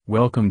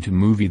Welcome to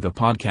Movie the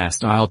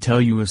Podcast. I'll tell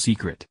you a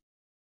secret.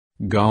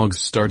 Gogs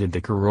started the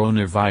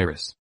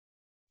coronavirus.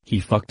 He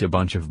fucked a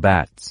bunch of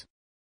bats.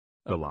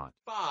 A lot.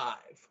 5,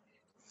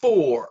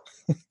 4.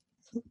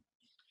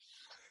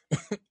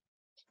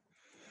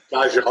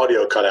 Guys, your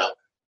audio cut out.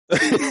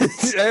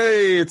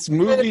 Hey, it's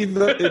movie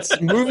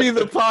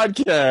the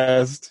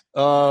podcast.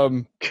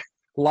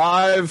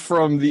 Live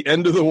from the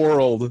end of the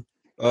world.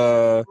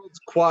 World's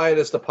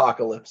quietest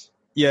apocalypse.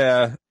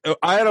 Yeah,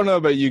 I don't know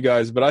about you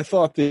guys, but I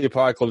thought the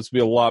apocalypse would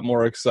be a lot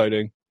more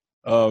exciting.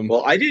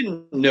 Well, I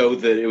didn't know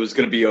that it was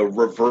going to be a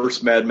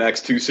reverse Mad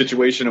Max 2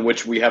 situation in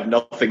which we have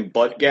nothing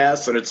but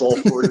gas and it's all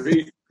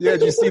free. Yeah,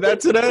 did you see that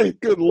today?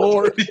 Good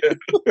Lord.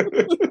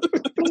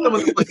 Someone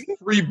with like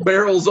 3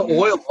 barrels of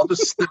oil. I'll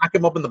just stack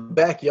them up in the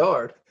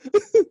backyard.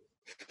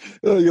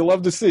 You'll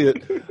love to see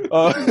it.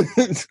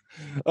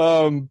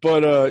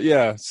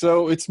 Yeah,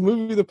 so it's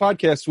Movie the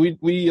Podcast.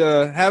 We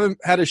haven't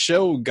had a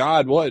show,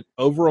 God, what,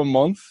 over a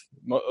month?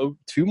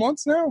 2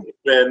 months now?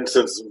 And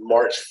since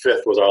March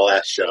 5th was our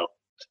last show.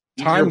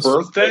 Your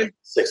birthday?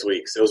 6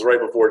 weeks. It was right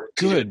before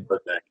Good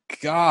birthday.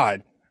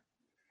 God.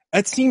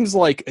 That seems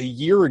like a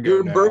year ago.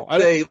 Your now.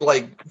 birthday,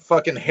 like,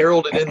 fucking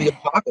heralded in the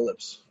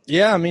apocalypse.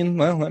 Yeah, I mean,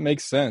 well, that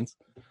makes sense.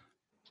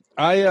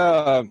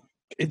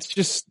 It's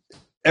just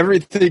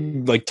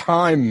everything, like,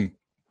 time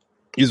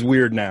is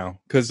weird now.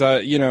 Because,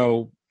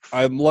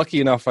 I'm lucky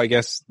enough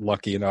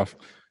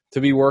to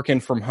be working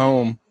from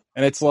home.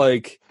 And it's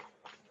like,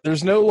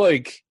 there's no,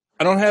 like,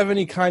 I don't have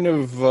any kind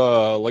of,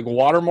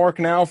 watermark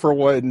now for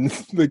when,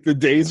 like, the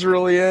days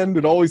really end.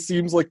 It always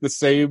seems like the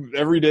same.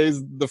 Every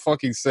day's the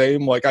fucking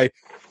same. Like, I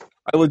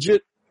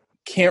legit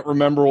can't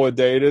remember what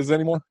day it is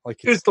anymore. Like,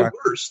 It's the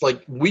worst.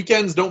 Like,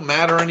 weekends don't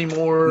matter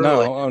anymore. No,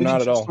 like,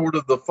 not at all. Sort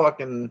of the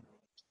fucking...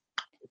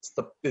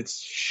 It's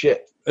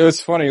shit. It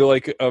was funny,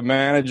 like a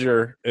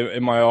manager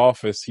in my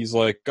office, he's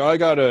like, I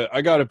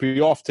gotta be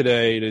off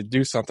today to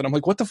do something. I'm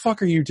like, what the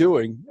fuck are you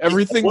doing?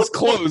 Everything's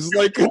closed.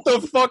 Like, what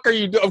the fuck are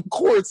you doing? Of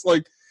course,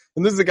 like,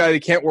 and this is a guy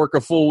that can't work a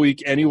full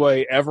week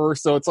anyway, ever,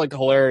 so it's like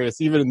hilarious.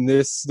 Even in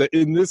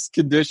this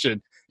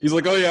condition, he's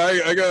like, oh yeah,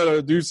 I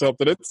gotta do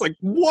something. It's like,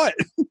 what?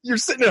 You're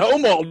sitting at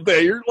home all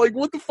day. You're like,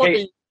 what the fuck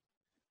are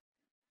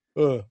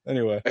you...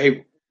 Anyway.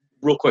 Hey,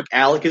 real quick,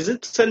 Alec, is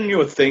it sending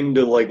you a thing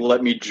to, like,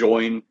 let me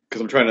join?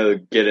 Because I'm trying to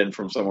get in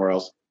from somewhere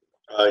else.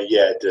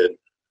 Yeah, it did.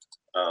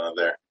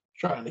 There.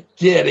 Trying to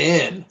get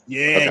in.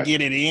 Yeah, Okay.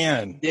 Get it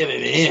in. Get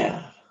it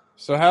in.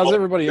 So how's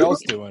everybody else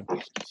doing?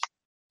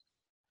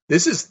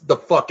 This is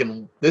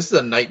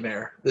a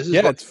nightmare.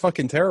 It's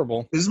fucking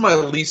terrible. This is my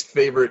least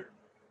favorite.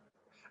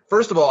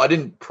 First of all, I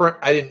didn't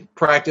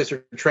practice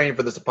or train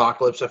for this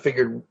apocalypse. I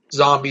figured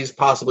zombies,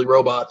 possibly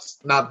robots,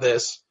 not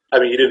this. I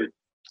mean, you didn't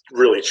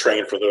really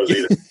train for those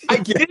either. I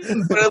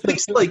didn't, but at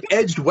least like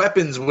edged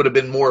weapons would have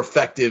been more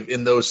effective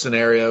in those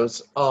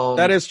scenarios.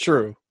 That is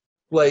true.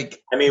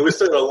 Like, I mean, we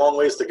still got a long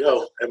ways to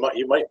go.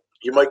 You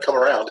might come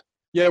around.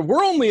 Yeah,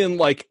 we're only in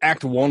like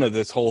Act 1 of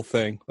this whole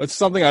thing. That's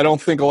something I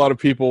don't think a lot of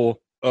people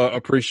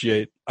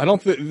appreciate. I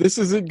don't think this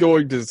isn't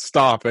going to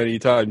stop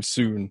anytime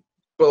soon.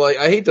 but like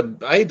I hate to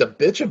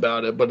bitch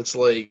about it, but it's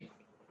like,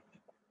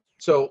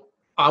 so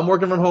I'm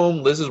working from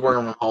home. Liz is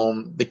working from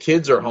home. The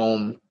kids are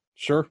home.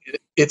 Sure.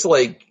 It's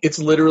like, it's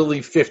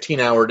literally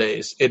 15-hour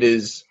days. It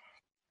is.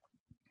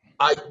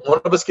 One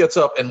of us gets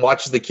up and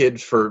watches the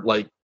kids for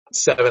like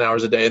 7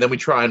 hours a day, and then we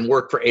try and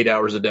work for 8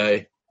 hours a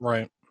day.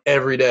 Right.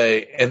 Every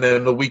day, and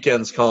then the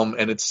weekends come,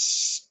 and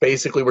it's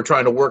basically we're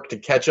trying to work to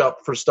catch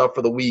up for stuff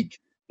for the week.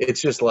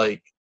 It's just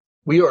like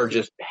we are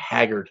just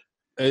haggard.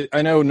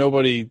 I know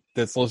nobody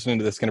that's listening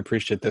to this can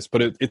appreciate this,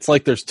 but it's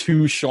like there's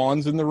 2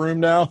 Seans in the room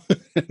now.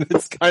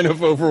 It's kind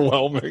of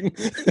overwhelming.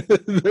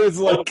 There's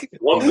like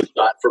one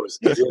shot from his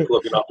dick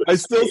looking up. I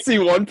still see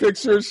one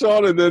picture of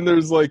Sean, and then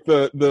there's like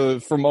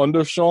the from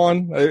under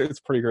Sean. It's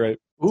pretty great.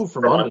 Ooh,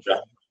 from under.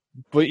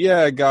 But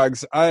yeah,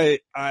 Gogs,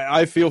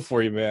 I feel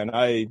for you, man.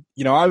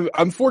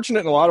 I'm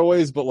fortunate in a lot of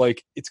ways, but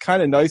like it's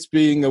kind of nice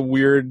being a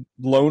weird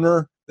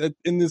loner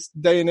in this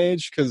day and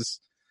age because,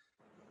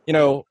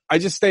 I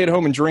just stay at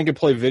home and drink and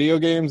play video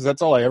games.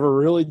 That's all I ever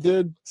really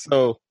did.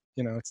 So,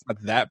 it's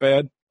not that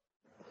bad.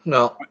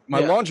 No,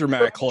 My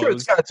laundromat closed. Sure,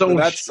 it's got its own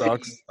that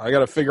sucks. I got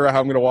to figure out how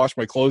I'm going to wash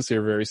my clothes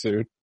here very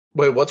soon.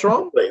 Wait, what's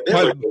wrong? They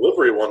have like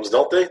delivery ones,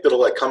 don't they? That'll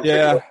like come pick it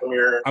up from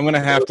your. I'm gonna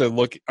have to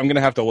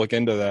look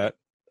into that.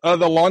 The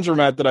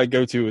laundromat that I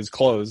go to is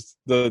closed.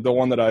 The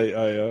one that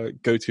I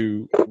go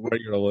to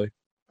regularly,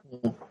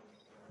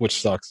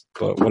 which sucks,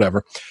 but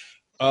whatever.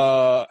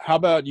 How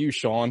about you,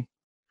 Sean?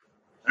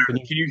 Can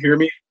you hear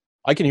me?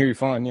 I can hear you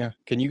fine, yeah.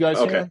 Can you guys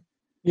hear me?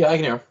 Yeah, I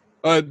can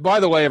hear. By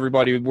the way,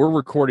 everybody, we're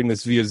recording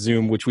this via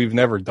Zoom, which we've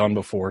never done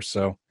before,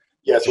 so...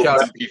 Yeah, so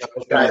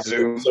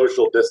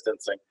social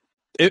distancing.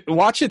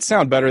 Watch it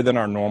sound better than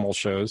our normal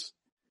shows.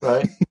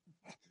 Right?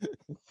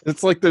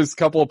 It's like those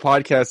couple of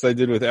podcasts I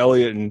did with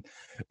Elliot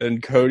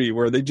and Cody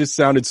where they just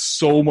sounded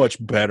so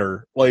much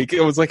better. Like,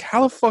 it was like,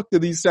 how the fuck do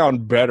these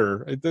sound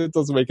better? It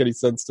doesn't make any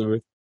sense to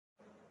me.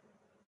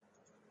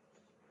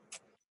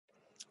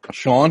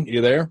 Sean,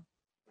 you there?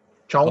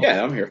 Sean?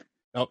 Yeah, I'm here.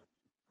 Oh.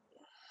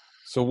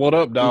 So what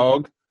up,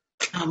 dog?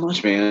 Not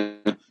much, man.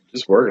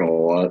 Just working a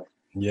lot.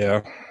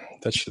 Yeah,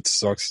 that shit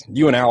sucks.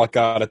 You and Alec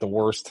got it the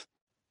worst.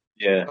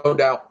 Yeah. No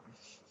doubt.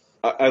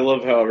 I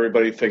love how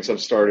everybody thinks I'm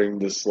starting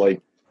this,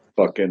 like,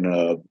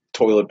 fucking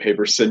toilet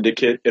paper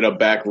syndicate in a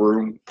back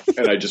room,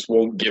 and I just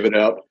won't give it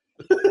up.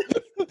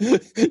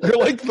 You're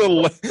like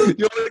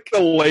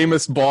the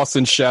lamest boss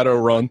in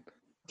Shadowrun.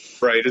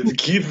 Right. It's,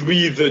 give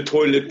me the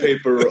toilet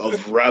paper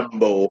of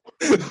Rambo.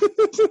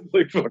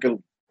 Like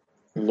fucking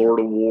Lord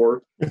of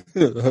War.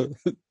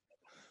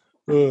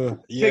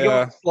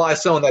 Yeah. Fly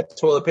selling that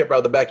toilet paper out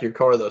of the back of your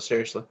car, though.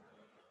 Seriously.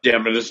 Yeah,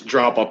 I'm gonna just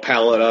drop a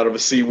pallet out of a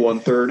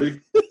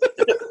C-130.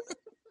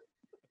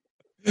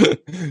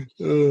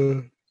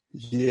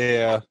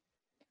 Yeah.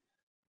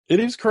 It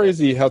is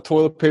crazy how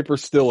toilet paper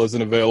still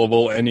isn't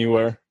available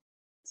anywhere.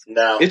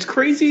 No. It's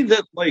crazy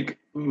that, like,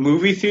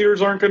 movie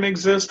theaters aren't going to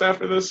exist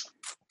after this.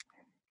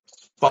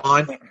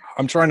 Fine.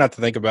 I'm trying not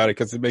to think about it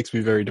because it makes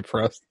me very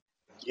depressed.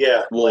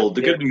 Yeah. Well, like,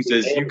 the good news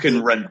is you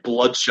can rent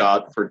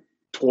Bloodshot for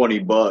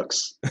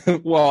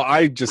 $20. Well,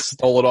 I just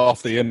stole it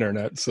off the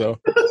internet, so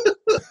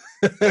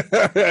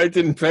I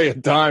didn't pay a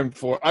dime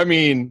for it. I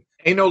mean,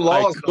 Ain't no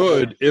I laws.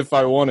 could if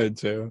I wanted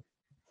to.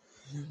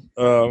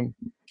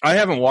 I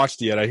haven't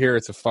watched it yet. I hear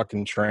it's a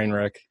fucking train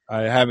wreck.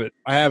 I have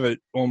it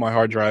on my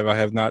hard drive. I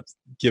have not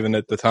given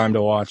it the time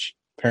to watch.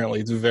 Apparently,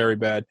 it's very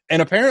bad.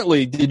 And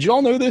apparently, did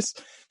y'all know this?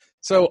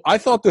 So I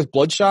thought this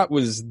Bloodshot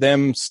was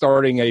them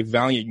starting a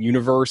Valiant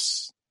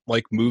Universe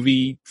like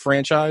movie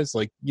franchise,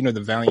 like, you know, the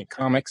Valiant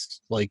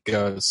comics, like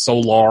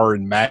Solar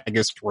and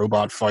Magus,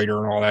 Robot Fighter,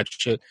 and all that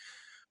shit.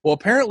 Well,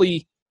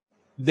 apparently,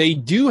 they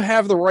do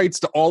have the rights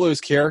to all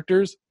those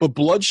characters, but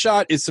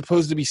Bloodshot is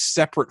supposed to be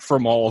separate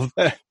from all of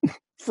that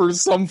for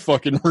some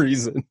fucking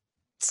reason.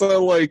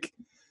 So, like,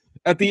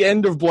 at the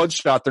end of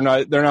Bloodshot, they're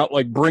not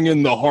like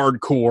bringing the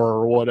hardcore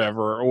or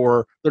whatever,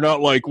 or they're not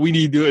like, we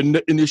need to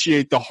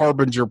initiate the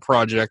Harbinger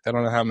project. I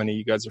don't know how many of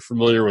you guys are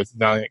familiar with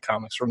Valiant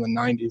comics from the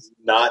 90s.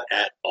 Not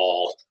at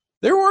all.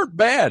 They weren't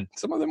bad.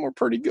 Some of them were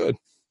pretty good.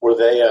 Were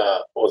they,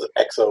 what was it,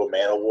 Exo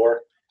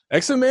Manowar?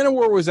 Exo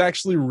Manowar was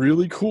actually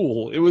really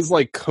cool. It was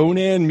like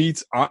Conan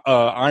meets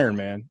Iron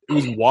Man. It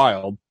was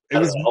wild.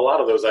 A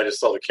lot of those, I just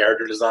saw the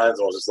character designs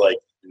and I was just like,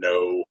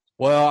 no.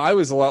 Well, I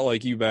was a lot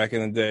like you back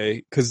in the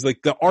day because,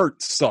 like, the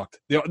art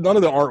sucked. None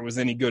of the art was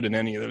any good in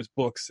any of those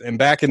books. And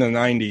back in the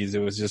 90s, it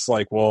was just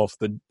like, well, if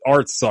the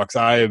art sucks,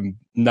 I am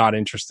not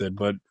interested.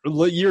 But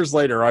years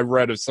later, I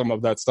read some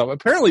of that stuff.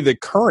 Apparently, the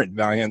current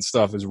Valiant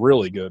stuff is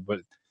really good.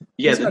 But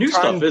Yeah, the new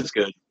stuff is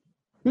good.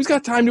 Who's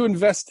got time to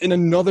invest in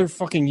another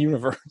fucking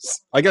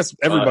universe? I guess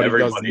everybody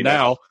does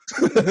now.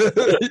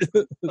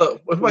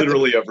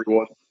 Literally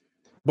everyone.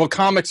 Well,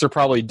 comics are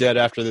probably dead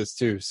after this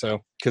too, so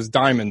because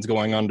Diamond's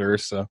going under,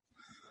 so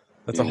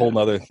that's a whole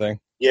other thing.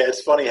 Yeah,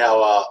 it's funny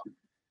how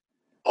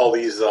all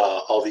these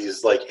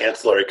like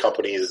ancillary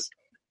companies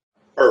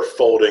are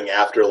folding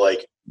after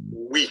like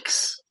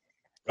weeks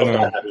of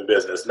not having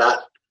business,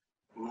 not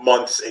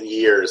months and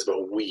years,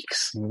 but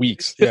weeks.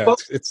 Weeks, yeah,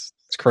 it's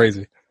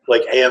crazy.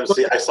 Like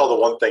AMC, I saw the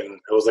one thing.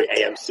 It was like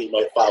AMC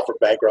might file for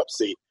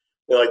bankruptcy.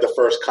 And like the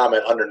first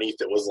comment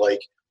underneath it was like,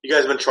 "You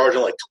guys have been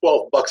charging like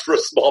 $12 for a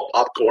small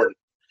popcorn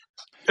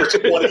for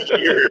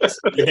 20 years.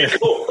 Yeah.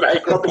 Go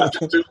bankrupt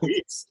after 2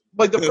 weeks."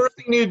 Like, the first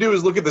thing you need to do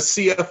is look at the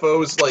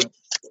CFO's like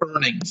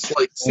earnings,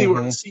 like see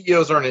where the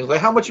CEO's earnings,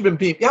 like how much you been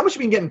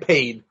getting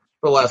paid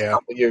for the last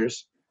couple of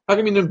years. How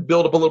come you didn't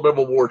build up a little bit of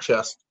a war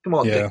chest? Come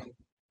on, yeah.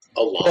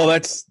 A lot. Well,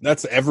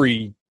 that's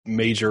every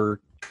major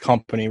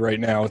company right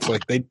now. It's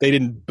like they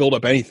didn't build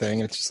up anything.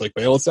 It's just like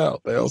bail us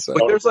out. Like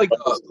there's like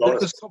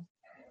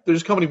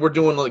there's a company we're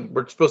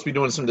supposed to be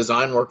doing some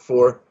design work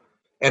for,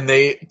 and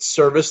they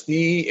service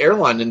the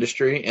airline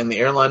industry, and the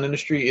airline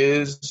industry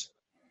is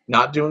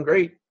not doing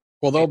great.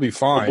 Well, they'll be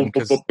fine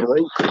because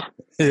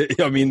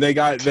I mean they're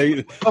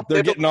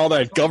getting all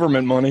that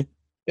government money.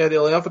 Yeah, they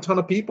lay off a ton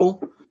of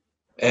people,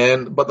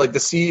 but like the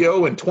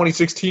CEO in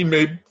 2016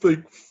 made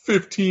like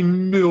 $15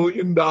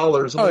 million.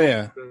 Oh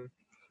yeah,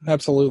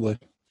 absolutely.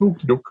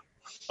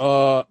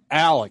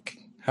 Alec,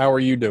 how are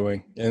you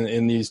doing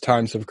in these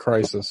times of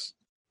crisis?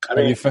 I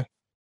mean,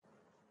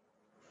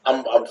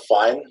 I'm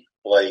fine.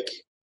 Like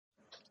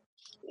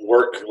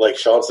work, like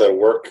Sean said,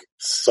 work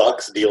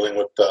sucks dealing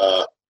with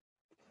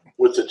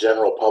the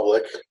general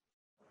public.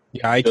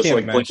 Yeah, I just can't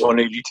like imagine.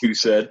 182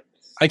 said.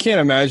 I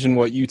can't imagine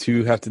what you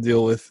two have to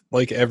deal with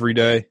like every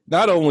day.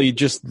 Not only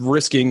just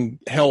risking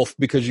health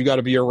because you got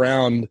to be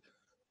around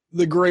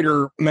the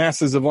greater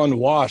masses of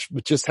unwashed,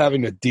 but just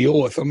having to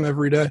deal with them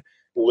every day.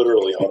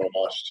 Literally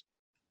unwashed.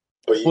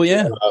 But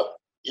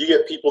you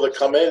get people that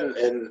come in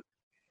and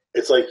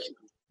it's like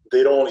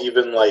they don't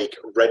even like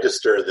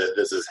register that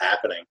this is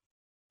happening.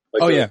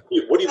 Like,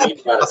 what do you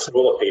mean by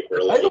toilet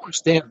paper? Like, I don't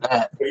understand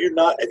that.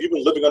 Have you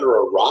been living under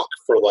a rock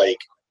for like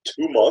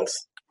 2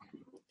 months?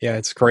 Yeah,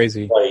 it's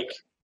crazy. Like,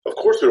 of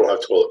course we don't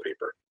have toilet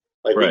paper.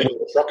 Like, we get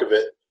a truck of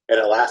it and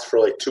it lasts for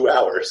like 2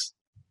 hours.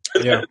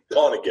 And then it's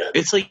gone again.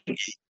 It's like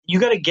you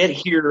got to get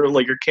here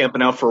like you're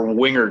camping out for a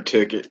winger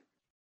ticket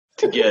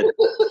to get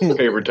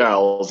paper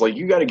towels. Like,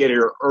 you got to get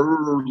here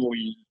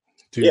early.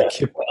 Dude, yeah,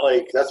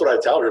 like that's what I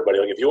tell everybody.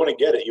 Like, if you want to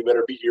get it, you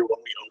better be here when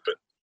we open.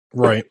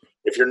 right.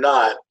 If you're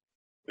not,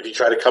 if you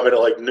try to come in at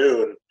like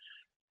noon,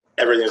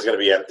 everything's going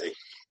to be empty.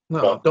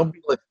 No, don't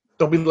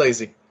be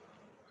lazy.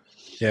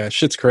 Yeah,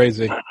 shit's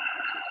crazy.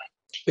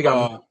 They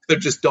got they're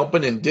just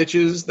dumping in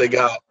ditches. We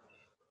got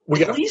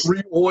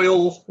free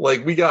oil.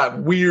 Like, we got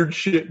weird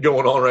shit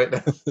going on right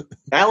now.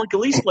 Alec, at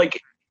least,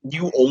 like,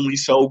 you only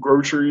sell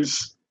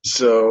groceries,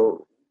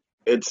 so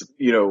it's,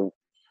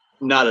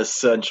 not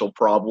essential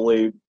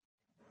probably,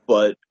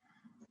 but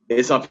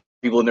it's not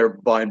people in there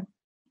buying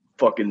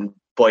fucking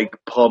bike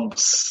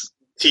pumps,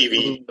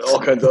 TV, all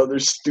kinds of other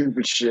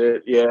stupid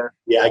shit. Yeah.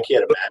 Yeah, I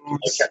can't imagine.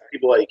 Like,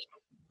 people like,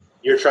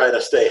 you're trying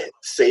to stay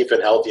safe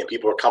and healthy, and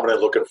people are coming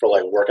in looking for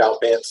like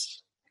workout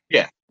pants.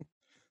 Yeah.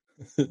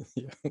 Yeah.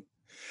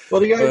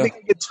 Well, they can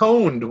get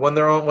toned when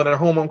they're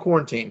home on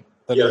quarantine.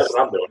 Yeah, that's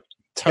what I'm doing.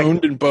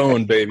 Toned and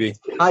boned, baby.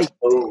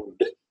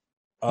 Toned.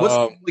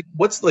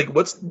 What's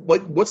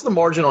the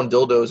margin on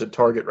dildos at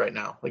Target right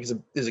now? Like,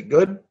 is it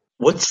good?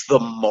 What's the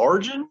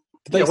margin?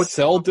 Do they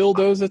sell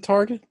dildos at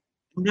Target?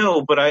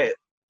 No, but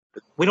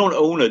we don't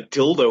own a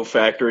dildo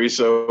factory,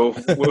 so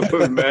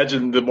we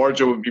imagine the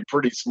margin would be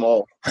pretty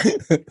small.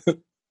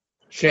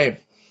 Shame.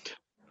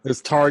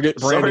 There's Target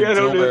branded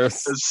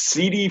dildos. A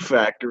CD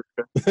factory.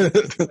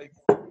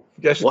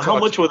 Well, how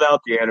much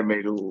without the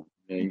animated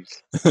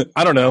names?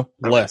 I don't know.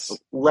 Less.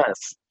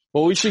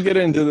 Well, we should get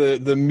into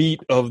the meat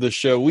of the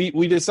show.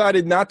 We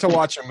decided not to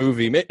watch a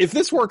movie. If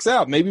this works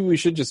out, maybe we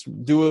should just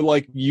do it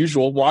like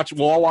usual. We'll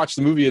all watch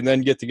the movie and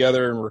then get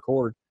together and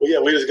record. Well, yeah,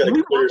 we just got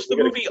to watch the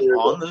movie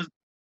on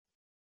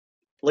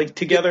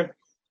together.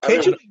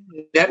 Can't you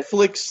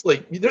Netflix,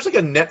 like, there's like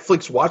a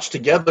Netflix watch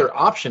together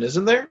option,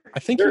 isn't there? I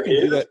think you can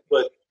do that.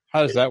 But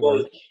how does that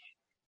work?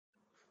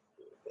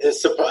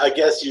 I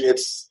guess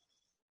it's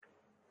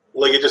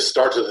like it just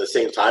starts at the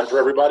same time for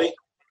everybody.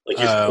 Like,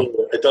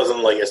 it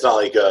doesn't, like, it's not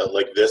like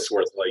this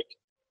where it's like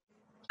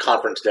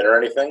conference dinner or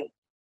anything.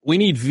 We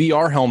need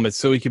VR helmets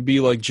so we could be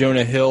like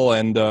Jonah Hill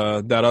and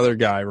that other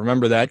guy.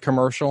 Remember that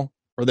commercial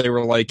where they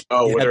were like,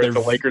 where they're at the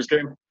Lakers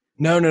game?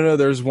 No.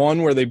 There's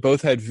one where they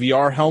both had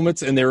VR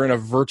helmets and they were in a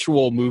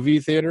virtual movie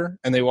theater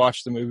and they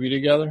watched the movie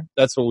together.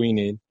 That's what we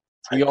need.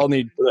 We all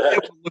need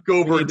look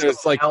over.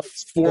 There's like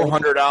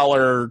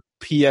 $400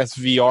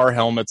 PSVR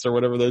helmets or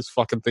whatever those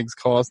fucking things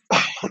cost.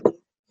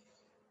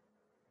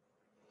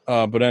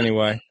 But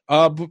anyway,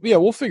 but yeah,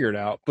 we'll figure it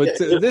out. But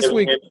this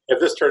week, if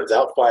this turns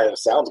out fine and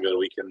sounds good,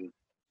 we can.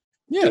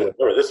 Yeah.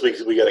 Or this week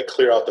we got to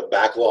clear out the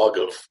backlog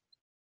of.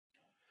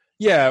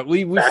 Yeah,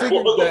 we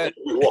figured that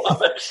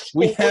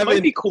we haven't. What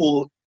might be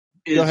cool.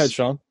 Go ahead,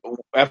 Sean.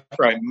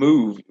 After I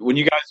move, when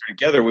you guys are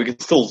together, we can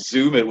still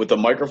Zoom it with the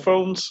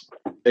microphones,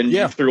 and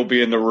you three will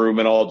be in the room,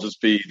 and I'll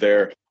just be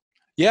there.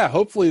 Yeah,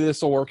 hopefully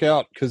this will work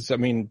out because I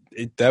mean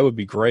that would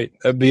be great.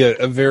 That'd be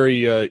a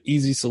very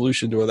easy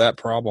solution to that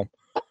problem.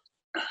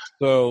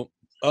 So,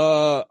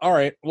 all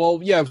right. Well,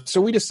 yeah. So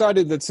we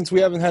decided that since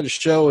we haven't had a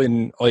show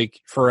in like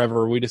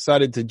forever, we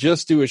decided to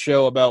just do a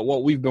show about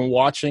what we've been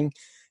watching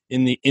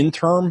in the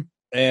interim,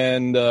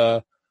 and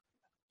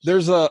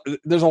there's a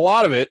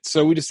lot of it.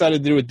 So we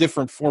decided to do a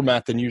different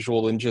format than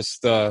usual, and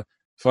just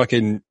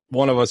fucking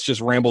one of us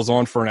just rambles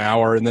on for an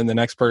hour, and then the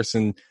next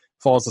person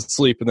falls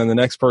asleep, and then the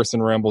next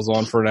person rambles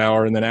on for an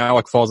hour, and then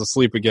Alec falls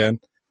asleep again,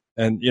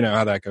 and you know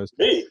how that goes.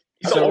 Me.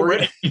 He's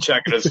already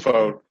checking his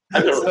phone.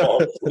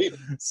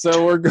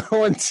 So we're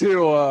going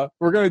to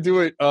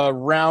do it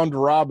round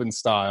robin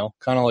style,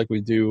 kind of like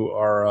we do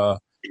our.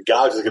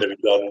 Gogs is going to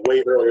be done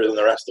way earlier than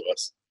the rest of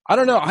us. I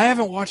don't know. I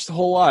haven't watched a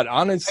whole lot,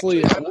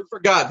 honestly. I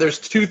forgot. There's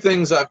two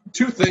things. Talked.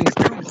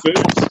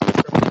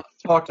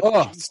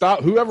 Oh,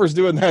 stop! Whoever's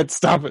doing that,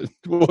 stop it!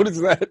 What is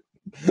that?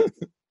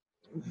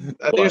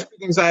 There's two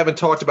things I haven't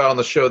talked about on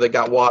the show that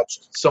got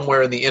watched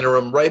somewhere in the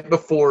interim, right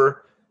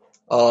before.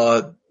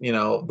 The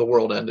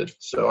world ended.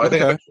 So I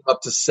think I'm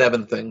up to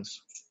 7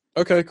 things.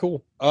 Okay,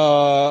 cool.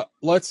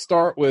 Let's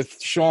start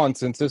with Sean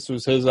since this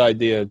was his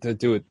idea to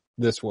do it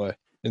this way.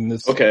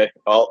 Okay,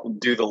 I'll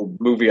do the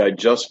movie I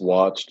just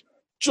watched.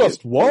 It's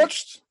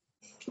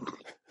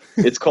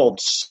called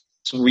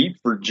Sweet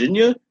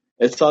Virginia.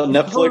 It's on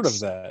Netflix. I've heard of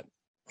that.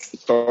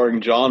 Starring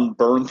John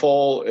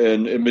Bernthal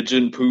and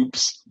Imogen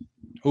Poops.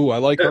 Ooh, I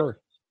like her.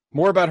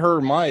 More about her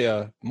in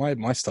my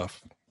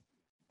stuff.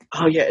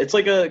 Oh yeah, it's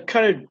like a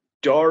kind of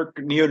dark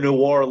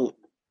neo-noir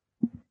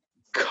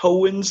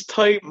Coen's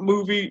type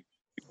movie,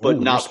 but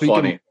not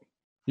funny.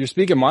 You're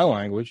speaking my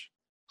language.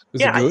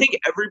 Is I think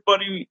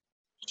everybody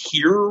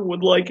here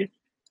would like it.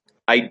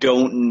 I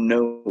don't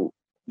know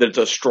that it's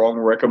a strong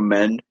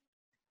recommend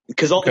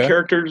because all the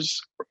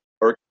characters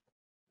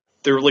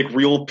they're like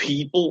real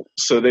people,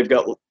 so they've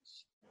got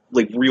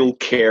like real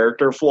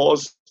character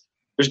flaws.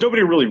 There's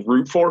nobody to really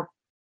root for.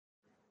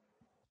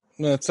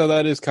 So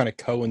that is kind of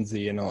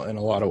Coen-y in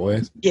a lot of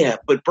ways. Yeah,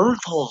 but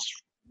Bernthal's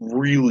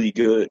really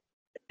good.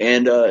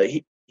 And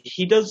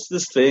he does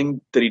this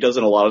thing that he does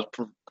in a lot of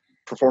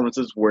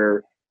performances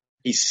where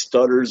he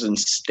stutters and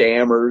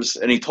stammers,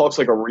 and he talks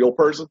like a real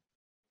person.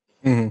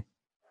 Mm-hmm.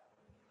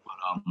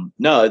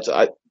 No,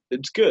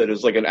 it's good.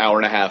 It's like an hour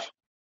and a half.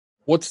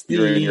 What's the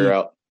You're in, you're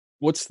out.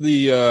 What's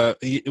the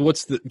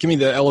give me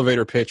the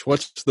elevator pitch.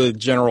 What's the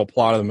general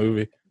plot of the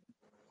movie?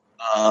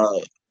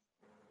 I'm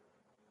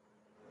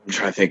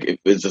trying to think.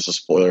 Is this a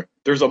spoiler?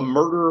 There's a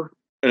murder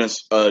and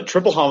a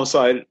triple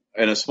homicide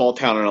in a small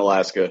town in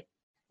Alaska.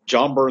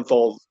 John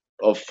Bernthal,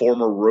 a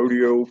former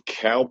rodeo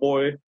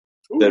cowboy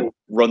that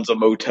runs a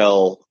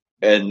motel,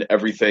 and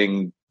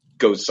everything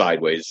goes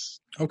sideways.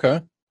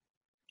 Okay.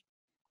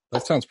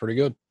 That sounds pretty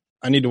good.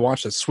 I need to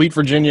watch this. Sweet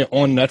Virginia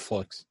on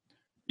Netflix.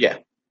 Yeah.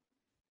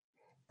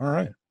 All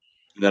right.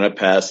 And then I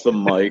passed the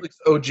mic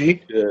OG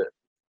to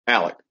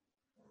Alec.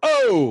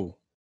 Oh!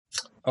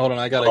 Hold on,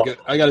 I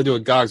gotta do a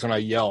Gogs when I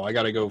yell. I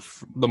gotta go.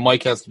 The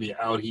mic has to be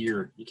out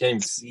here. You can't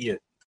even see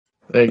it.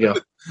 There you go.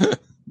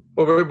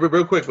 Well,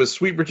 real quick, was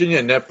Sweet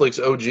Virginia Netflix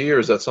OG or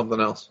is that something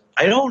else?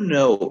 I don't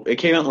know. It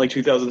came out in like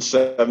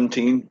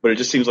 2017, but it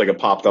just seems like it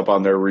popped up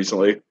on there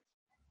recently.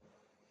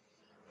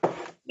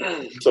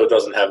 So it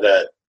doesn't have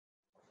that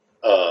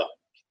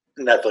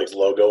Netflix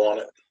logo on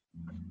it?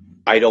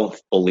 I don't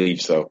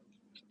believe so.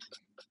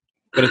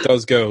 But it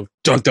does go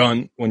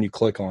dun-dun when you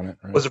click on it.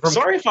 Right? Was it from?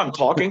 Sorry if I'm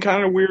talking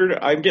kind of weird.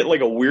 I get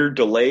like a weird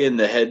delay in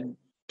the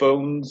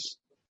headphones,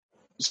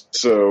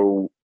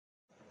 so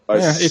I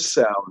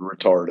sound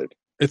retarded.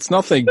 It's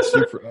nothing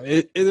super.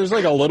 There's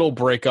like a little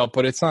breakup,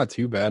 but it's not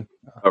too bad.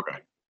 Okay.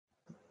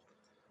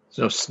 There's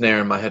no snare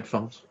in my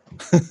headphones.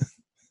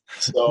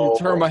 So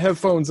turn my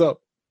headphones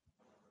up.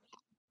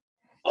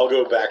 I'll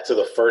go back to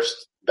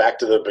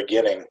the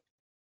beginning.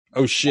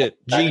 Oh shit!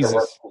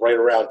 Jesus! Right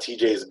around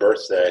TJ's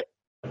birthday.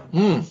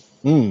 Mm.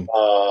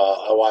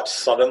 I watched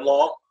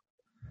Son-in-Law,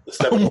 the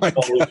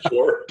Pauly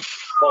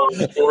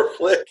Shore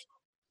flick.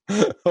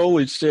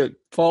 Holy shit,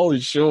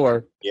 Pauly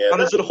Shore. Yeah, how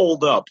does it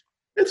hold up?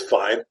 It's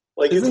fine.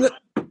 Like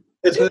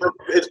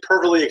it's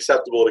perfectly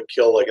acceptable to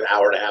kill like an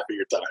hour and a half of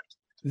your time.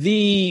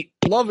 The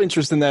love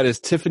interest in that is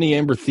Tiffany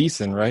Amber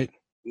Thiessen, right?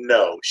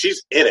 No,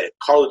 she's in it.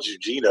 Carla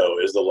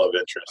Gugino is the love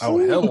interest. Oh,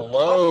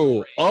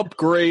 hello.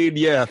 Upgrade.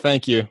 Yeah,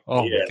 thank you.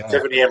 Oh, yeah,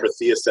 Tiffany Amber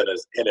Thiessen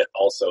is in it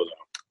also,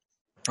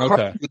 though.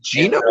 Okay.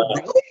 Gugino?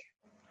 Really?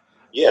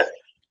 Yeah.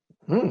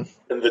 Mm.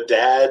 And the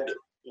dad,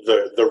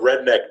 the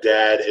redneck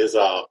dad is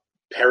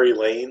Perry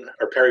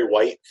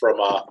White from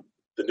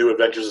The New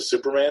Adventures of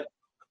Superman.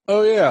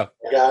 Oh, yeah.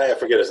 That guy, I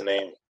forget his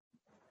name.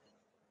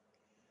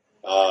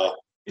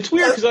 It's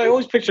weird because I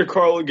always picture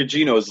Carla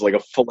Gugino as like a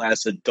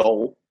full-ass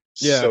adult.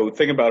 Yeah. So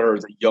thinking about her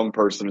as a young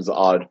person is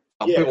odd.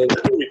 Yeah,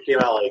 the movie came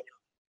out like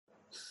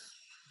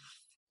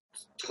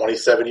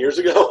 27 years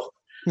ago.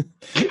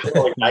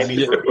 Like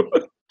 93.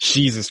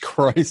 Jesus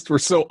Christ, we're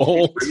so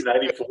old.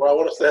 94, I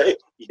want to say.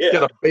 Yeah.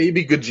 Got a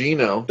baby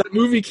Gugino. That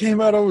movie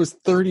came out almost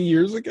 30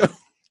 years ago.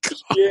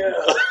 Yeah.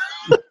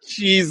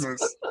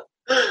 Jesus.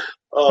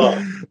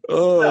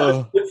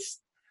 No,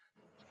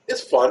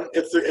 it's fun.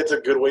 It's a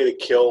good way to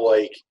kill,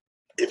 like,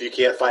 if you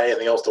can't find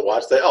anything else to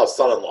watch, say,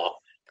 Son-in-Law.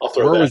 I'll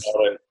throw that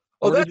on.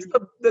 Oh, that's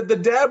the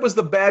dad was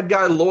the bad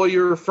guy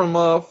lawyer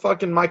from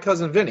fucking My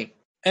Cousin Vinny.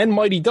 And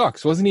Mighty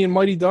Ducks. Wasn't he in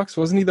Mighty Ducks?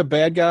 Wasn't he the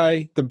bad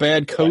guy, the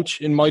bad coach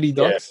in Mighty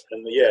Ducks?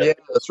 Yeah,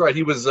 that's right.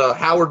 He was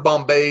Howard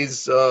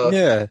Bombay's old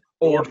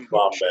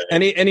Bombay.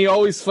 And he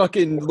always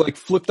fucking like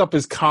flipped up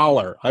his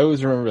collar. I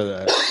always remember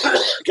that.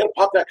 Gotta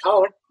pop that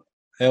collar.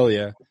 Hell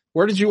yeah.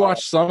 Where did you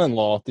watch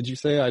Son-in-Law? Did you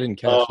say? I didn't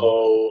catch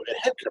it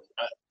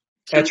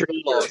had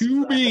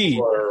Tubi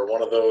or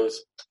one of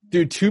those.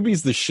 Dude,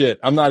 Tubi's the shit.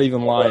 I'm not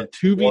even lying.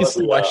 Tubi's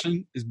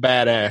selection is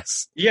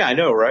badass. Yeah, I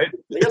know, right?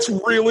 It's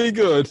really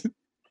good.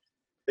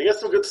 They got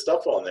some good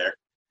stuff on there.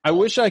 I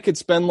wish I could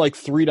spend like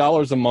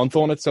 $3 a month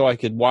on it so I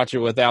could watch it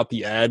without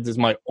the ads. Is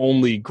my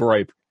only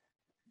gripe.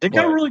 They've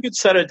got a really good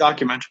set of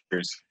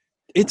documentaries.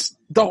 It's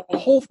the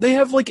whole. They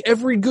have like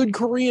every good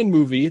Korean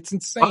movie. It's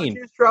insane. Why don't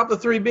you just drop the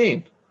 3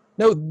 bean?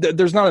 No,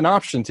 there's not an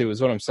option to.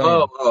 Is what I'm saying.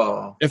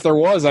 Oh. If there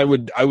was, I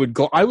would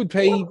go. I'd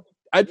pay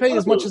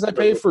as much as I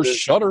pay for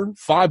Shudder,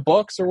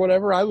 $5 or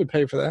whatever. I would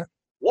pay for that.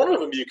 One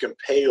of them you can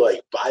pay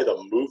like buy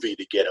the movie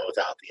to get it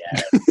without the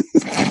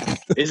ads.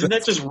 Isn't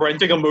that just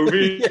renting a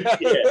movie?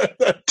 Yeah.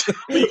 But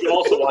you can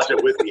also watch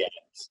it with the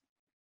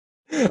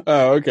ads.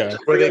 Oh, okay.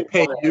 Where they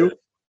pay you?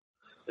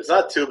 It's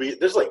not Tubi.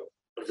 There's like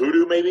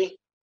Vudu, maybe.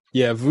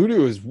 Yeah,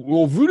 Vudu is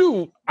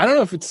Vudu. I don't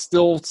know if it's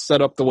still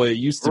set up the way it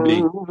used to be,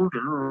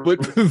 but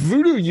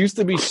Vudu used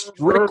to be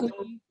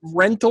strictly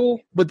rental.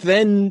 But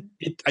then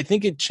I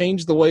think it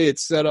changed the way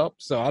it's set up.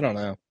 So I don't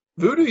know.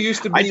 Vudu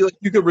used to be like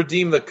you could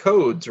redeem the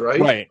codes,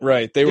 right?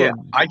 Right. They were.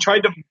 I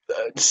tried to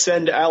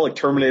send Alec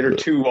Terminator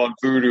 2 on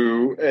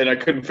Vudu, and I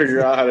couldn't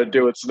figure out how to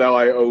do it. So now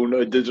I own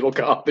a digital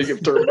copy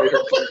of Terminator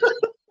 2.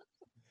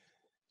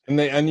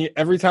 And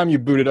every time you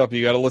boot it up,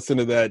 you got to listen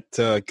to that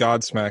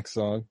Godsmack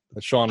song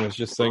that Sean was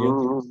just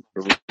singing.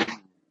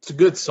 It's a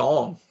good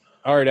song.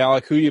 All right,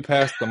 Alec, who you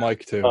passed the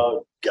mic to?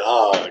 Oh,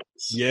 God.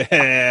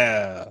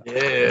 Yeah.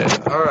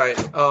 All right.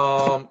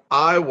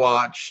 I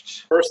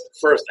watched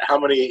first. How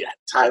many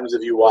times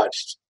have you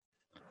watched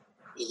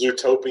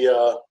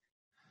Zootopia?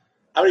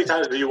 How many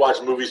times have you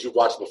watched movies you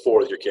watched before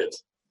with your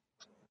kids?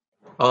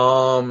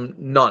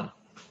 None.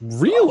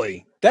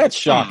 Really? That's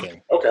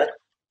shocking. Okay.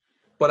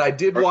 But I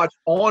did watch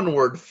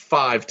Onward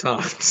 5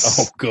 times.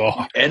 Oh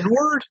God.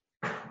 N-word?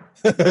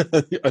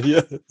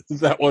 Yeah,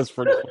 that was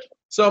pretty cool.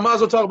 So I might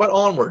as well talk about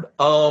Onward.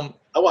 I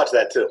watched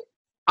that too.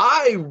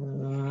 I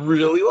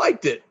really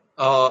liked it.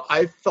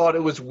 I thought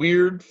it was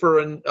weird for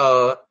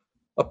a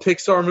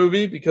Pixar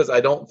movie because I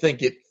don't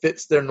think it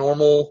fits their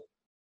normal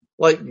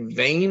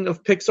vein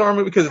of Pixar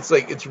movie because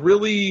it's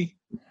really,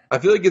 I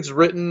feel like it's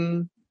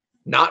written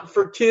not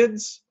for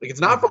kids. Like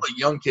it's not for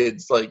young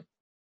kids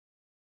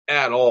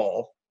at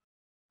all.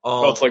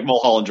 It's like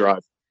Mulholland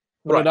Drive.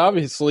 But Right.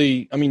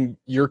 Obviously, I mean,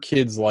 your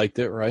kids liked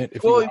it, right?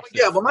 But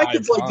my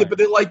kids liked it, but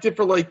they liked it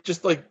for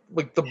just the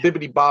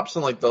bibbity bops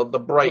and the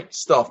bright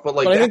stuff. But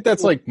I think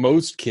that's like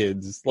most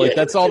kids.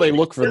 That's all they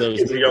look for. Those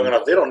kids are young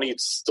enough; they don't need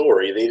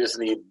story; they just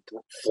need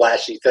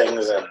flashy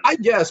things. And I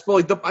guess,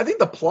 but I think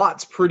the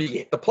plot's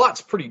pretty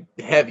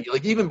heavy.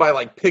 Like even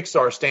by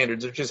Pixar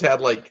standards, it just had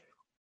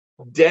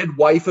dead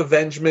wife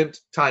avengement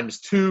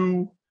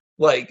 ×2.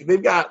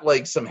 They've got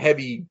some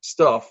heavy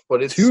stuff,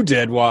 but it's 2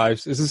 dead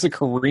wives. Is this a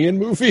Korean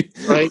movie?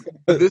 Right.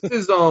 This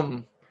is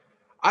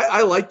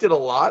I liked it a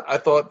lot. I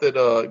thought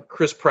that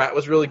Chris Pratt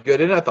was really good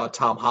in it. I thought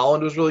Tom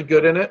Holland was really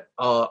good in it.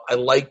 I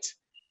liked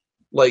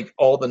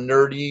all the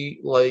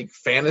nerdy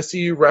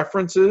fantasy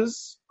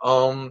references.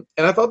 And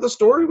I thought the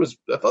story was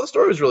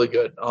really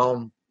good.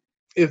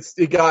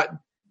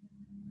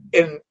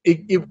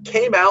 It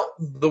came out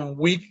the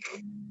week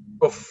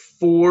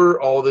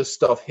before all this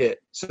stuff hit.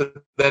 So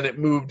then it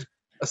moved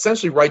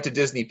essentially right to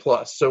Disney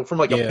Plus. So from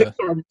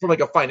from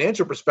a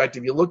financial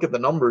perspective, you look at the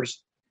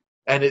numbers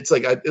and it's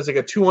like a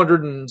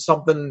 $200 and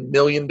something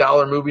million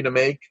movie to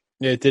make.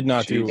 Yeah, it did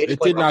not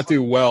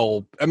do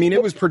well. I mean,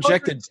 it was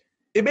projected.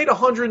 It made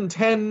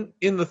 110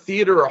 in the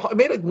theater. It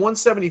made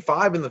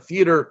 175 in the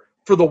theater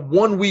for the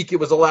 1 week it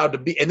was allowed to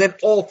be, and then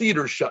all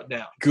theaters shut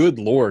down. Good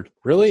Lord,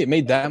 really? It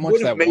made that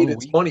much? That made 1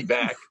 its week? money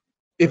back.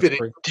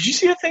 Did you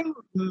see a thing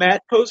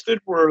Matt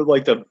posted where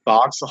the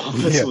box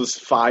office was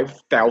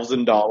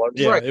 $5,000?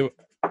 Yeah, right.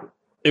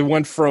 It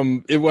went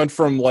from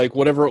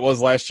whatever it was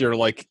last year,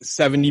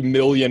 70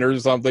 million or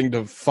something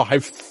to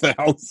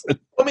 5,000.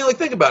 I mean,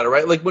 think about it,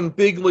 right? When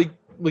big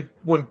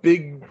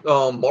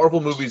Marvel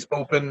movies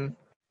open,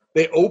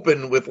 they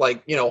open with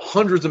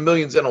hundreds of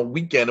millions in a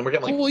weekend, and we're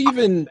getting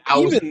even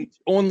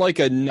on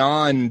a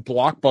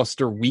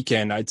non-blockbuster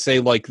weekend, I'd say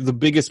the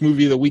biggest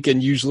movie of the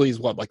weekend usually is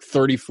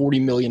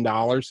 $30-40 million.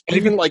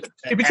 Even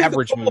if you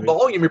average take the movie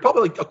volume, you're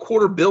probably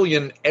 $250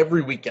 million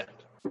every weekend,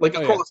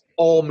 across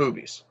all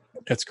movies.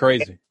 That's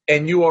crazy.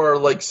 And you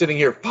are sitting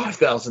here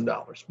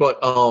 $5,000,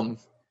 but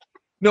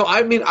no,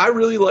 I mean I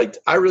really liked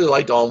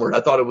Onward.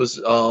 I thought it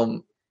was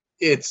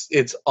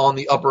it's on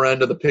the upper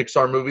end of the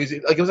Pixar movies.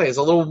 Like I'm saying, it's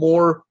a little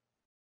more.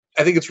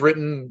 I think it's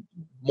written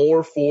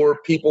more for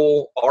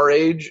people our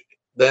age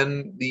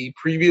than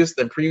previous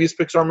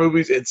Pixar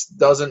movies. It's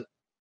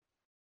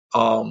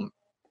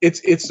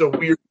a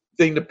weird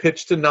thing to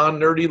pitch to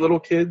non-nerdy little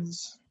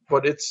kids,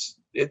 but it's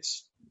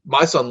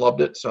my son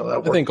loved it, so that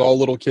worked. I think all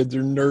little kids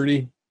are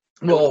nerdy.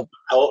 Well,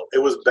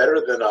 it was better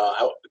than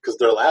because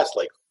their last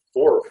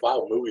 4 or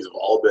 5 movies have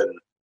all been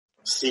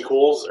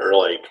sequels or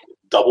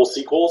double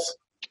sequels.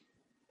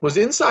 Was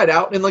Inside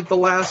Out in the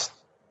last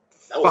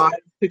 5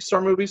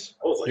 Pixar movies?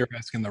 You're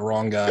asking the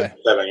wrong guy.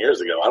 7 years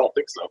ago. I don't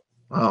think so.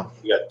 Oh.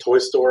 You got Toy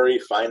Story,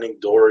 Finding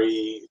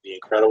Dory,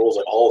 The Incredibles,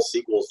 all the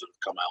sequels that have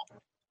come out.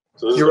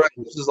 So this You're right.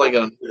 This is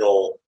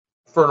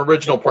for an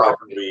original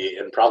property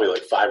in probably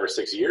 5 or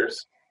 6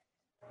 years.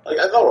 I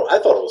thought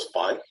it was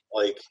fine.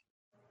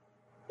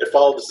 It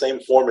followed the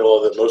same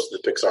formula that most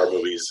of the Pixar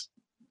movies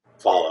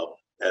follow,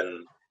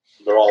 and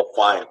they're all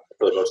fine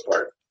for the most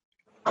part.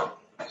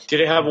 Did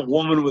it have a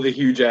woman with a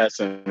huge ass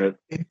in it?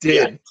 It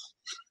did. Yeah.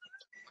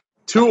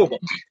 2 of them.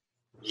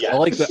 Yeah. I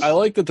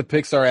like that the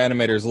Pixar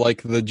animators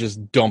like the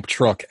just dump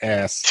truck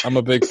ass. I'm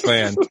a big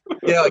fan.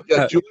 Yeah,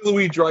 Julie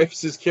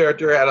Louis-Dreyfus's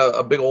character had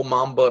a big old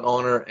mom butt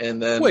on her, and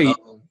then wait,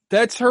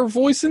 that's her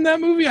voice in that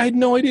movie? I had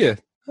no idea.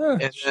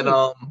 And then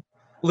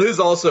Liz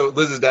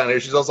is down here.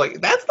 She's also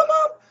like, "That's the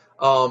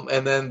mom."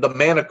 And then the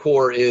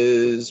Manicore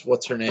is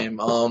what's her name?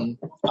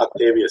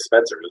 Octavia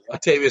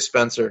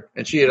Spencer,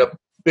 and she had a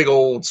big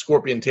old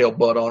scorpion tail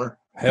butt on her.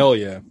 Hell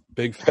yeah,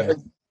 big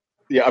fan.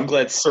 Yeah, I'm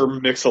glad Sir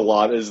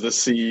Mix-a-Lot is the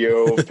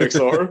CEO of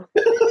Pixar.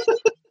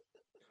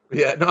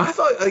 Yeah, no, I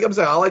thought, I'm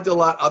saying, I liked it a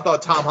lot. I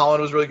thought Tom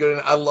Holland was really good,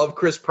 and I love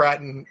Chris Pratt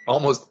in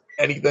almost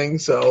anything,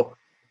 so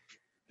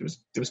it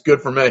was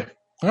good for me.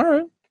 All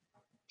right.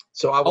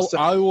 So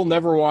I will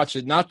never watch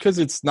it, not because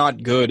it's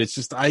not good. It's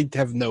just I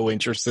have no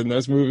interest in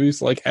those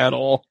movies at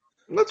all.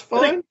 That's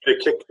fine.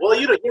 Well,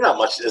 you're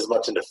not as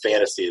much into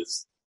fantasy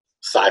as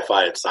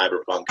sci-fi and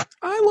cyberpunk.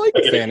 I like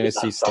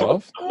fantasy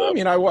stuff. I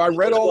mean, I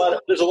read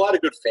there's a lot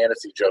of good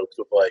fantasy jokes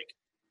with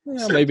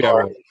maybe I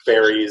will.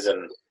 fairies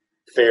and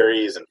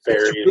fairies.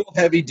 It's real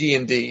heavy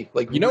D&D.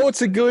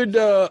 It's a good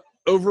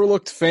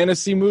overlooked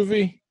fantasy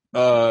movie.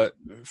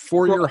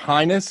 For Your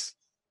Highness,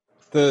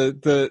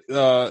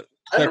 the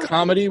that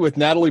comedy with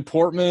Natalie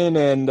Portman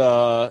and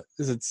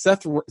is it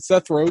Seth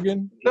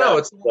Rogen? No,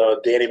 it's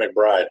Danny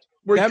McBride.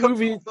 that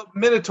movie, the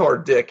Minotaur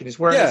dick, and he's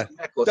wearing his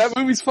necklace. That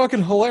movie's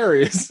fucking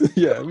hilarious.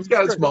 Yeah, he's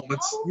got his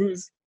moments.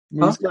 Movie's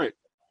great.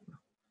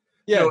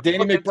 Yeah,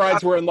 Danny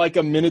McBride's wearing like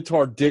a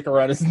Minotaur dick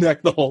around his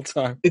neck the whole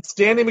time. It's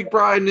Danny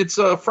McBride and it's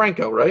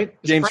Franco, right?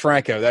 James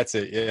Franco, that's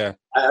it. Yeah,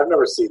 I've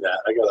never seen that.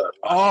 I gotta.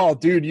 Oh,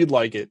 dude, you'd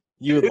like it.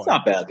 It's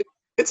not bad.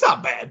 It's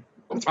not bad.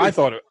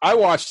 I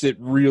watched it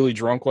really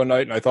drunk one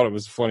night, and I thought it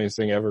was the funniest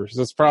thing ever.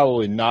 So it's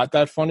probably not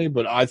that funny,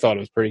 but I thought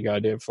it was pretty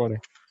goddamn funny.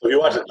 So if you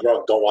watch it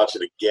drunk, don't watch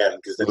it again,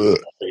 because then you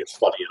don't think it's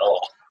funny at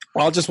all.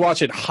 I'll just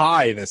watch it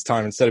high this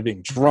time instead of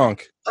being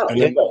drunk,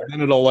 and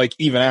then it'll like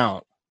even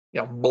out.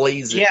 Yeah,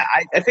 blaze it. Yeah,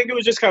 I think it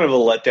was just kind of a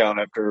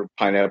letdown after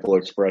Pineapple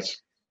Express.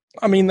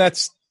 I mean,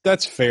 that's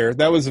fair.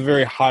 That was a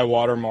very high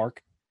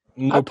watermark.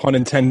 No pun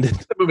intended.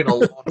 Moving a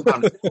long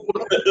time.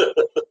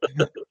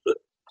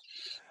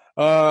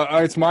 All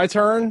right, it's my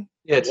turn.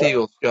 Yeah, it's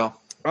Eagles. Go.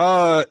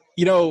 I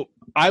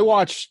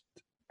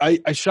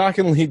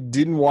shockingly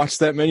didn't watch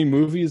that many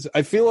movies.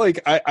 I feel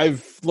like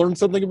I've learned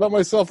something about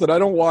myself that I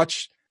don't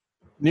watch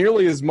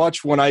nearly as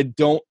much when I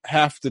don't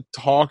have to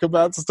talk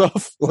about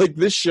stuff. Like,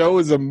 this show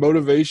is a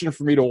motivation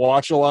for me to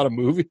watch a lot of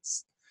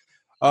movies.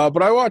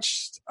 But I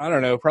watched, I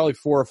don't know, probably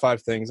 4 or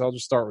 5 things. I'll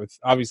just start with,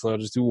 obviously, I'll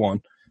just do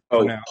one.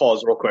 Oh,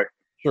 pause real quick.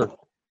 Sure.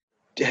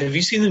 Have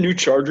you seen the new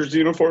Chargers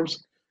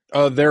uniforms?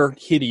 They're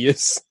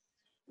hideous.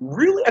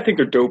 Really? I think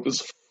they're dope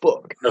as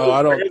fuck. No,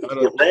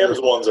 the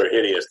Rams ones are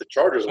hideous. The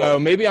Chargers ones. Oh,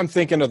 maybe I'm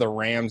thinking of the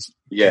Rams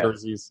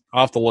jerseys.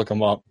 I'll have to look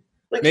them up.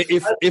 Like,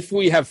 if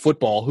we have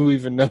football, who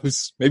even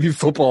knows? Maybe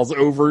football's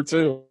over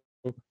too.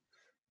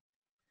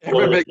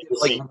 Everybody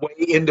gets like way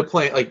into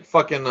playing like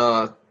fucking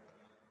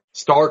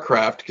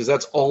StarCraft because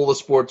that's all the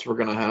sports we're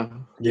gonna have.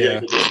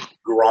 Yeah.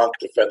 Gronk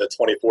defend the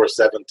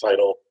 24/7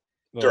 title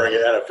during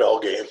an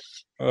NFL game.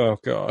 Oh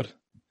God.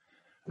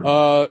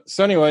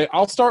 So anyway,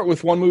 I'll start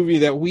with one movie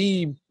that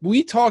we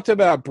talked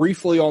about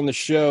briefly on the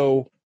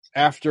show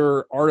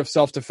after Art of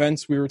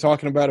Self-Defense. We were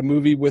talking about a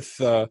movie with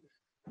the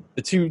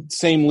 2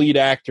 same lead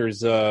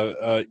actors,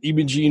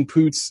 Imogen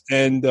Poots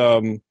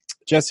and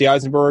Jesse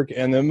Eisenberg,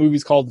 and the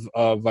movie's called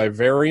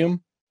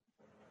Vivarium.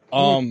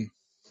 I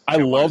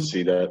love to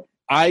see that.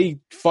 I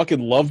fucking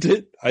loved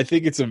it. I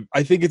think it's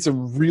a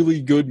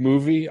really good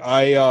movie.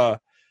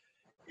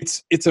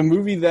 It's a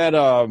movie that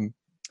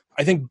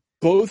I think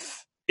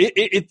both.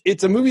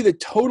 It's a movie that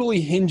totally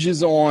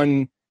hinges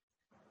on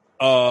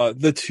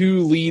the 2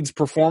 leads'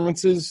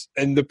 performances,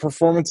 and the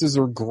performances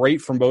are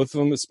great from both of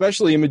them,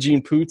 especially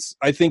Imogen Poots.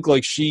 I think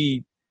like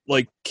she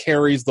like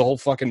carries the whole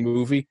fucking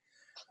movie.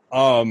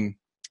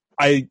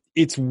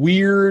 It's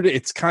weird.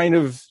 It's kind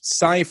of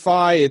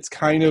sci-fi. It's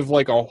kind of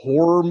like a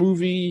horror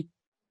movie.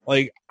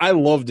 Like, I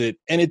loved it,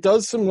 and it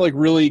does some like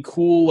really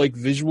cool like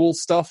visual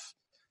stuff.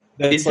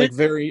 That's like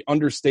very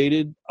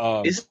understated.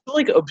 Is it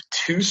like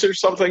obtuse or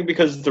something?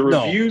 Because the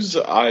reviews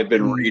I've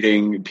been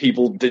reading,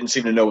 people didn't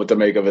seem to know what to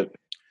make of it.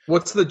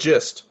 What's the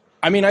gist?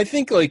 I mean, I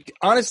think like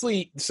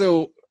honestly.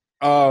 So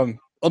let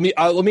me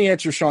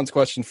answer Sean's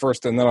question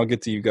first, and then I'll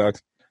get to you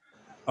guys.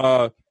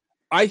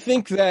 I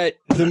think that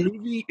the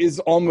movie is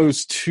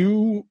almost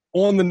too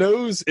on the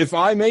nose. If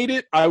I made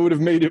it, I would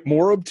have made it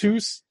more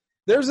obtuse.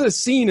 There's a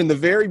scene in the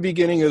very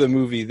beginning of the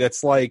movie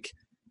that's like,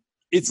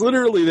 it's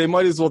literally, they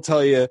might as well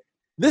tell you,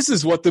 this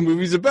is what the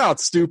movie's about,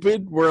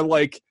 stupid. Where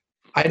like,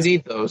 I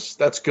need those.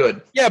 That's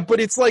good. Yeah, but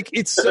it's like,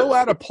 it's so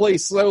out of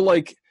place. So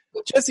like,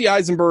 Jesse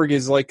Eisenberg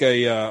is like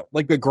the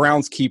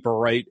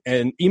groundskeeper, right?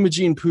 And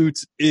Imogen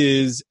Poots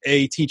is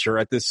a teacher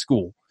at this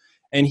school,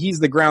 and he's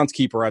the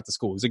groundskeeper at the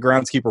school. He's a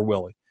groundskeeper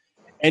Willie,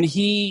 and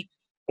he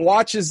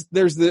watches.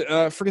 There's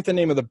the forget the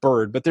name of the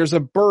bird, but there's a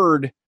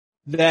bird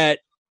that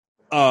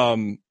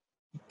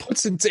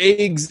puts its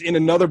eggs in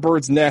another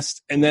bird's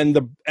nest, and then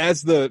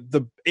as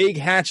the egg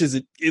hatches,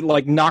 it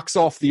like knocks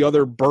off the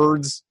other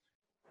birds,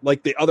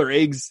 like the other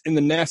eggs in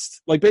the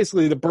nest. Like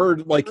basically the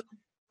bird, like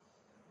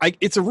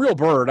it's a real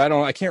bird.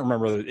 I can't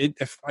remember it.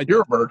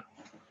 You're a bird.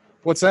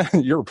 What's that?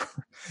 You're a bird.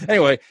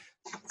 Anyway,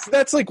 so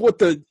that's like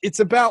it's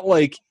about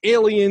like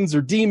aliens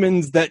or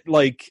demons that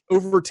like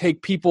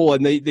overtake people,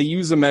 and they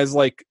use them as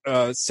like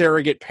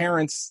surrogate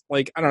parents.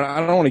 Like I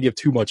don't want to give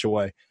too much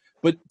away.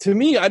 But to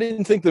me, I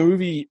think the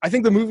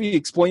movie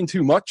explained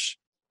too much,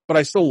 but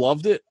I still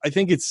loved it. I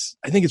think it's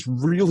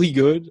really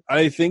good.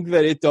 I think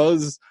that it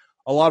does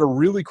a lot of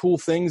really cool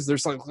things.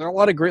 There's like a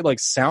lot of great like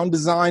sound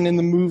design in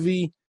the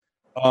movie.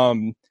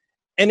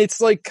 And it's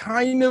like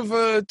kind of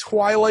a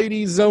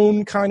Twilight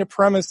Zone kind of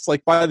premise.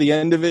 Like by the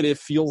end of it, it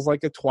feels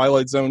like a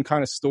Twilight Zone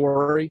kind of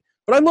story.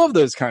 But I love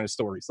those kind of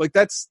stories. Like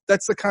that's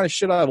the kind of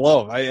shit I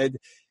love.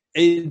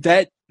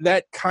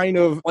 That kind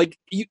of like,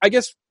 I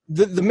guess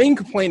the main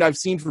complaint I've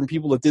seen from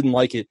people that didn't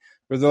like it,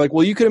 where they're like,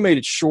 well, you could have made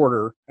it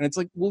shorter. And it's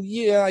like, well,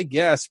 yeah, I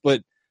guess.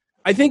 But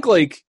I think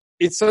like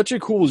it's such a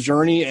cool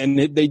journey, and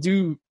they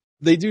do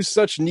they do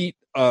such neat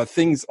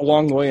things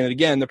along the way. And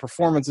again, the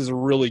performances are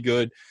really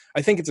good.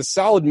 I think it's a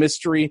solid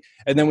mystery.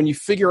 And then when you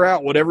figure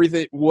out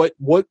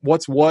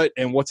what's what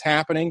and what's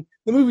happening,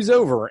 the movie's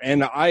over.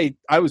 And I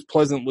was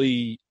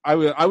pleasantly, I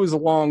was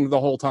along the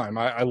whole time.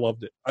 I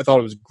loved it. I thought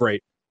it was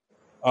great.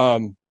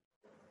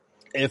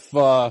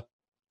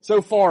 So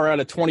far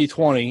out of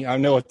 2020, I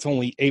know it's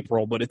only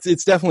April, but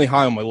it's definitely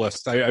high on my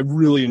list. I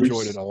really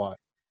enjoyed it a lot.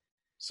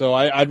 So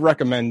I'd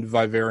recommend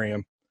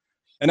Vivarium.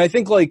 And I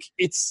think like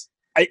it's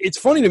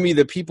funny to me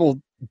that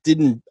people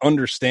didn't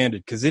understand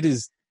it because it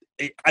is.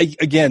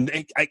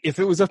 If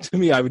it was up to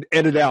me, I would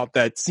edit out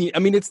that scene. I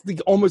mean, it's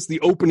almost the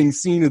opening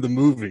scene of the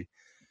movie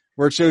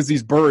where it shows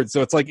these birds.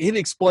 So it's like it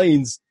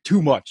explains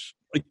too much.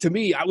 Like to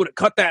me, I would have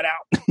cut that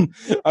out.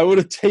 I would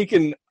have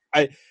taken.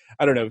 I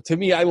don't know. To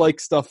me, I like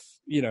stuff,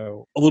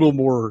 a little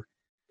more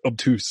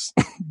obtuse,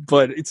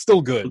 but it's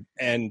still good.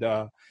 And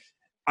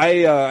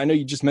I know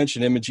you just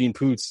mentioned Imogene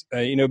Poots.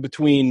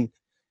 Between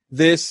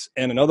this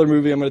and another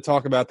movie I'm going to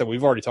talk about that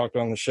we've already talked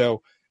about on the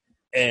show,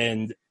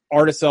 and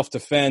Art of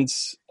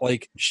Self-Defense,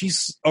 like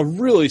she's a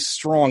really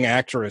strong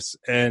actress,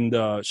 and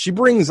she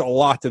brings a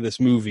lot to this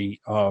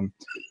movie.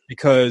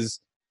 Because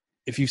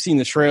if you've seen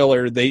the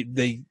trailer,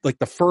 they like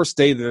the first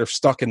day that they're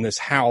stuck in this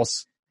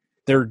house,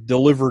 they're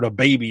delivered a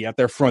baby at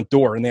their front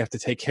door and they have to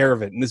take care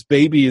of it. And this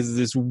baby is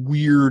this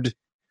weird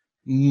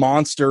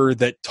monster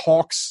that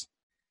talks,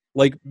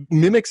 like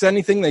mimics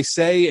anything they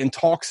say and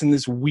talks in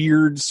this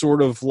weird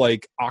sort of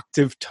like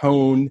octave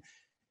tone.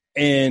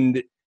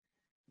 And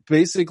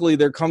basically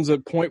there comes a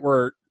point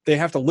where they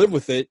have to live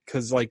with it.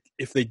 Cause like,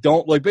 if they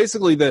don't, like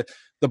basically the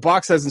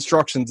box has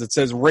instructions that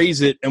says raise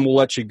it and we'll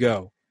let you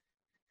go.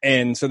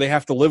 And so they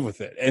have to live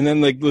with it. And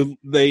then like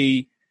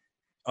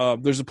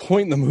there's a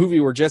point in the movie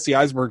where Jesse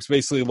Eisenberg's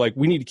basically like,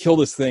 we need to kill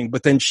this thing,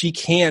 but then she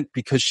can't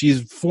because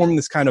she's formed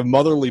this kind of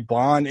motherly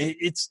bond.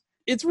 It's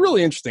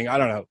really interesting. I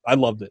don't know. I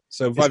loved it.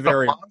 So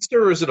Vivarium. Is it a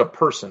monster or is it a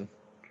person?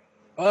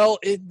 Well,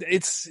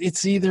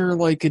 it's either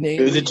like an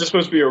alien. Is it just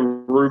supposed to be a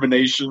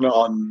rumination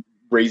on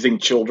raising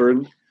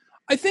children?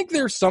 I think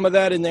there's some of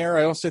that in there.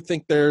 I also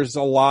think there's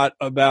a lot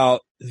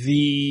about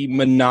the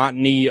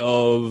monotony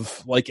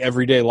of like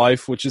everyday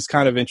life, which is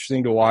kind of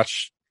interesting to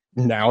watch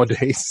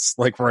nowadays,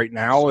 like right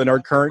now in our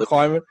current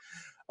climate.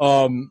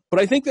 But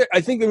I think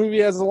the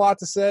movie has a lot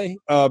to say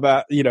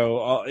about,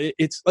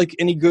 it's like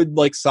any good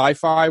like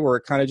sci-fi where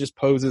it kind of just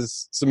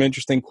poses some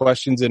interesting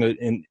questions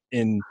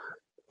in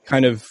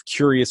kind of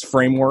curious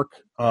framework.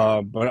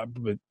 But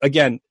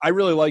again, I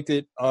really liked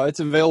it. It's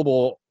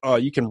available.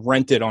 You can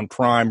rent it on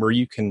Prime or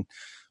you can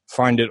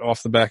find it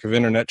off the back of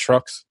internet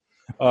trucks.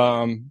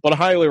 But I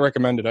highly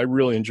recommend it. I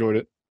really enjoyed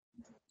it.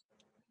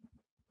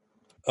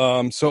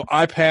 So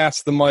I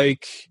pass the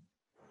mic.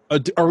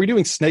 Are we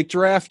doing snake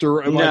draft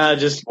or?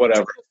 Just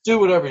whatever. Do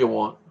whatever you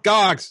want.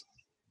 Gogs.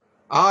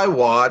 I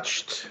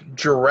watched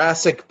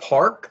Jurassic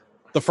Park.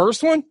 The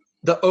first one?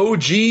 The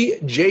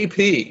OG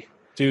JP.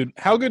 Dude,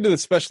 how good do the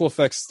special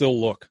effects still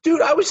look?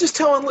 Dude, I was just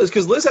telling Liz,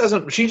 because Liz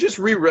she just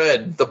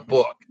reread the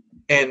book.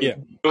 And yeah.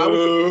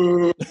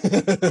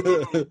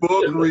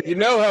 You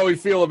know how we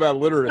feel about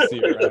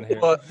literacy around here.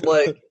 But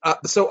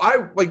so I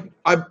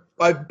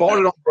bought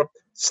it on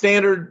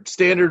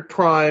standard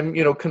Prime,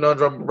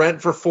 conundrum,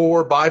 rent for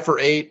 $4, buy for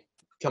 $8.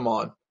 Come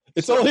on.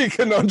 It's only a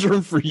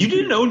conundrum for you. You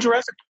didn't own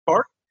Jurassic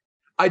Park?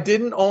 I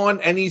didn't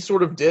on any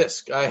sort of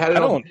disc. I had it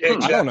on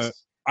VHS.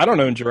 I don't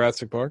own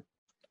Jurassic Park.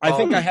 I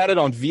think I had it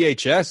on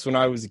VHS when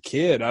I was a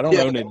kid. I don't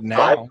own it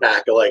now.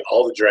 Back of like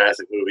all the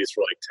Jurassic movies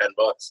for like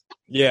 $10.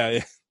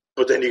 Yeah.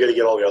 But then you got to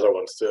get all the other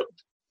ones too.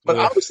 But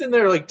I was in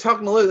there like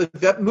talking to Liz. Like,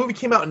 that movie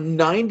came out in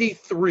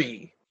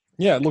 '93.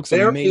 Yeah, it looks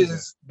amazing.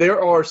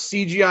 There are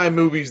CGI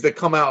movies that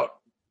come out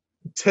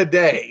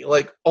today,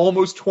 like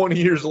almost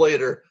 20 years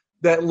later,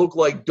 that look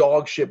like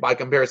dog shit by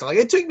comparison. Like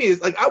it took me,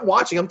 like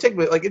I'm taking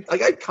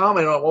I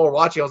commented on while we're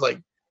watching. I was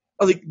like,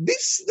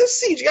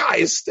 this CGI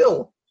is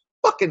still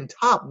fucking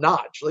top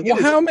notch. Like, well,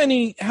 how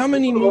many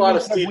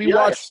movies have we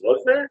watched?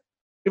 Was there?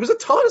 It was a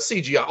ton of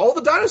CGI. All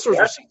the dinosaurs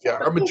were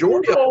CGI. A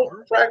majority of them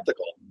were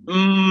practical.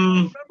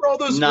 Remember all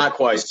those not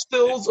quite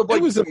stills of like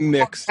it was a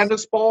mix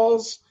tennis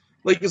balls?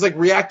 Like it's like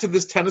react to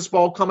this tennis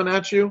ball coming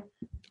at you.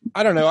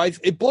 I don't know.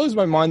 It blows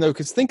my mind though,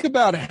 because think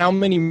about how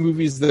many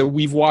movies that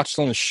we've watched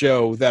on the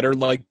show that are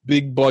like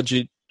big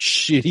budget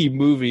shitty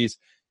movies,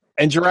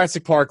 and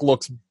Jurassic Park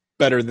looks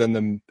better than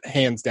them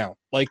hands down.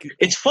 Like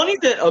it's funny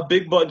that a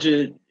big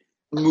budget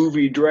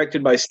movie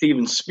directed by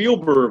Steven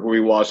Spielberg we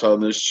watched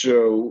on this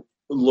show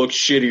looks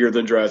shittier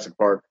than Jurassic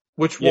Park.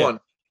 Which one?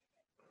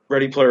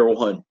 Ready Player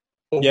One.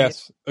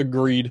 Yes,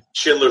 agreed.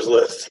 Schindler's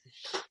List.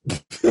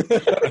 Can't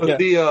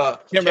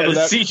remember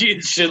that. CG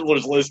in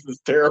Schindler's List is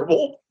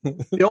terrible. I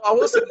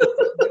will say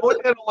the only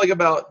thing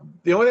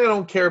I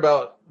don't care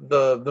about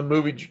the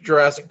movie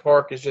Jurassic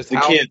Park is just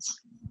the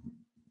kids.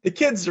 The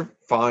kids are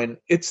fine.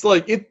 It's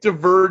like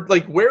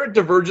where it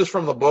diverges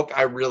from the book.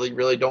 I really,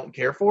 really don't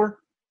care for.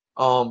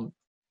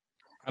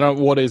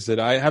 What is it?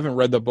 I haven't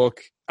read the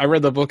book. I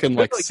read the book in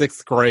like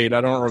 6th grade. I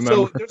don't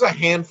remember. So there's a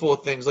handful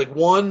of things. Like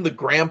one, the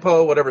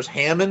grandpa, whatever's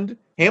Hammond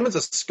Hammond's a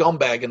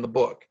scumbag in the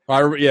book. I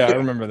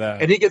remember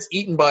that. And he gets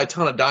eaten by a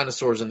ton of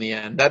dinosaurs in the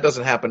end. That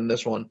doesn't happen in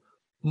this one.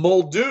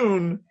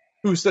 Muldoon,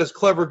 who says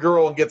clever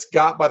girl and gets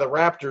got by the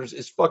raptors,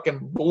 is fucking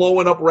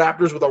blowing up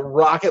raptors with a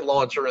rocket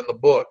launcher in the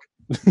book.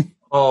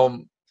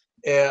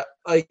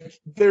 Like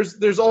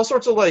there's all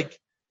sorts of like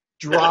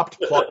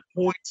dropped plot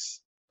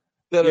points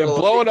that are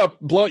blowing up.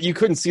 You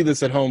couldn't see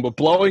this at home, but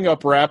blowing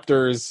up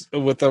raptors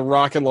with a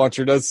rocket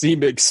launcher does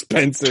seem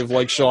expensive,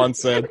 like Sean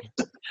said.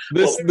 He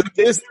did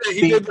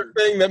the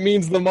thing that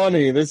means the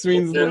money. This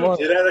means the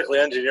money. Genetically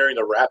engineering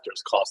the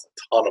raptors cost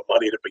a ton of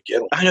money to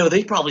begin with. I know,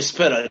 they probably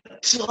spent a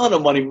ton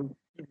of money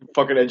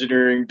fucking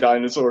engineering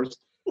dinosaurs.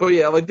 But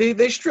yeah, like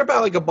they strip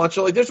out like a bunch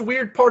of like there's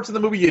weird parts of the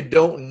movie you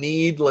don't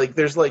need. Like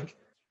there's like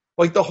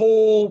the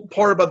whole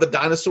part about the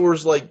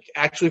dinosaurs like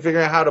actually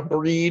figuring out how to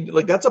breed.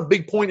 Like that's a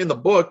big point in the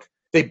book.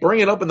 They bring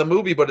it up in the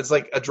movie, but it's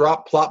like a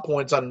drop plot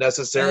point's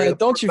unnecessary.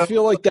 Don't you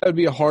feel like that would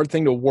be a hard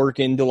thing to work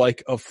into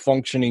like a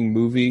functioning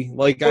movie?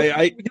 Like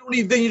then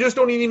you just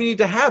don't even need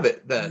to have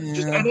it. Then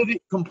just edit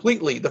it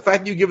completely. The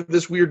fact that you give it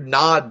this weird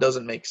nod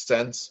doesn't make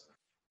sense.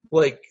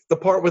 Like the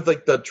part with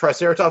like the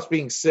Triceratops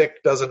being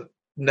sick doesn't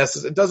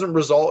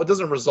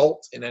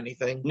result in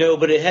anything. No,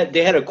 but they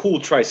had a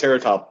cool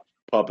Triceratops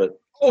puppet.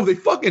 Oh, they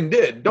fucking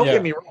did. Don't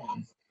get me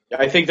wrong.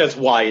 I think that's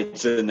why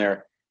it's in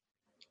there.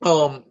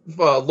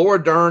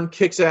 Laura Dern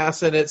kicks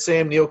ass in it.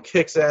 Sam Neill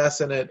kicks ass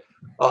in it.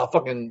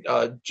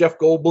 Jeff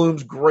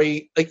Goldblum's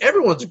great. Like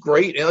everyone's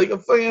great. And like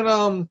I'm saying,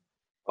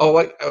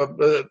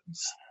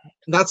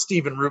 not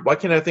Stephen Root. Why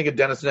can't I think of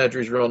Dennis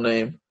Nedry's real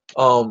name?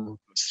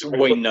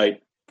 Wayne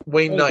Knight.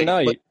 Wayne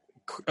Knight.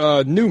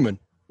 Newman.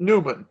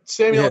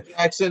 Samuel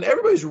Jackson.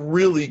 Everybody's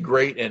really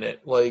great in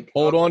it. Like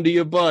hold on to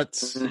your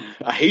butts.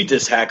 I hate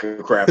this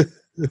hacker crap.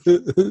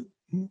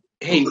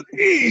 Hey,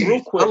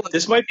 real quick,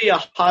 this might be a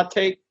hot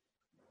take,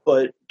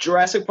 but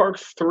Jurassic Park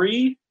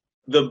 3,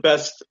 the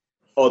best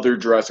other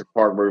Jurassic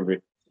Park movie.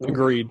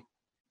 Agreed.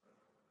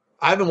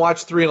 I haven't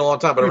watched 3 in a long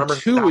time, but I remember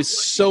 2 is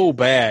so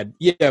bad.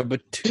 Yeah,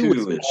 but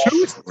 2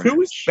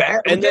 is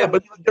bad. And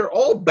but they're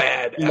all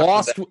bad.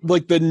 Lost,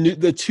 like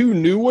the 2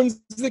 new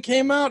ones that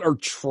came out are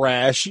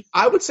trash.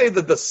 I would say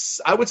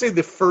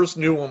the first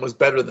new one was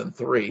better than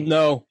 3.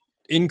 No,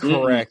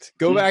 incorrect.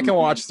 Go back and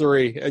watch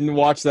 3 and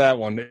watch that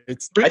one.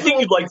 I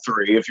think you'd like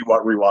 3 if you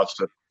rewatched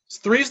it.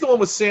 3 is the one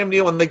with Sam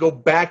Neill, and they go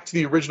back to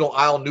the original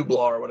Isle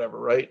Nublar or whatever,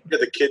 right? Yeah,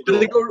 the kid. Do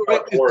they go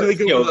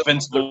to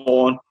Vince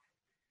Vaughn?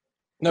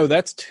 No,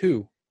 that's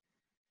 2.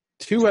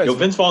 2 has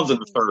Vince Vaughn's in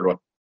the third one.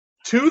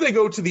 2, they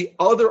go to the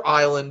other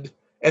island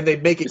and they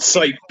make it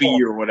Site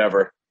B or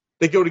whatever.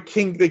 They go to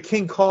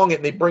King Kong it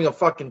and they bring a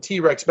fucking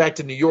T-Rex back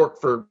to New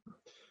York for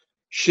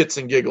shits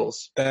and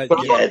giggles.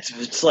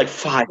 It's like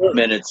 5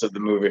 minutes of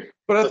the movie.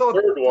 But I thought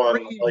the third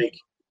one, like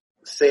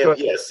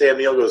Sam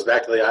Neill goes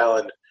back to the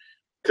island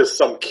because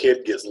some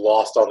kid gets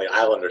lost on the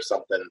island or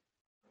something,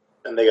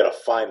 and they gotta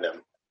find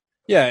him.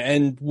 Yeah,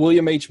 and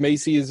William H.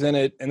 Macy is in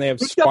it, and they have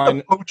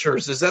the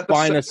poachers. Is that the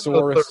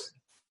Spinosaurus?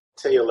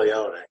 Téa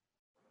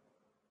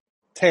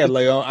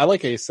Leone. I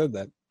like how you said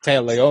that.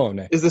 Téa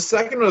Leone. Is the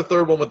second or the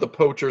third one with the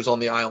poachers on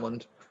the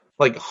island,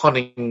 like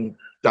hunting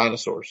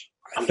dinosaurs?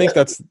 I think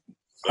that's.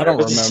 I don't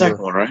remember. The second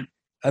one, right?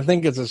 I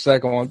think it's the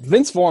second one.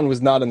 Vince Vaughn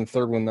was not in the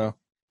third one though.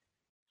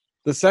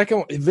 The second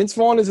one, Vince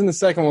Vaughn is in the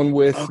second one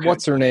with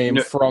what's her name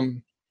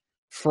from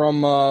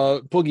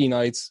Boogie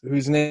Nights,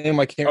 whose name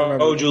I can't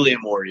remember. Oh,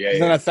 Julianne Moore. Yeah,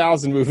 she's in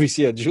 1,000 movies.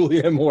 Yeah,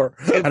 Julianne Moore.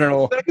 I don't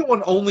know. The second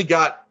one only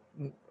got.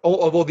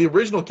 Well, the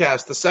original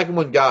cast. The second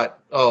one got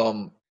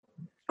Goldblum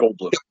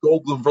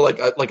for like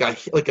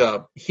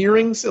a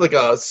hearing, like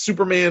a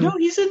Superman. No,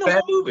 he's in the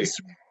whole movie.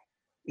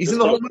 He's in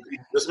the whole movie.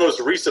 This most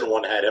recent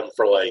one had him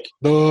for like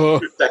 2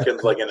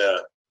 seconds, like in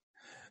a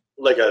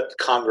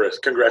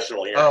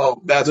congressional hearing.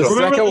 Oh, that's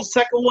remember the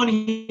second one.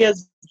 He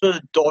has the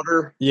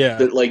daughter,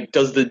 that like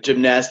does the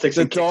gymnastics.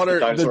 The daughter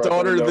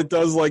that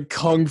does like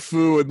kung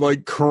fu and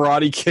like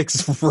karate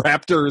kicks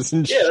raptors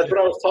and shit. Yeah, that's what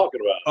I was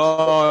talking about.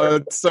 Oh,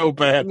 it's so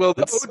bad. Well,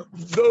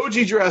 the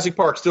OG Jurassic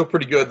Park's still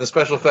pretty good. The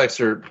special effects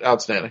are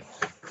outstanding.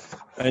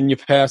 And you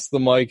pass the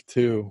mic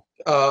to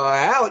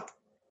Alec.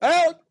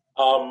 I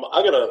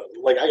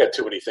got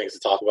too many things to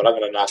talk about. I'm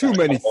gonna knock too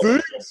many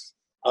things.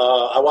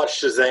 I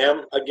watched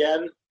Shazam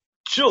again.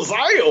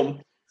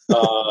 Shazam!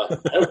 I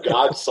know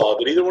God saw.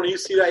 Did either one of you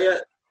see that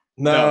yet?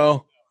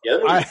 No.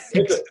 Yeah,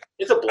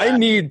 it's a blast. I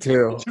need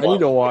to. I need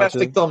to watch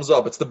it. Thumbs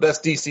up. It's the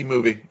best DC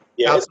movie.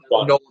 Yeah, it's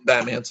fun. Nolan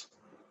Batman's.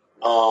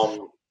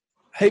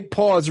 Hey,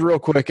 pause real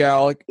quick,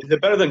 Alec. Is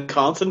it better than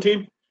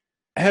Constantine?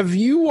 Have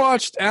you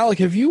watched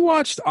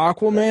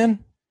Aquaman?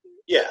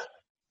 Yeah.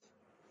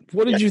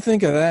 What did you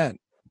think of that?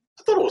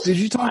 I thought it was. Did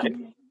you talk?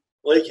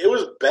 Like it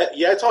was.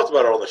 I talked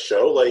about it on the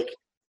show. Like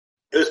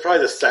it was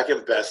probably the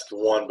second best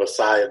one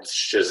besides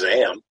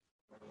Shazam.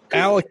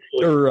 Alec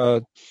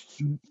or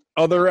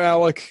other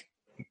Alec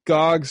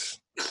Gogs.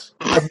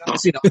 I've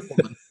not seen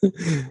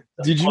Aquaman.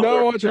 Did you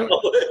not watch it?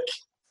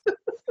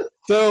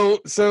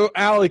 So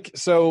Alec,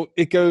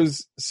 it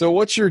goes. So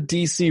what's your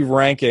DC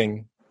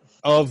ranking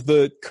of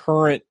the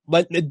current?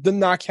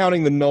 Not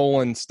counting the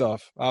Nolan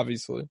stuff,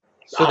 obviously.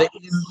 So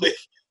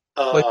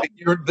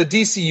the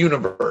DC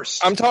universe.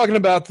 I'm talking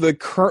about the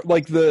current,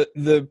 like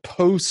the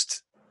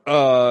post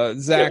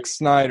Zack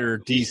Snyder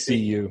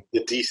DCU.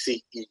 The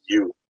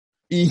DCEU.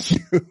 EU,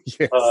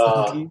 yes.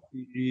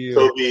 DCEU.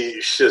 So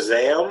the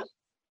Shazam,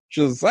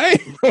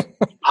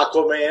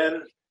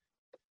 Aquaman,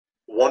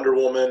 Wonder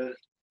Woman,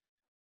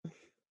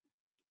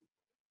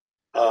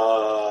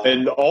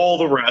 and all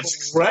the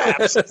rest.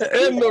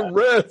 And the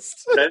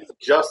rest. Then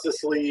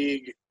Justice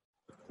League,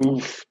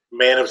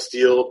 Man of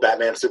Steel,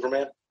 Batman,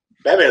 Superman.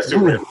 Batman and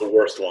Superman is the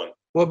worst one.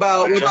 What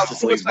about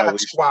Suicide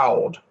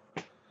Squad?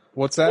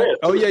 What's that? Yeah,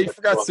 oh yeah, you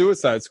forgot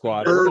Suicide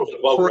Squad. Wonder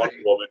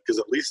Woman, because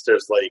at least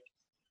there's like.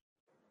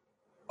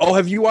 Oh,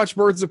 have you watched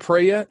Birds of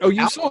Prey yet? Oh,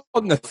 you saw it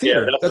in the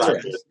theater. Yeah, that's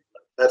right.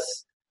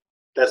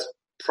 That's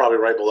probably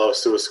right below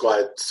Suicide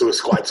Squad.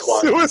 Suicide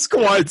Squad.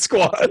 Suicide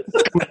Squad,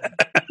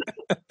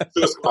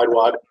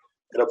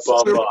 and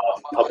above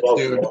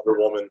Wonder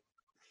Woman.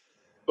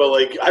 But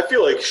like, I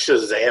feel like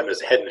Shazam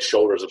is head and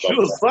shoulders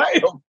above.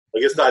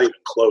 Like, it's not even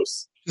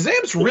close.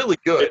 Shazam's really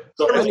good.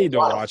 I need to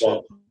watch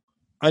it.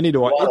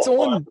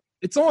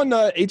 It's on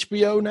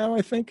HBO now,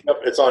 I think. Yep,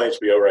 it's on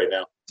HBO right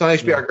now. It's on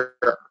HBO.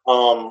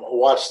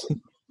 Watch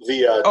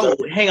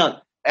the. Hang on,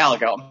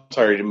 Alec. I'm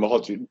sorry to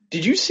hold you.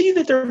 Did you see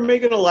that they're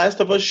making a Last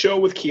of Us show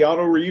with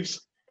Keanu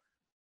Reeves?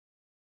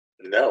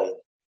 No.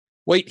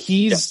 Wait,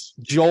 he's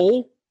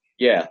Joel?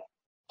 Yeah.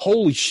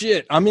 Holy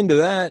shit, I'm into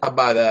that. I'll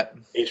buy that.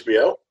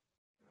 HBO?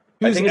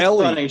 I think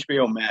Ellie? It's on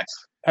HBO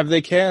Max. Have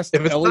they cast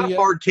If it's Ellie not yet?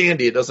 hard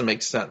candy, it doesn't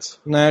make sense.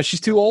 Nah, she's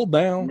too old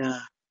now. Nah.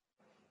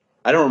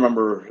 I don't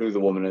remember who the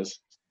woman is.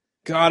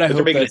 God, I hope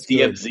they're making that's a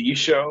DMZ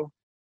show.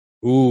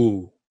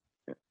 Ooh.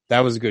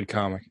 That was a good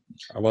comic.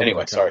 I love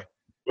Anyway, sorry.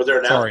 But they're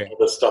announcing all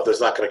this stuff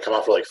that's not going to come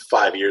out for like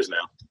 5 years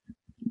now.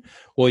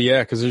 Well,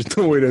 yeah, because there's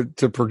no way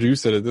to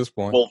produce it at this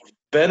point. Well,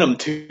 Venom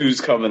 2's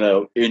coming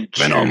out in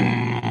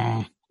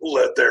Venom.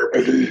 Let there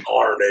be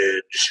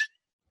carnage.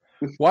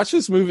 Watch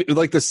this movie.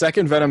 Like the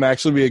second Venom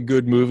actually be a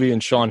good movie,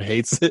 and Sean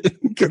hates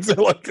it because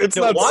like it's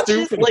not watch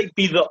stupid. it like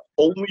be the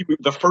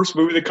first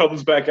movie that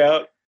comes back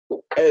out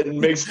and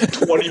makes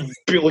 $20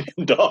 billion.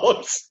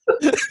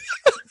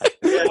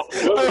 Yeah,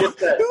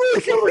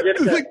 whoever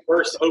gets that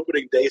first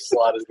opening day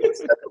slot is going to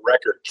set the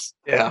records.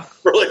 Yeah,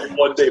 for like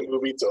 1 day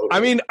movie total. I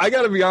mean, I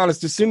got to be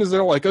honest. As soon as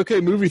they're like,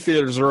 okay, movie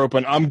theaters are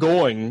open, I'm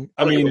going.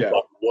 I mean,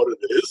 what it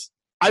is.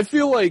 I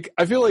feel like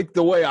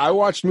the way I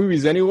watch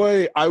movies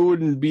anyway, I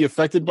wouldn't be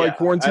affected by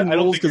quarantine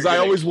rules because I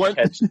always went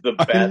catch the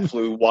bat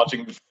flu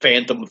watching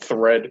Phantom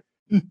Thread.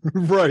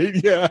 Right?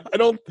 Yeah,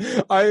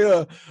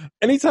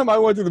 anytime I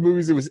went to the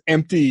movies, it was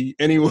empty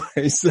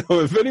anyway. So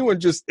if everyone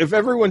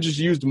just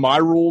used my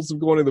rules of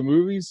going to the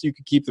movies, you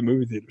could keep the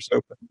movie theaters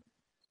open.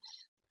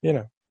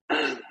 You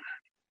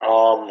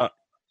know.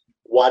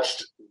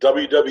 Watched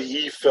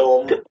WWE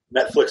film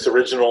Netflix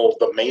original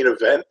The Main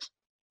Event.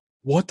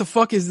 What the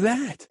fuck is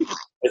that?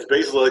 It's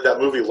basically like that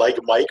movie Like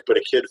Mike, but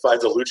a kid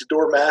finds a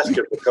luchador mask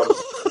and becomes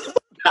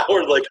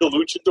powered like a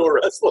luchador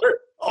wrestler.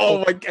 Oh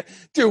my god,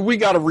 dude, we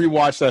got to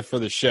rewatch that for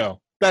the show.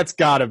 That's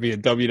got to be a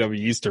WWE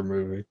Easter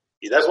movie.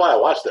 Yeah, that's why I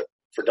watched it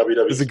for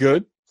WWE. Is it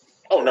good?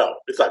 Oh no,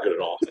 it's not good at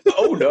all.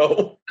 Oh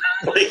no,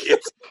 like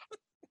it's.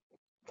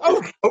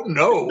 Oh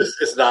no,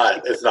 It's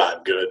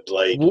not good.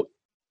 Like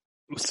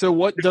so,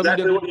 what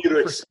exactly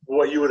WWE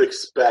what you would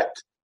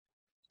expect.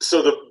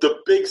 So the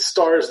big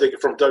stars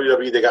from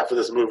WWE they got for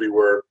this movie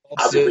were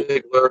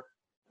Ziggler.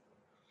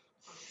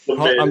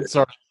 I'm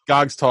sorry,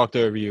 Gogs talked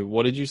over you.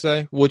 What did you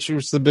say? Which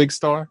was the big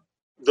star?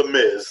 The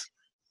Miz.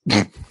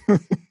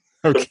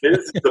 Okay.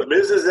 The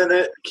Miz is in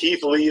it.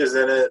 Keith Lee is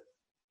in it.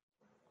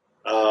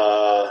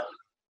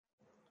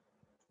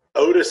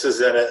 Otis is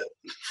in it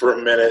for a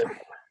minute.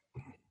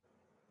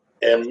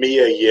 And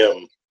Mia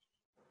Yim.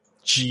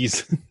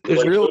 Jeez.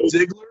 There's real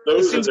Ziggler.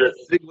 Those are their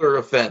Ziggler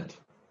event.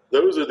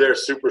 Those are their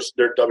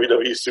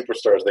WWE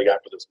superstars they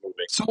got for this movie.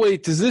 So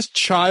wait, does this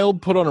child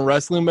put on a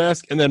wrestling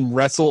mask and then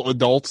wrestle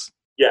adults?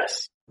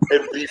 Yes.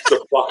 And beat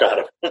the fuck out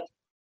of him.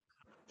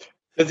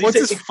 Does he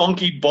say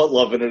funky butt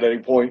loving at any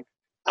point?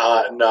 No,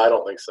 I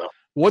don't think so.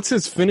 What's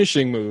his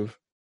finishing move?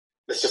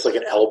 It's just like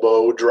an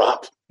elbow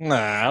drop. Nah,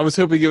 I was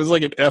hoping it was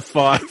like an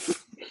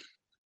F5.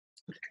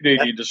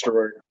 Canadian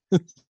Destroyer.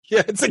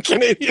 Yeah, it's a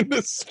Canadian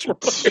Destroyer.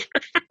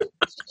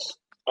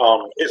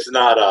 It's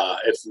not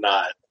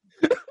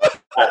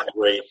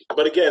great.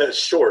 But again, it's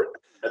short.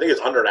 I think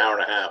it's under an hour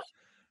and a half.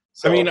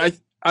 So, I mean,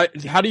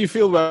 how do you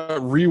feel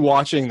about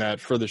rewatching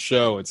that for the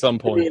show at some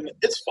point? I mean,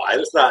 it's fine.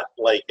 It's not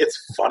like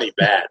it's funny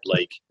bad.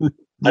 Like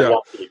I'd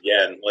watch it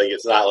again. Like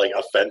it's not like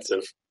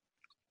offensive.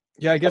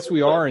 Yeah, I guess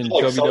we are in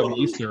like WWE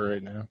Easter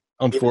right now.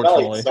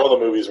 Unfortunately, like some of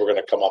the movies we're going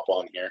to come up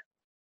on here.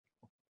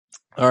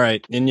 All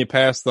right, and you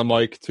pass the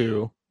mic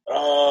to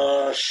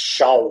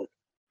Sean.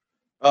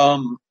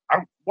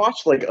 I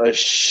watched like a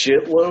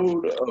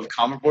shitload of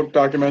comic book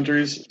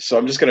documentaries, so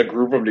I'm just going to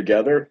group them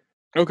together.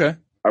 Okay.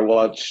 I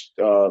watched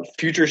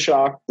Future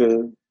Shock,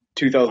 the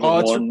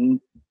 2001.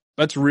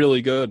 That's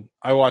really good.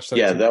 I watched that.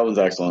 Yeah, too. that was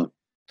excellent.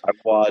 I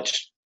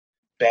watched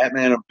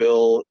Batman and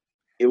Bill.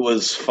 It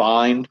was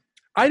fine.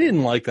 I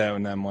didn't like that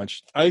one that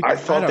much. I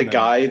thought the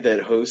guy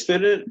that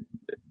hosted it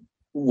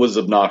was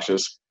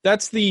obnoxious.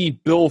 That's the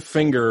Bill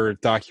Finger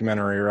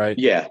documentary, right?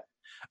 Yeah.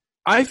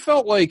 I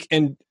felt like,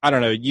 and I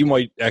don't know, you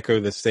might echo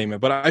this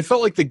statement, but I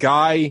felt like the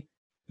guy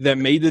that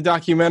made the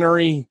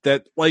documentary,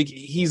 that like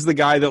he's the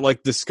guy that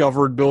like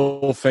discovered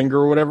Bill Finger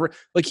or whatever.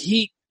 Like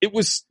it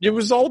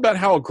was all about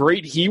how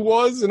great he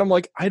was, and I'm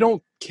like, I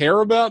don't care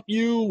about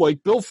you.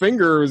 Like Bill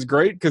Finger is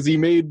great because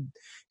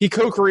he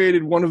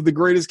co-created one of the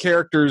greatest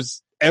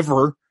characters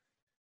ever.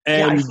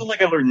 And I feel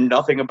like I learned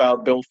nothing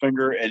about Bill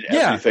Finger and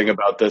everything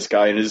about this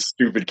guy and his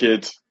stupid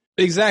kids.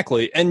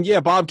 Exactly. And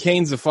yeah, Bob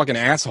Kane's a fucking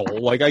asshole.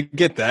 Like, I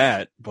get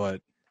that,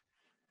 but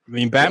I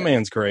mean,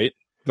 Batman's great.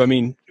 But I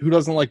mean, who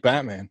doesn't like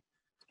Batman?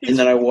 And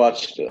then I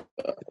watched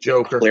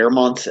Joker.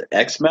 Claremont's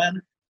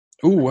X-Men.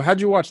 Ooh, how'd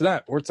you watch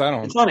that? What's that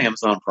on? It's on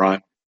Amazon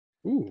Prime.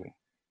 Ooh.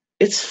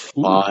 It's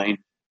fine.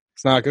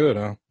 It's not good,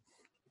 huh?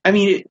 I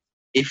mean,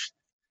 if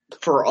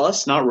for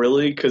us, not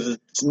really, because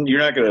you're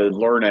not going to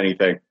learn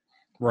anything.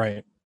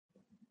 Right.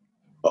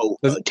 Oh,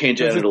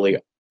 tangentially.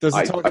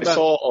 I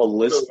saw a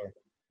list.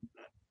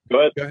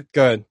 Go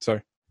ahead.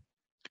 Sorry.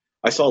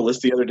 I saw a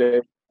list the other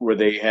day where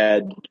they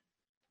had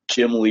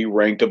Jim Lee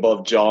ranked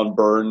above John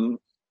Byrne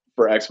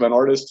for X-Men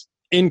artists.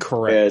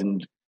 Incorrect.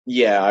 And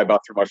yeah, I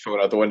about threw my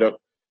phone out the window.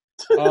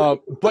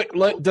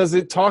 But does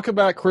it talk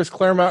about Chris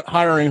Claremont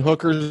hiring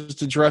hookers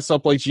to dress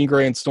up like Jean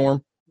Grey and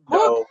Storm?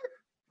 No.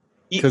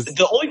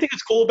 The only thing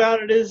that's cool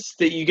about it is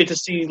that you get to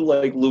see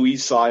like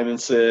Louise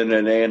Simonson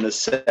and Anna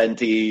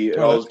Senti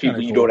and all those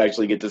people you don't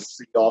actually get to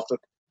see often.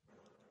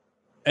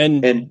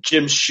 And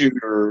Jim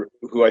Shooter,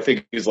 who I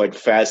think is like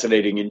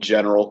fascinating in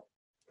general.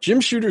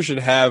 Jim Shooter should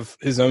have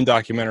his own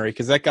documentary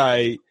because that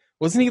guy,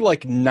 wasn't he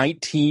like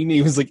 19?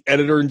 He was like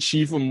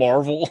editor-in-chief of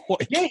Marvel.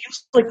 Yeah, he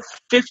was like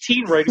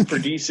 15 writing for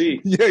DC.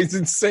 Yeah, he's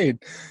insane.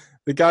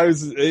 The guy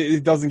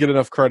he doesn't get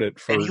enough credit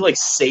for. And he like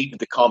saved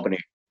the company.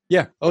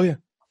 Yeah. Oh yeah.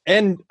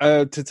 And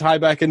to tie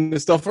back into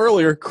stuff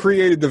earlier,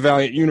 created the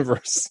Valiant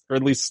universe, or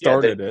at least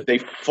started it. They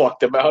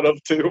fucked him out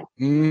of too.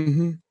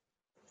 Mm-hmm.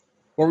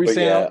 What were we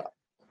saying? Yeah.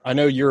 I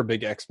know you're a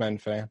big X-Men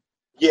fan.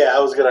 Yeah, I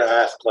was going to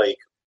ask, like,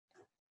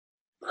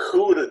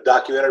 who would a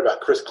documentary about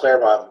Chris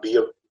Claremont be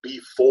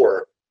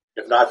for,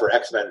 if not for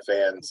X-Men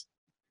fans?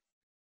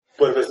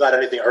 But if it's not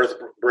anything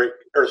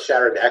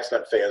earth-shattering to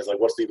X-Men fans, like,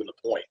 what's even the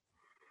point?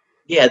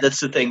 Yeah, that's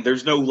the thing.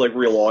 There's no, like,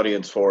 real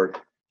audience for it.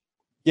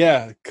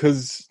 Yeah,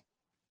 because...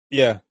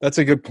 Yeah, that's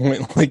a good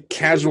point. Like,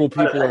 casual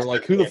people are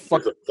like, who the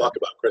fuck... Gives a fuck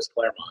about Chris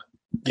Claremont?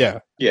 Yeah.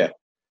 Yeah.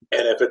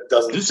 And if it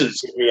doesn't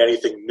give me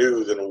anything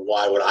new, then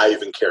why would I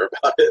even care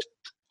about it?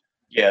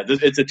 Yeah,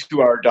 it's a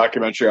 2-hour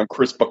documentary on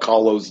Chris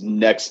Bacalo's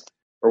Next,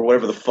 or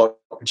whatever the fuck.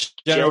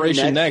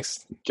 Generation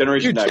Next.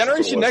 Generation Next.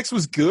 Generation Next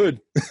was good.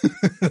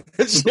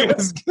 That shit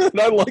was good.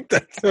 I like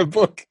that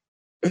book.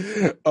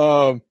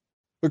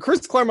 But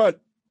Chris Claremont,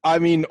 I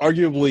mean,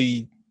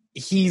 arguably,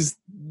 he's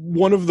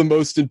one of the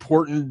most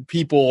important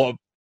people,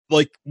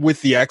 like,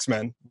 with the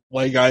X-Men.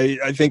 Like,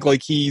 I think,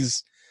 like,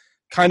 he's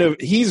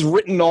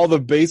written all the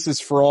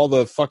basis for all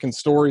the fucking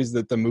stories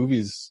that the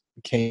movies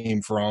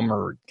came from,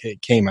 or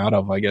came out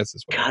of, I guess.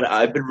 God,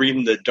 I've been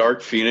reading the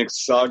Dark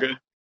Phoenix saga.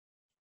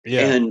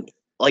 Yeah. And,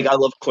 like, I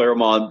love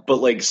Claremont, but,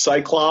 like,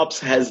 Cyclops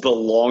has the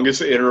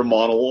longest inner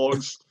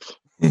monologues.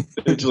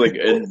 It's like,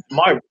 and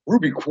my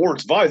ruby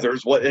quartz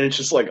visors, what? And it's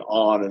just, like,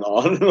 on and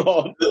on and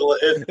on.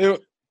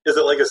 Is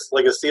it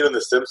like a scene in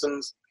The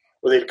Simpsons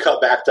where they'd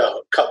cut back to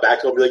him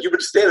and be like, "You've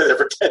been standing there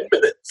for 10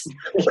 minutes."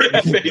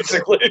 Yeah,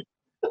 basically.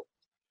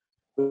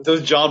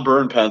 Those John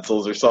Byrne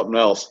pencils or something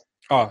else.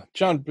 Oh,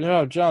 John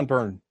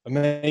Byrne,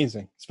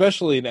 amazing,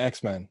 especially in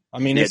X-Men. I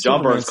mean, yeah,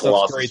 John Byrne's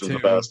Colossus is the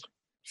best.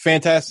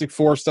 Fantastic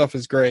Four stuff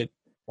is great.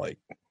 Like,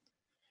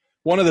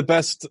 one of the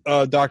best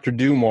Doctor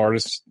Doom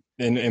artists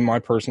in my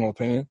personal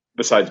opinion.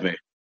 Besides me.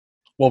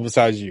 Well,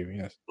 besides you,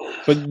 yes.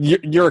 But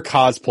you're a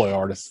cosplay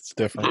artist. It's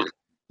different.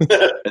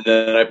 And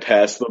then I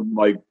pass the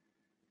mic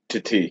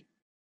to T.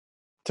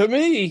 To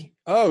me,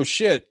 oh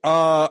shit.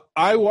 I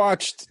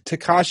watched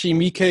Takashi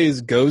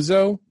Miike's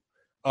Gozo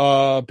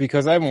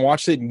because I haven't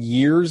watched it in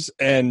years,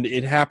 and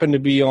it happened to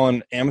be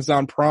on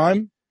Amazon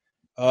Prime.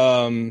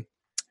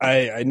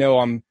 I know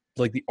I'm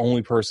like the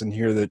only person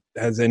here that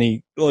has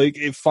any like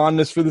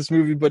fondness for this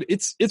movie, but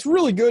it's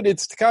really good.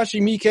 It's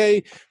Takashi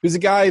Miike, who's a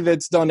guy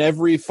that's done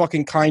every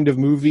fucking kind of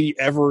movie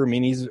ever. I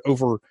mean, he's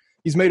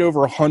made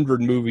over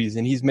 100 movies,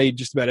 and he's made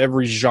just about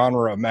every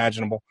genre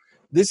imaginable.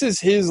 This is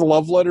his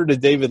love letter to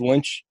David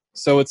Lynch.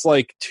 So it's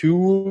like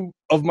two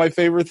of my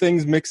favorite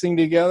things mixing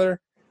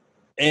together.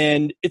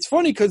 And it's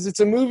funny because it's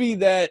a movie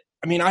that,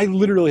 I mean, I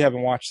literally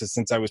haven't watched this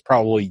since I was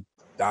probably,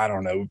 I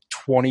don't know,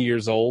 20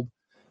 years old.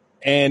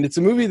 And it's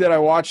a movie that I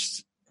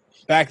watched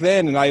back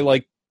then, and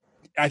I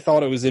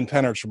thought it was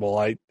impenetrable.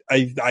 I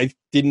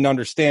didn't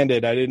understand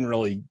it. I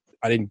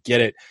didn't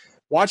get it.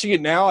 Watching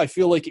it now, I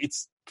feel like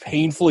it's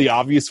painfully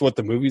obvious what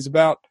the movie's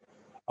about.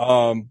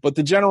 But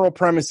the general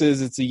premise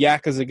is it's a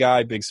Yakuza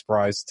guy. Big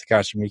surprise,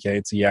 Takashi Miike.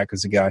 It's a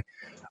Yakuza guy.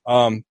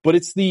 But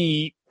it's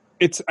the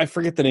I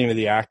forget the name of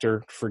the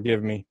actor,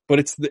 forgive me,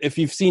 but if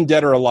you've seen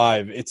Dead or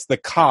Alive, it's the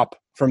cop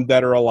from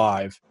Dead or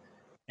Alive,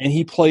 and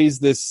he plays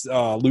this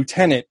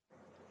lieutenant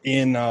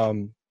in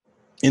a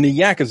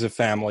Yakuza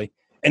family,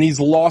 and he's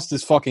lost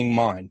his fucking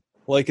mind.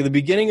 Like at the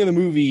beginning of the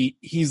movie,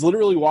 he's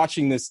literally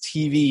watching this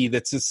TV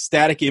that's a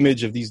static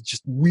image of these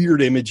just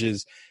weird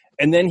images,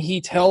 and then he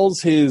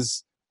tells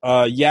his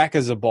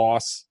Yakuza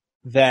boss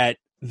that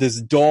this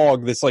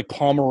dog, this like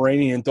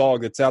Pomeranian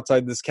dog that's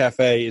outside this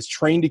cafe, is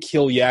trained to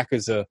kill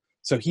Yakuza,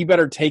 so he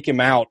better take him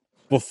out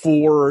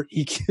before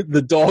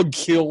the dog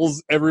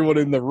kills everyone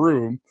in the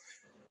room.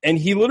 And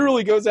he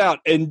literally goes out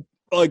and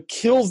like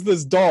kills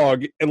this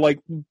dog in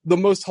like the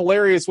most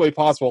hilarious way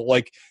possible.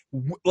 Like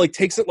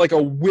takes it like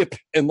a whip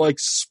and like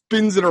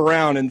spins it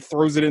around and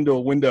throws it into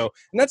a window.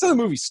 And that's how the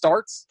movie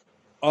starts.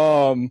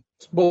 So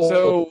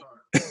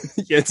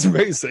yeah, it's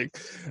amazing.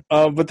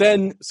 But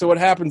then, so what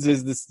happens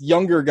is this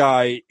younger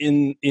guy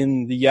in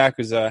the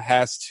Yakuza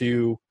has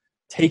to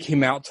take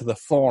him out to the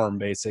farm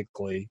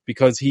basically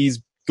because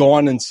he's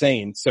gone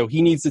insane. So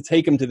he needs to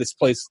take him to this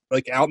place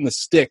like out in the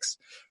sticks.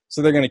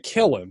 So they're going to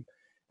kill him.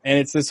 And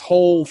it's this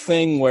whole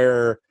thing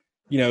where,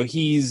 you know,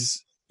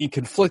 he's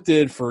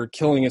conflicted for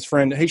killing his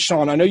friend. Hey,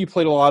 Sean, I know you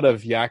played a lot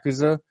of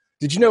Yakuza.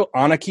 Did you know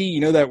Anaki?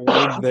 You know that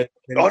word that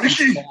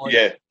Anaki?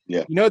 Yeah.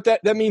 You know what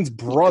that means?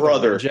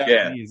 Brother in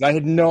Japanese. Yeah. I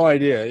had no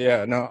idea.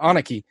 Yeah, no,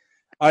 Anaki.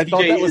 I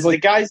thought that was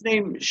like the guy's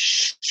name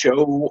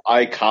Sho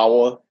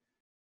Aikawa.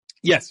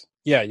 Yes.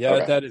 Yeah,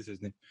 okay. That is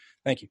his name.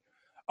 Thank you.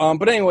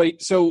 But anyway,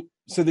 so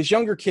this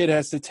younger kid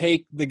has to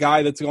take the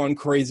guy that's gone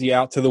crazy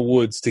out to the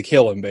woods to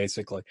kill him,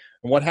 basically.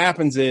 And what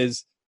happens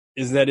is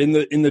that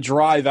in the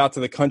drive out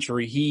to the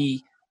country,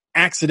 he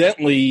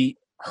accidentally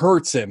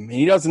hurts him, and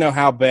he doesn't know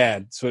how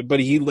bad. So, but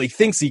he like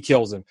thinks he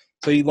kills him.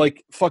 So he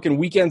like fucking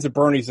Weekends at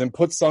Bernie's and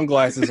puts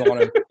sunglasses on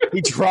him.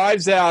 He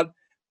drives out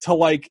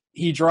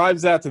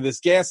to this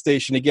gas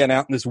station again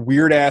out in this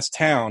weird ass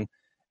town,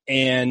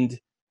 and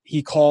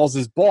he calls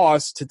his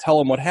boss to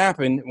tell him what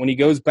happened. When he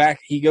goes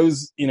back,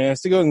 has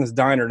to go in this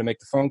diner to make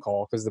the phone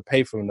call because the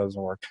payphone doesn't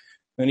work.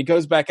 Then he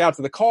goes back out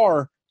to the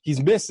car.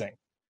 He's missing.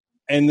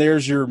 And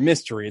there's your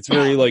mystery. It's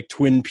very like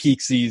Twin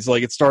Peaksies.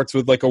 Like it starts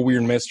with like a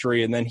weird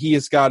mystery. And then he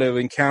has got to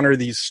encounter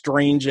these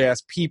strange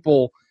ass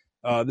people.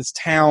 This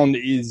town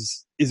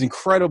is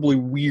incredibly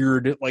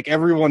weird. Like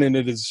everyone in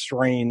it is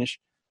strange.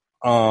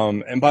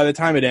 And by the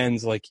time it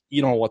ends, like,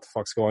 you don't know what the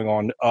fuck's going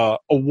on. A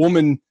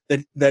woman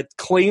that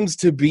claims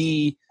to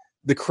be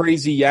the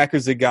crazy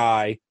Yakuza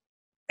guy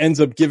ends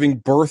up giving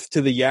birth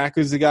to the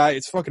Yakuza guy.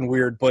 It's fucking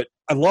weird, but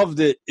I loved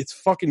it. It's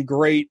fucking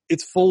great.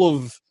 It's full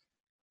of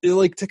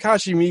like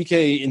Takashi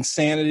Miike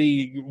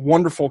insanity,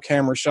 wonderful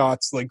camera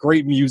shots, like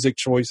great music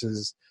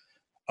choices.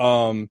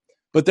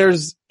 But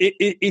there's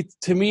it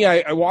to me,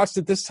 I watched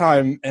it this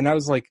time and I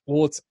was like,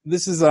 well,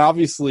 this is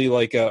obviously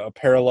like a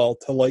parallel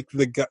to like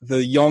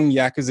the young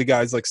Yakuza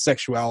guy's like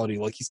sexuality.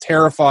 Like he's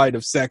terrified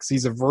of sex.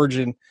 He's a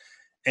virgin.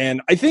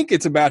 And I think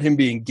it's about him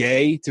being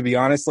gay, to be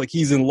honest. Like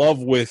he's in love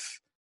with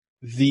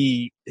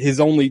the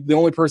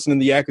only person in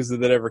the Yakuza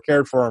that ever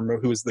cared for him,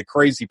 who is the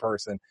crazy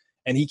person.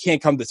 And he can't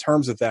come to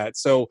terms with that.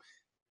 So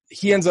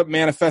he ends up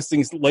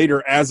manifesting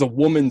later as a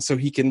woman so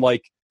he can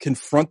like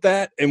confront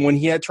that. And when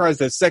he tries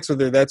to have sex with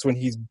her, that's when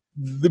he's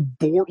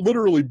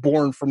literally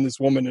born from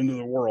this woman into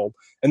the world.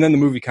 And then the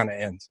movie kind of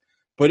ends.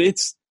 But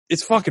it's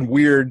fucking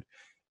weird.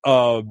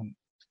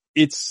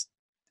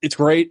 It's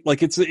great.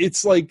 Like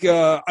it's like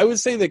I would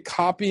say that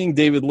copying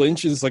David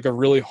Lynch is like a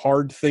really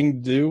hard thing to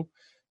do.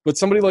 But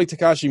somebody like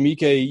Takashi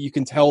Miike, you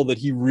can tell that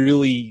he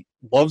really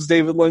loves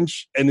David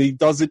Lynch and he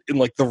does it in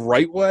like the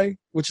right way,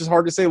 which is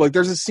hard to say. Like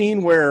there's a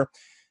scene where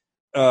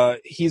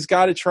he's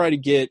got to try to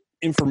get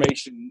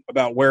information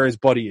about where his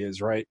buddy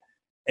is, right?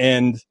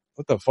 And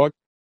what the fuck?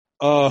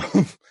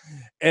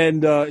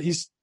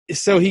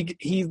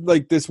 He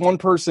like this one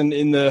person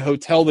in the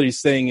hotel that he's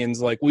staying in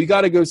is like, we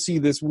got to go see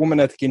this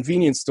woman at the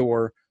convenience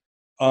store.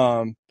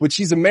 But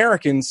she's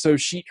American, so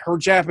her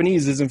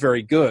Japanese isn't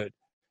very good.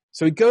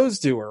 So he goes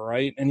to her,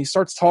 right? And he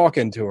starts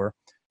talking to her,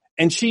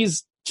 and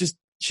she's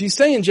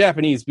saying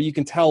Japanese, but you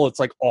can tell it's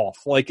like off.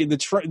 Like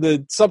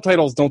the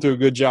subtitles don't do a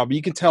good job, but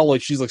you can tell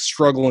like she's like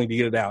struggling to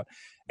get it out.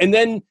 And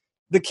then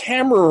the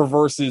camera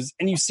reverses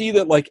and you see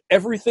that like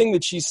everything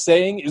that she's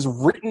saying is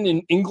written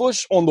in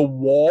English on the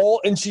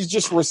wall and she's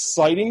just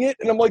reciting it.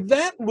 And I'm like,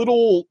 that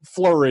little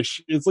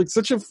flourish is like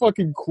such a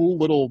fucking cool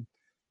little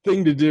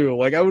thing to do.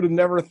 Like I would have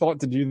never thought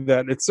to do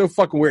that. It's so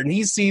fucking weird. And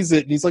he sees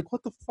it and he's like,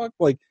 what the fuck?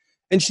 Like,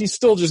 and she's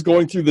still just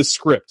going through the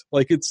script.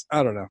 Like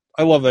I don't know.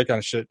 I love that kind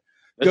of shit.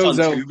 It's on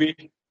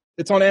Tubi?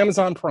 It's on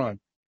Amazon Prime.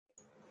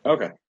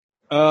 Okay.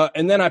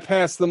 And then I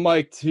pass the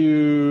mic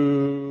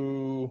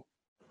to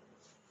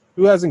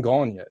who hasn't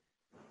gone yet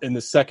in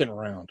the second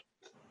round.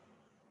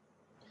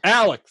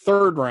 Alec,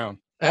 third round.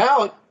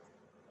 Alec.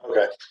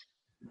 Okay.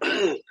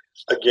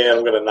 Again,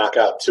 I'm going to knock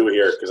out two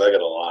here because I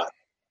got a lot.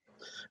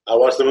 I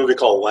watched a movie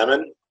called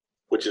Lemon,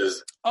 which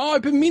is... Oh,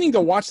 I've been meaning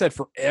to watch that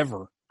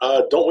forever.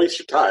 Don't waste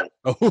your time.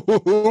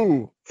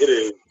 Oh. It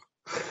is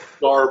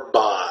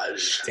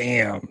garbage.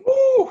 Damn.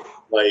 Woo.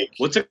 Like,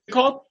 what's it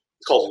called?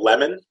 It's called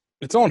Lemon.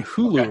 It's on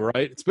Hulu,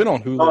 right? It's been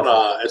on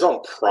Hulu. It's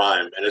on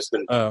Prime, and it's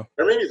been. Oh,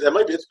 or maybe that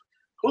might be.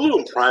 Hulu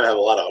and Prime have a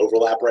lot of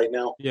overlap right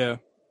now. yeah.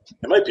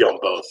 It might be on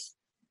both,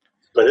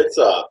 but it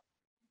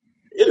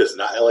is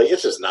not like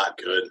it's just not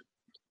good.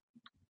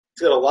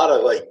 It's got a lot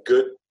of like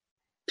good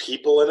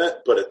people in it,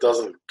 but it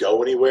doesn't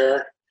go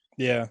anywhere.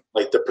 Yeah.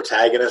 Like the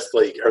protagonist,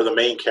 like or the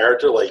main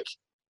character, like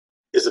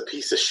is a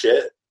piece of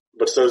shit,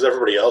 but so is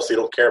everybody else. You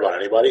don't care about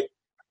anybody.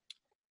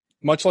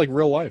 Much like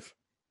real life.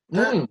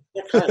 Yeah,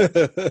 kind of.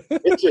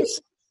 It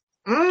just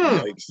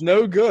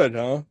no good,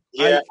 huh?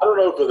 Yeah, I don't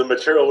know if the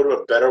material would have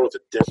been better with a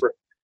different.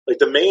 Like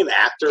the main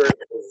actor,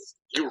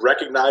 you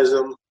recognize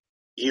him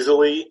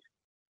easily,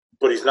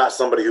 but he's not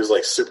somebody who's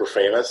like super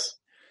famous.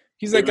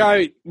 He's that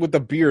guy with the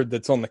beard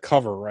that's on the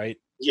cover, right?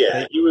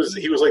 Yeah, he was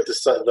like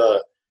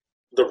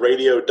the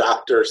radio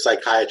doctor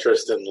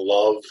psychiatrist in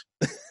Love.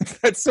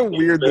 That's so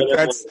weird.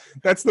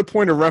 That's the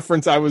point of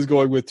reference I was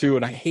going with too,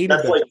 and I hated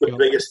that's that. Like the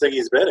biggest thing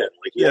he's been in.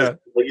 Like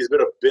he's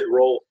been a bit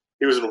role.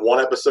 He was in one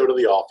episode of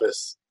The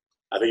Office.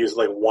 I think he was in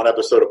like one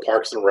episode of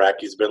Parks and Rec.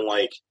 He's been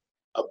like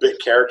a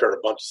bit character in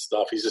a bunch of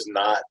stuff. He's just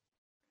not.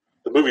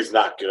 The movie's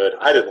not good.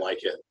 I didn't like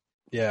it.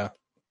 Yeah.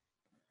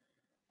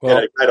 Well,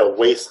 and it kind of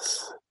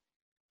wastes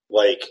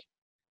like.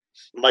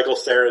 Michael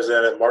Cera's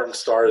in it. Martin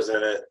Starr's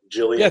in it.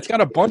 Jillian. Yeah, it's got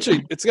a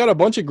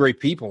bunch of great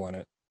people in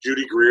it.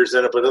 Judy Greer's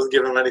in it, but it doesn't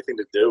give them anything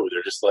to do.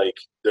 They're just like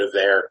they're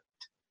there.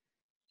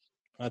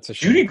 That's a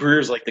shame. Judy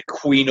Greer's like the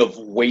queen of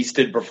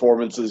wasted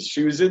performances.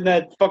 She was in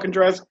that fucking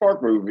Jurassic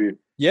Park movie.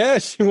 Yeah,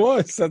 she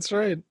was. That's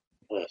right.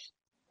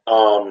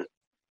 Oh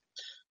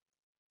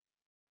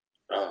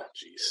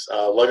jeez.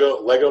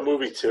 Lego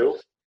Movie 2.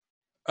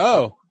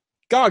 Oh,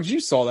 Gogs, you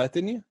saw that,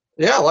 didn't you?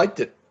 Yeah, I liked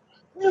it.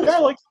 Yeah, I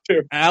like it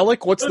too.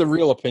 Alec, what's the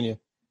real opinion?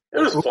 It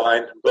was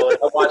fine, but like,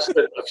 I watched it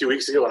a few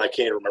weeks ago and I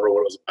can't remember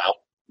what it was about.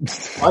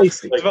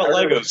 Spicy. It's about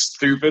Legos,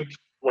 stupid.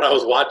 When I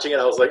was watching it,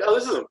 I was like, "Oh,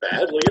 this isn't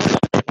bad. Like,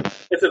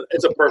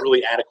 it's a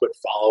perfectly adequate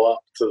follow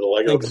up to the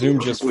Lego." Like Zoom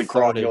just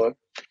farted.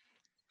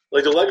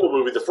 Like the Lego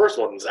Movie, the first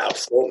one was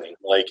outstanding.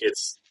 Like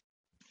it's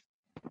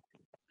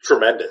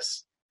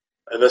tremendous,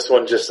 and this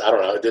one just I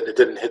don't know. It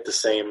didn't hit the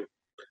same.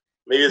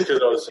 Maybe it's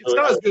because it's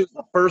not as good as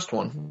the first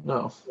one.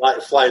 No,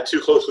 flying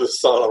too close to the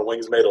sun on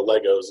wings made of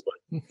Legos,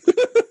 but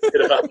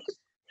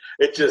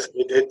it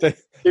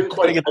didn't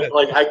quite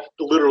like I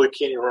literally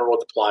can't even remember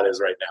what the plot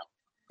is right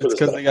now. It's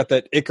because they got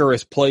that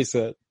Icarus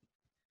playset.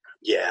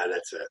 Yeah,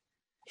 that's it.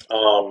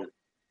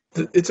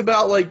 It's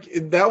about like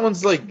that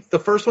one's like the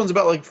first one's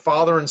about like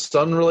father and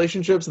son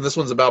relationships, and this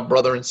one's about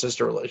brother and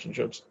sister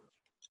relationships.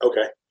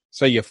 Okay,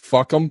 so you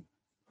fuck them.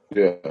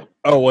 Yeah.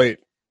 Oh wait.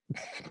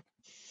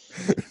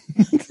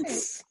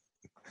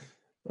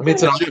 I mean,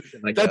 it's an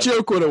option, that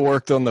joke would have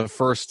worked on the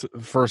first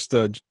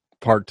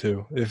part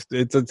too. If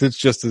it's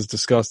just as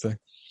disgusting.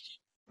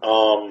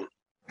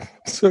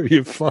 So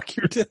you fuck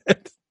your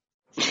dad.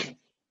 I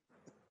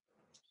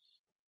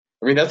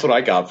mean, that's what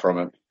I got from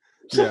it.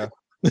 Yeah.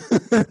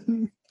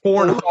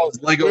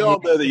 Lego. We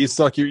all know that you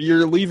suck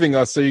you're leaving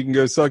us so you can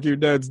go suck your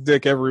dad's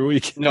dick every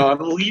week. No, I'm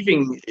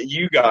leaving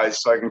you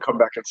guys so I can come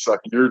back and suck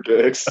your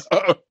dicks.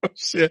 Oh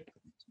shit.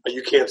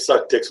 You can't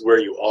suck dicks where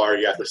you are.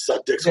 You have to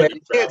suck dicks when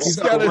you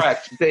travel.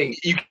 Correct.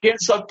 You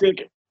can't suck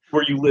dick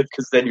where you live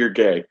because then you're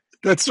gay.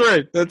 That's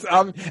right. That's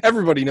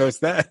everybody knows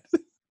that.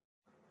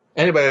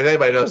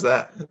 Anybody knows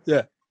that.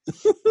 Yeah.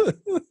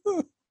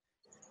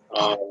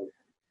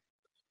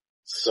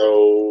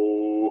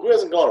 So who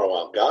hasn't gone in a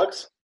while?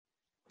 Gogs?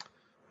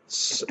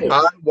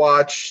 I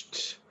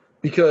watched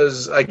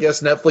because I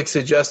guess Netflix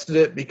suggested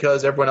it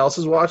because everyone else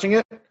is watching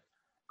it.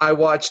 I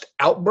watched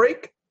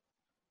Outbreak,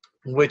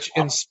 which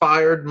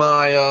inspired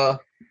my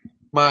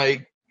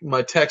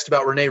my text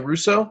about Rene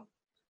Russo.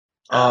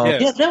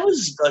 Yeah, that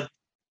was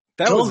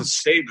a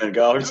statement,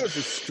 Gogs.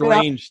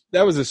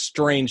 That was a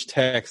strange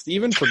text,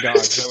 even for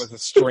Gogs. That was a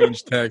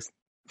strange text.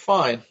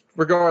 Fine,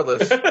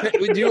 regardless.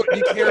 Do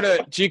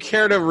you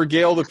care to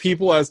regale the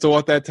people as to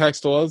what that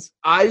text was?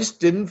 I just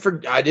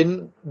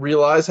didn't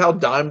realize how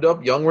dimed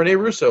up young Rene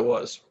Russo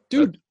was,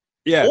 dude.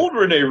 Yeah, old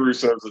Rene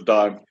Russo's a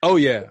dime. Oh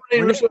yeah,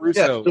 Rene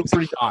Russo was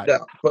pretty hot.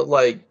 But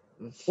like,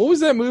 what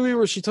was that movie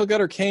where she took out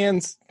her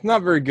cans?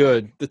 Not very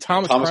good. The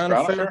Thomas Crown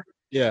Affair.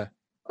 Yeah.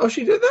 Oh,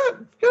 she did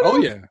that.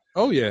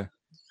 Oh yeah.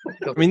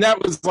 I mean,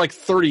 that was like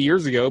 30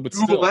 years ago, but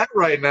Google still that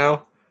right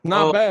now.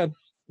 Not bad.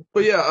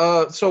 But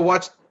yeah, so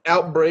watched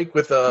Outbreak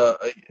with a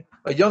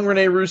young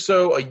Rene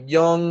Russo, a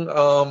young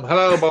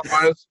Kevin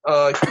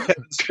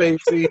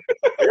Spacey.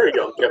 Very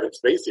young Kevin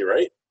Spacey,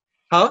 right?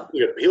 Huh?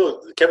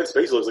 Kevin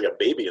Spacey looks like a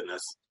baby in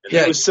this. He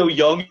was so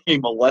young he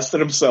molested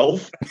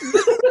himself.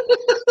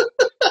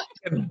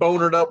 And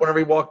bonered up whenever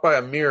he walked by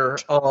a mirror.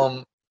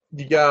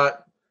 You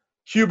got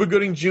Cuba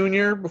Gooding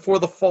Jr. before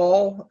the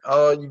fall.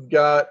 You've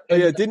got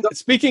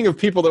speaking of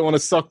people that want to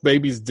suck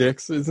babies'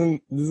 dicks,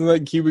 isn't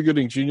that Cuba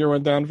Gooding Jr.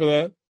 went down for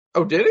that?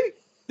 Oh, did he?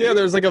 Yeah,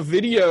 there's like a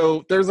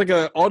video, there's like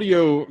an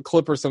audio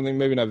clip or something,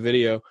 maybe not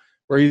video,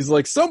 where he's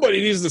like,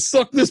 somebody needs to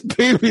suck this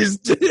baby's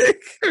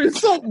dick. It's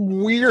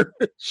something weird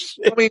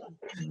shit. I mean,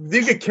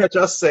 you could catch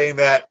us saying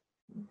that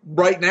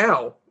right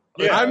now.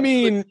 Yeah. I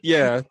mean,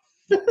 yeah,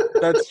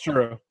 that's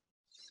true.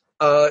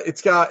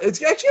 It's Dustin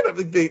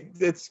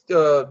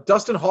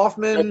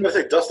Hoffman. I was gonna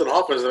say Dustin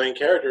Hoffman is the main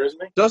character,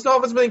 isn't he? Dustin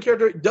Hoffman's main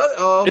character.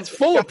 It's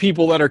full of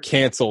people that are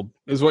canceled,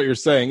 is what you're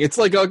saying. It's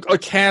like a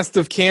cast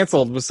of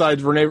canceled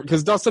besides Renee,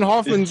 because Dustin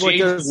Hoffman's like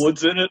James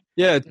Woods in it.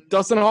 Yeah,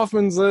 Dustin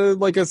Hoffman's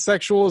like a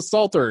sexual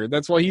assaulter.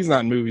 That's why he's not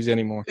in movies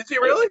anymore. Is he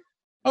really?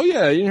 Oh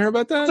yeah, you didn't hear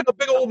about that? It's like a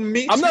big old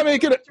meat. I'm not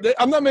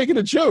making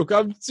a joke.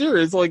 I'm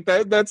serious. Like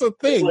that's a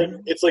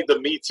thing. It's like the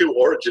Me Too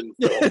origin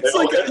film. It's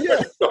like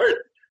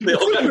They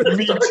all got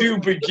Me Too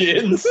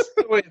begins.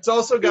 Wait, it's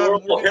also They were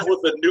got all hit with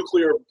a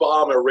nuclear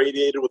bomb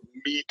irradiated with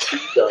Me Too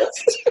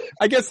dust.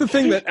 I guess the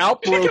thing that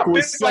outbroke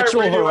was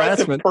sexual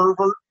harassment.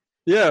 Pervert.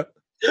 Yeah.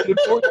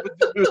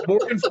 Was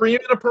Morgan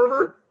Freeman a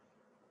pervert?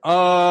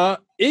 No,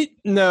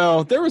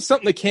 there was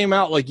something that came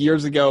out like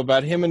years ago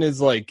about him and his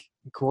like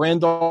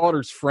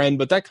granddaughter's friend,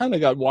 but that kind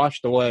of got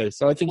washed away.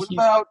 So I think he's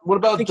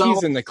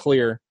in the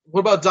clear.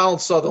 What about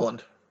Donald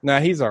Sutherland?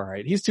 Nah, he's all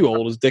right. He's too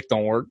old. His dick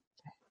don't work.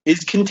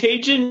 Is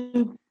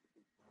Contagion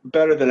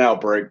better than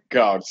Outbreak,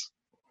 Gogs?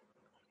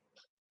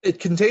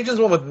 Contagion's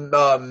one with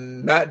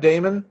Matt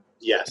Damon.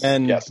 Yes.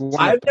 And yes.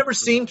 I've never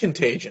seen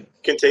Contagion.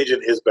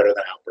 Contagion is better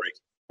than Outbreak.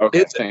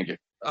 Okay, thank you.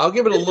 I'll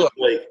give it a look.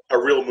 Like a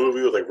real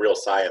movie with like real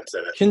science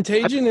in it.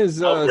 Contagion is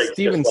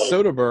Steven just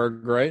like-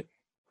 Soderbergh, right?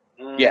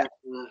 Yeah.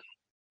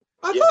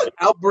 I thought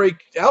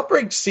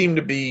Outbreak seemed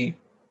to be.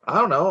 I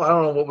don't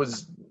know what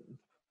was.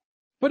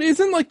 But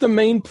isn't like the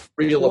main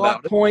real plot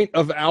about it? point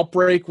of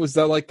Outbreak was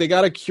that like they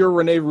got to cure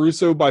Rene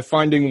Russo by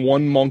finding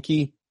one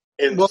monkey?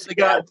 Well, they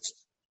got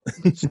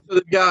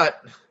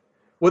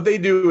what they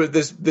do is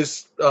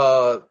this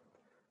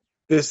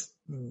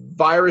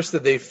virus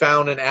that they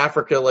found in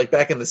Africa like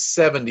back in the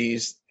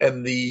 70s,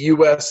 and the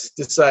U.S.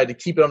 decided to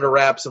keep it under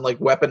wraps and like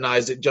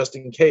weaponize it just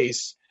in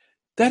case.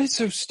 That is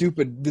so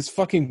stupid. This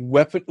fucking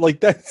weapon, like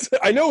that's.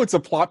 I know it's a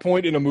plot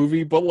point in a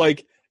movie, but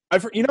like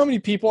you know how many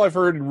people I've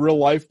heard in real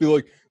life be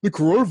like, the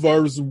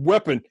coronavirus is a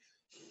weapon.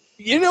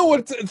 You know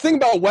what the thing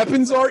about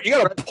weapons are? You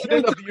got to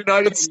point of the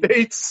United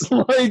States.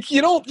 Like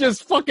you don't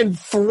just fucking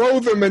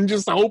throw them and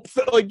just hope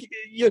that like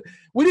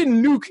we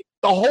didn't nuke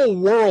the whole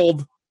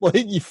world.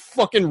 Like you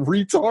fucking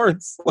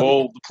retards. Like,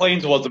 well, the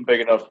planes wasn't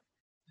big enough.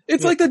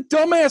 it's like the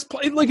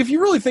dumbass. Like if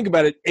you really think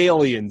about it,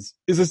 aliens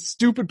is a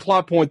stupid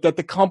plot point that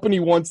the company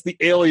wants the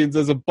aliens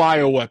as a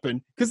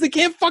bioweapon because they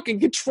can't fucking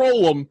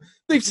control them.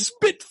 They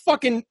spit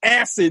fucking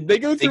acid. They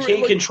go through. They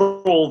can't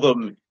control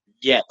them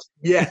yet.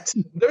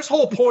 There's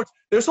whole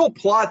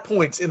plot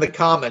points in the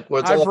comic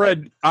where it's I've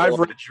read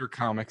your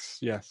comics.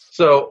 Yes.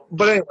 So,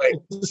 but anyway,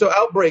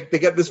 Outbreak. They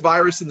get this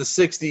virus in the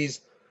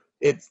 60s.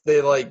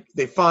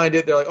 They find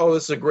it. They're like, oh,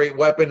 this is a great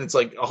weapon. It's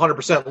like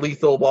 100%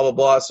 lethal. Blah blah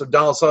blah. So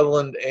Donald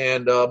Sutherland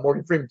and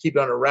Morgan Freeman keep it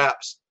under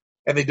wraps,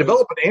 and they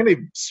develop an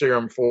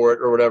anti-serum for it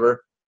or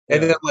whatever.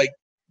 And then like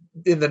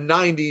in the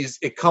 90s,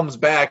 it comes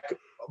back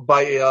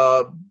by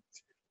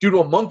due to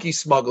a monkey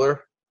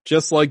smuggler,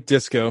 just like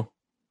Disco.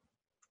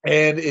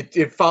 And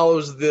it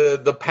follows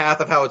the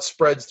path of how it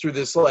spreads through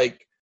this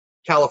like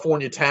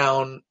California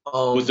town.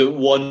 Was it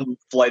one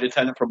flight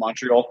attendant from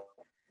Montreal?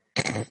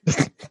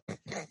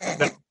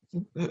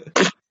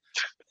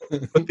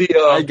 But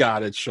I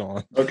got it,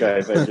 Sean.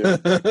 Okay, thank you.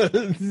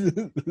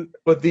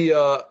 But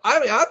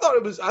I thought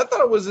it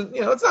wasn't,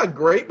 it's not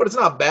great, but it's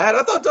not bad.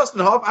 I thought Dustin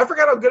Hoffman, I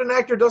forgot how good an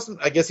actor Dustin.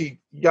 I guess he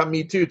got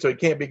Me Too, so he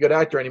can't be a good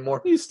actor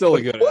anymore. He's still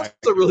a good actor.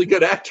 He was a really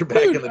good actor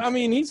back in the day. I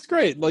mean, he's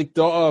great. Like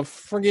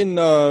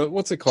friggin'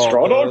 what's it called?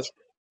 Straw Dogs.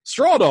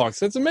 Straw Dogs.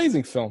 That's an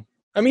amazing film.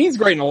 I mean, he's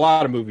great in a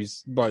lot of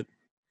movies, but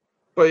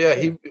yeah,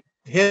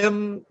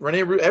 Rene,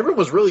 everyone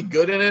was really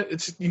good in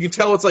it. You can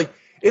tell it's like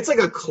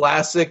a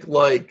classic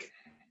like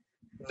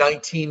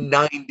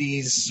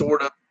 1990s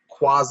sort of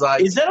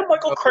quasi. Is that a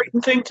Michael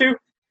Crichton thing too?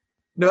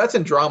 No, that's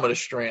Andromeda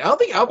Strain. I don't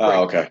think Outbreak.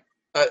 Oh, okay.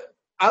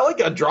 I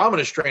like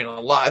Andromeda Strain a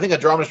lot. I think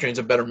Andromeda Strain is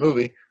a better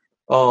movie.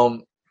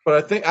 But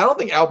I don't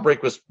think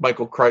Outbreak was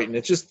Michael Crichton.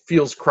 It just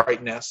feels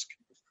Crichton-esque.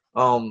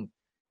 But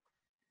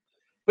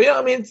yeah,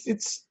 I mean,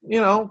 it's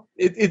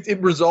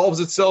it resolves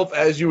itself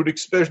as you would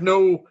expect.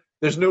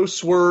 There's no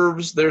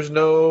swerves.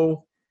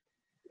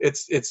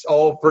 It's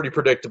all pretty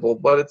predictable,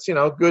 but it's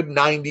good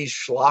 90s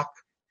schlock.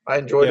 I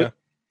enjoyed it.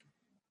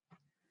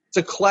 It's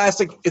a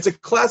classic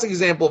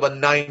example of a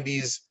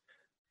 90s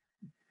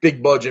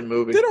big budget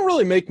movie. They don't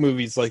really make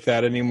movies like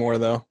that anymore,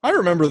 though. I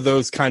remember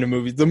those kind of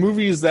movies. The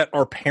movies that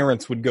our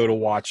parents would go to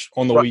watch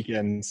on the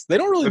weekends. They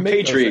don't really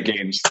make Patriot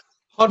games.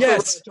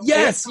 Yes,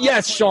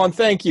 Sean.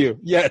 Thank you.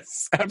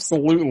 Yes,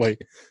 absolutely.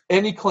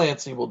 Any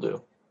Clancy will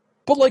do.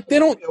 But like they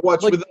don't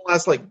watch within the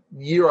last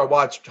year. I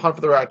watched Hunt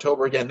for the Red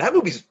October again. That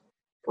movie's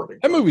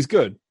perfect. That movie's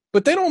good,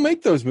 but they don't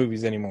make those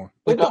movies anymore.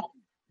 They don't.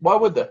 Why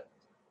would they?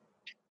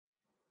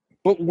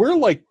 But we're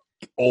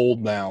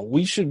old now.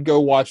 We should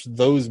go watch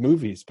those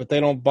movies, but they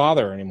don't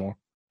bother anymore.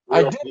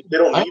 They don't need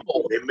them.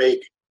 They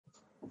make.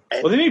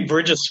 Well, they made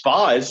Bridge of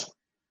Spies.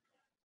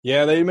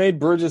 Yeah, they made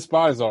Bridge of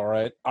Spies. All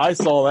right, I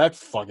saw that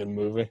fucking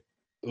movie.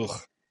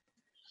 Ugh.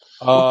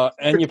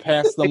 And you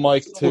pass the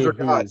mic to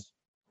who?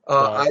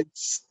 I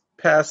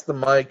pass the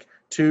mic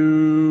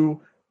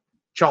to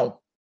Chong.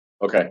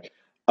 Okay.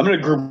 I'm going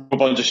to group a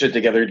bunch of shit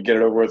together to get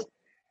it over with.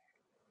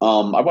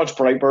 I watched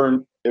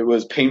Brightburn. It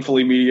was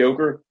painfully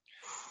mediocre.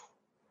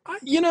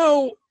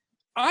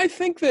 I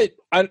think that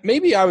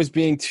maybe I was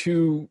being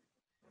too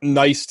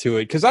nice to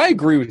it because I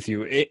agree with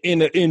you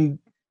in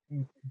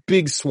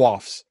big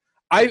swaths.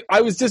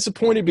 I was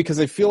disappointed because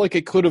I feel like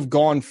it could have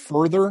gone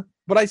further,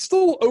 but I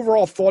still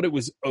overall thought it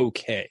was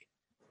okay.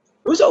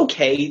 It was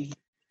okay.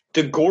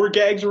 The gore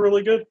gags were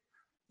really good.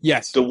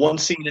 Yes. The one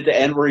scene at the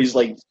end where he's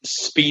like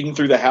speeding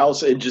through the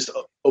house and just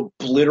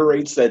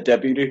obliterates that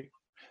deputy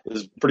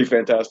is pretty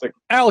fantastic.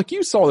 Alec,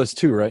 you saw this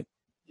too, right?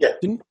 Yeah.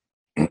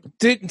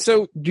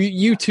 So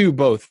you two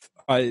both,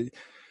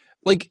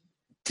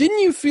 didn't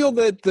you feel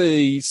that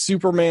the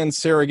Superman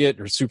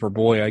surrogate or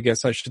Superboy, I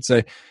guess I should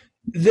say,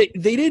 they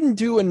didn't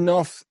do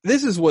enough?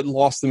 This is what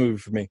lost the movie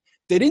for me.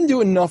 They didn't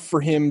do enough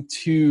for him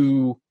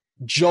to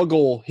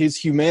juggle his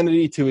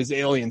humanity to his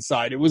alien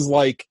side. It was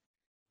like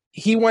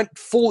he went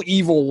full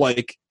evil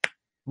like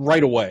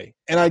right away.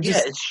 And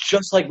it's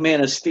just like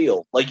Man of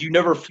Steel. Like you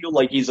never feel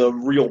like he's a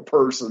real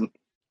person.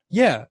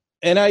 Yeah.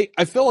 And I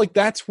feel like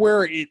that's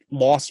where it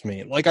lost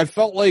me. Like I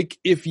felt like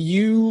if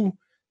you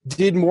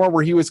did more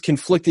where he was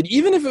conflicted,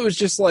 even if it was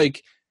just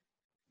like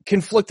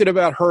conflicted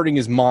about hurting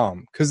his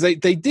mom, because they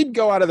did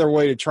go out of their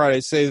way to try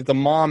to say that the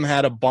mom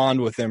had a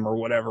bond with him or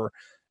whatever.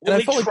 Well,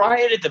 and they try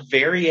it at the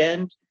very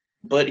end,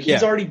 but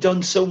he's already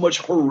done so much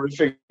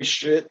horrific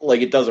shit,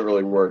 like it doesn't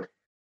really work.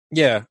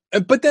 Yeah,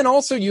 but then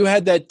also you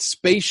had that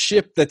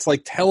spaceship that's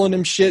like telling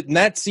him shit, and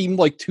that seemed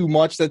like too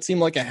much. That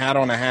seemed like a hat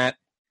on a hat.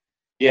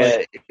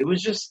 Yeah, it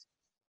was just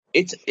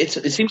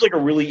it seems like a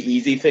really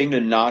easy thing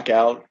to knock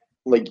out,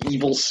 like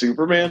evil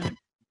Superman,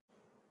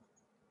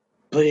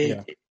 but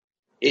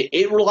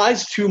it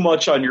relies too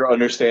much on your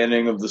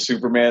understanding of the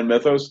Superman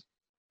mythos.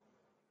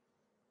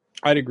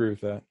 I'd agree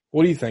with that.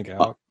 What do you think,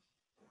 Alec?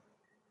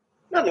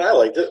 I mean, I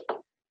liked it.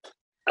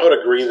 I would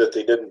agree that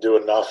they didn't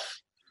do enough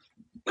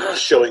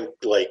showing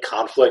like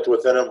conflict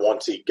within him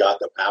once he got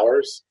the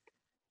powers,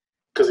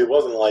 because he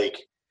wasn't like,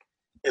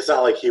 it's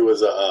not like he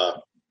was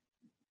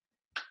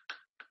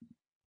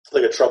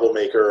like a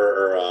troublemaker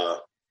or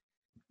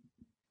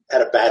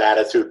had a bad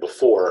attitude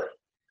before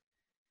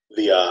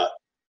the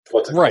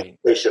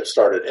spaceship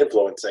started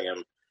influencing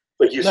him.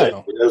 Like you said,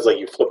 it was like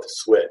you flipped the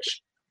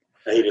switch,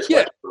 and he just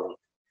went from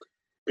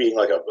being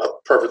like a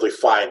perfectly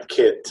fine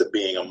kid to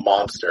being a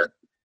monster.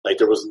 Like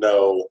there was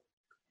no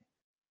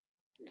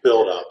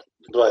build up.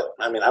 But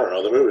I mean, I don't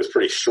know. The movie was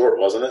pretty short,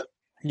 wasn't it?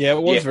 Yeah,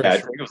 it was. I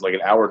think it was like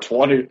an hour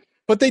 20.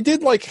 But they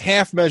did like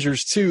half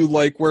measures too,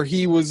 like where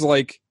he was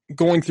like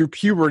going through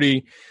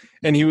puberty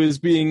and he was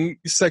being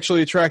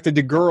sexually attracted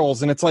to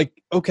girls, and it's like,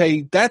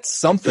 okay, that's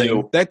something.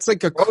 Ew. That's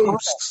like a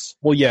gross.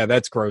 Well, yeah,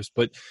 that's gross,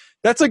 but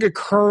that's like a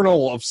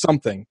kernel of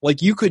something.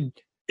 Like you could,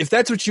 if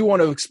that's what you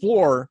want to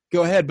explore,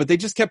 go ahead. But they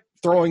just kept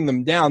throwing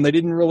them down. They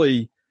didn't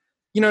really,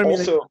 you know what I mean?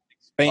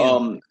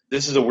 Also,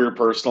 this is a weird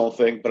personal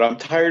thing, but I'm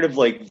tired of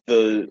like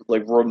the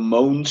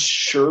Ramones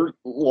shirt,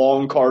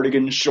 long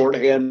cardigan,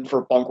 shorthand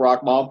for punk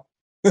rock mom.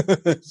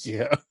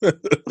 Yeah.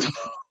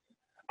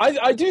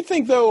 I do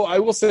think, though, I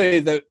will say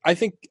that I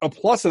think a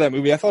plus of that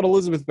movie, I thought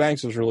Elizabeth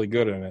Banks was really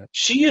good in it.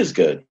 She is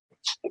good.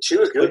 She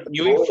was good.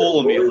 You ain't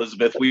fooling me,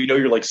 Elizabeth. We know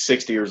you're like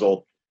 60 years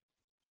old.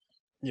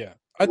 Yeah.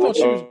 I thought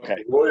she was... Okay.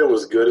 Roy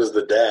was good as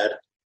the dad.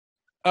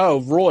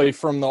 Oh, Roy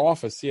from The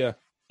Office, yeah.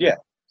 Yeah.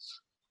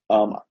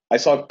 I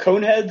saw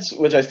Coneheads,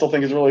 which I still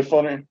think is really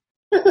funny.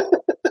 I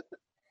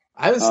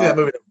haven't seen that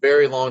movie in a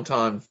very long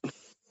time.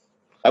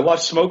 I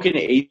watched Smoking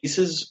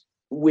Aces,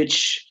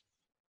 which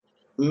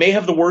may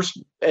have the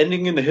worst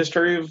ending in the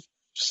history of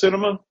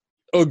cinema.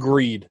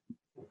 Agreed.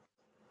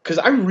 Because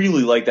I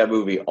really like that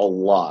movie a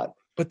lot.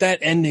 But that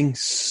ending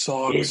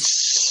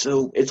sucks.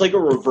 It's like a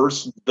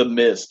reverse The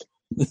Mist.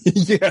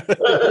 Yeah.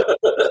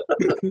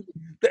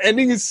 The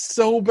ending is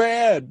so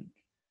bad.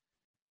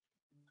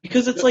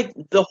 Because it's like,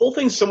 the whole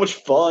thing's so much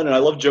fun, and I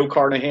love Joe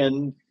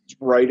Carnahan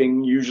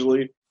writing,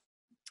 usually.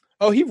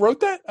 Oh, he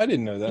wrote that? I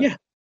didn't know that. Yeah.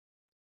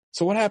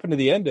 So what happened to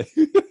the ending?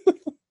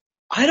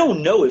 I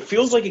don't know. It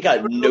feels like it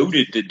got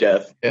noted to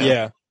death.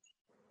 Yeah.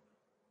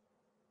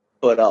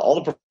 But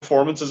all the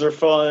performances are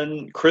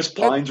fun. Chris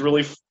Pine's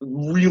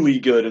really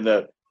good in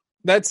that.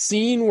 That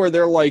scene where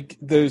they're like,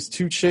 those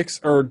two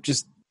chicks are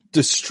just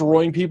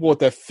destroying people with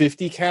that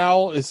 50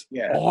 cal is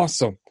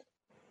awesome.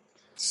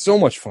 So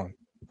much fun.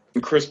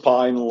 And Chris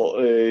Pine,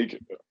 like,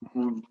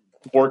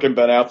 working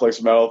Ben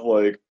Affleck's mouth,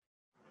 like,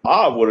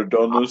 I would have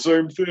done the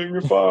same thing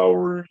if I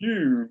were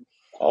you.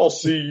 I'll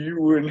see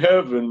you in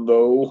heaven,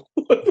 though.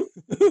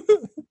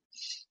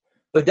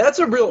 Like, that's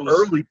a real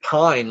early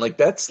Pine. Like,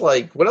 that's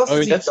like, what else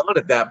has he done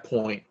at that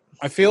point?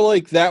 I feel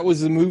like that was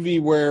the movie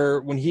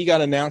where when he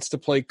got announced to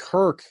play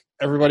Kirk,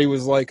 everybody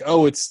was like,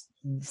 oh, it's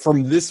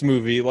from this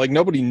movie. Like,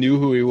 nobody knew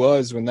who he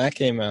was when that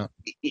came out.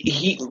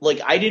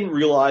 I didn't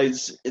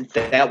realize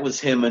that was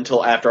him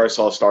until after I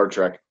saw Star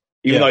Trek,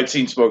 even though I'd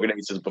seen Smoking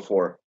Aces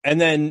before.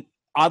 And then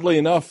oddly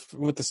enough,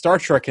 with the Star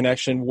Trek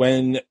connection,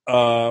 when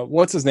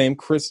what's his name,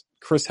 Chris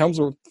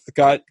Hemsworth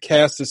got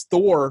cast as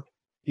Thor,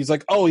 he's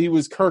like, oh, he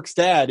was Kirk's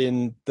dad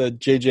in the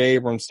J.J.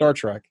 Abrams Star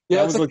Trek. Yeah,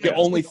 that was like the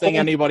only thing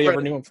anybody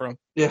ever knew him from.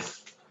 Yeah.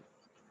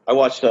 I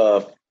watched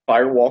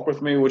Fire Walk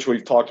with Me, which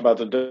we've talked about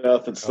to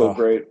death. It's still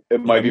great.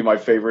 It might be my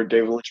favorite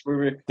David Lynch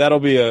movie. That'll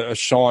be a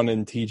Sean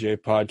and TJ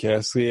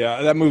podcast.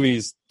 Yeah, that movie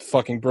is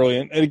fucking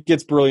brilliant. It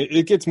gets brilliant.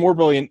 It gets more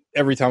brilliant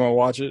every time I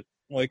watch it.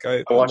 Like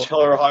I watched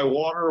Hell or High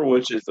Water,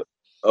 which is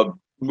a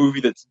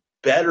movie that's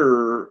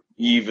better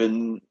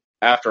even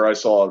after I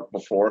saw it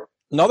before.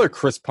 Another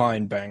Chris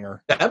Pine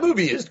banger. That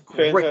movie is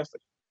great.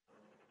 Fantastic.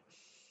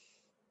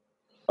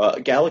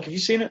 Gallic, have you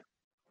seen it?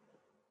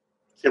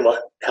 Seen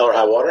what? Hell or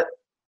High Water?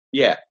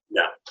 Yeah.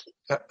 No.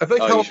 I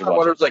think Hell or High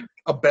Water is like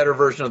a better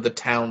version of The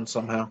Town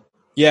somehow.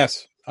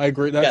 Yes, I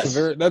agree. That's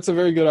a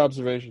very good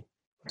observation.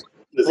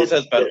 Does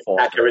he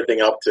pack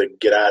everything up to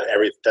get out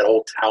that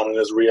whole town in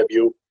his rear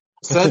view?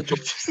 Ben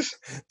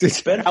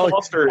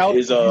Foster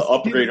is an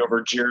upgrade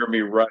over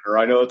Jeremy Renner.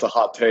 I know it's a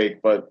hot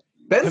take, but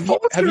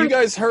have you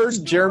guys heard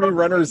Jeremy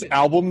Renner's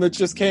album that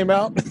just came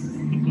out?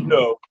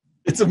 No.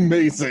 It's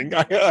amazing.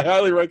 I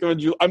highly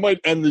recommend you. I might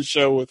end the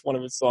show with one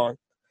of his songs.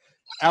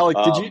 Alec,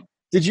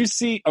 did you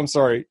see? I'm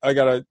sorry,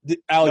 Alec, did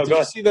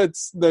you see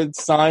that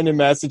sign in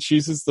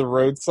Massachusetts, the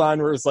road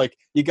sign, where it's like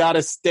you got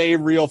to stay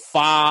real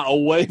far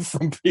away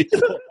from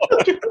people?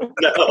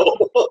 No.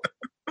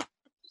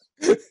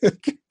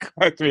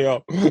 Crack me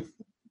up.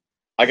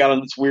 I got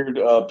on this weird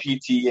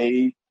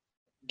PTA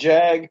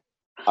jag.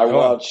 I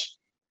watched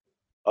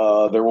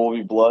There Will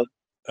Be Blood.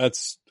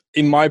 That's,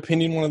 in my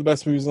opinion, one of the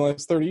best movies in the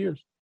last 30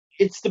 years.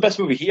 It's the best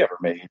movie he ever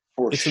made,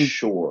 for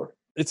sure.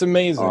 It's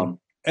amazing.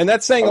 And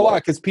that's saying a lot,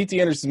 because P.T.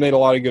 Anderson made a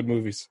lot of good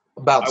movies.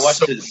 I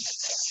watched his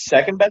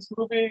second best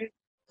movie,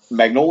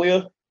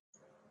 Magnolia,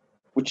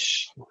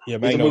 which is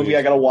a movie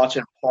I got to watch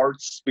in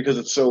parts because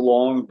it's so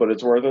long, but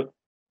it's worth it.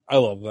 I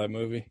love that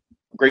movie.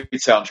 Great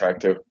soundtrack,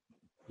 too.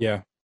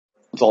 Yeah.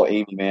 It's all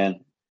Amy, man.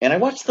 And I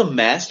watched The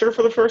Master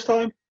for the first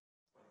time.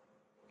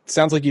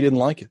 Sounds like you didn't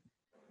like it.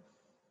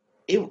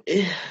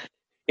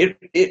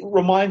 It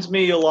reminds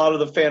me a lot of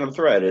The Phantom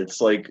Thread.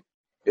 It's like,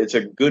 it's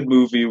a good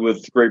movie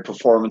with great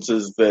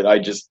performances that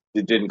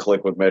it didn't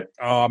click with me.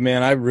 Oh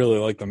man, I really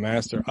like The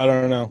Master. I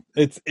don't know.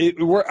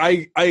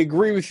 I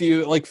agree with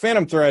you. Like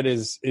Phantom Thread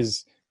is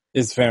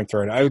Phantom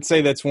Thread. I would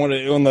say that's on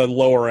the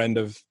lower end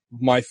of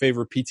my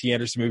favorite P.T.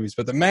 Anderson movies,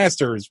 but The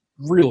Master is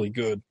really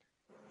good.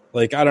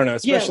 Like, I don't know,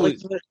 especially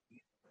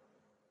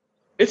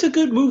it's a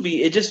good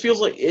movie. It just feels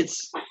like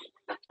it's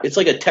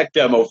like a tech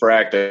demo for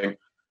acting.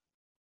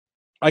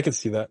 I can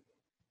see that.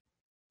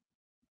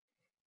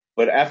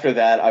 But after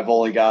that, I've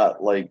only got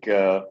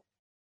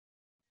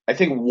I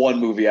think one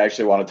movie I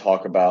actually want to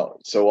talk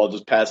about. So I'll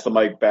just pass the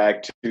mic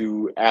back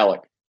to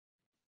Alec.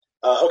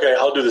 Okay,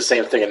 I'll do the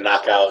same thing and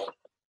knock out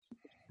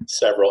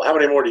several. How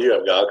many more do you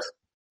have, Gogs?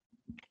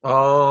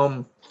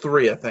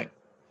 3, I think.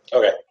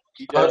 Okay.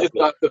 I'll just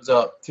knock those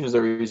up. Seems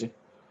they're easy.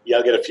 Yeah,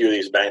 I'll get a few of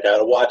these banged out.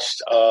 I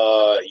watched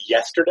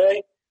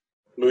yesterday.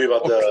 Movie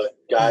about the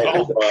guy.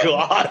 Oh,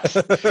 God.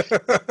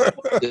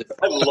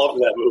 I love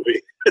that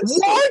movie.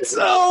 What?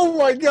 Oh,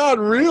 my God,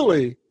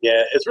 really?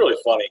 Yeah, it's really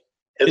funny.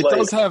 It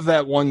does have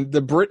that one.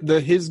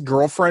 His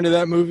girlfriend in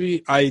that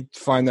movie, I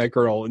find that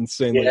girl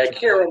insane. Yeah, I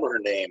can't remember her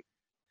name.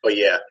 But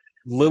yeah.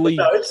 Lily.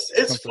 But no,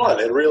 it's fun.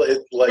 It really,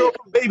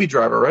 Baby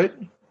Driver, right?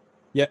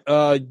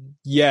 Yeah,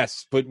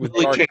 yes, but with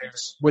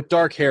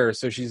dark hair,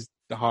 so she's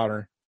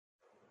hotter.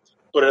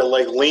 But it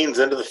leans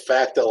into the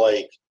fact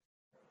that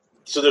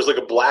so there's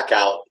a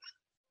blackout,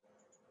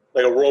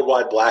 a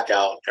worldwide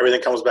blackout.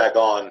 Everything comes back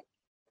on,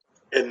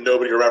 and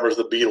nobody remembers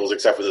the Beatles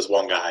except for this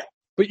one guy.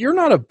 But you're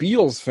not a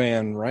Beatles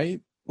fan,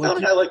 right?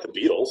 I like the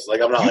Beatles.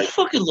 I'm not. You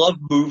fucking love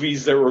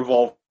movies that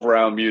revolve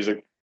around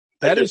music.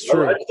 That is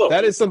true.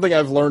 That is something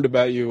I've learned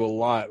about you a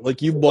lot.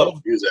 You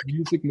love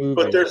music movies.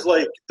 But there's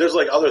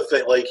other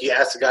things. He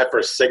asks a guy for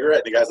a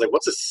cigarette, and the guy's like,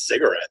 "What's a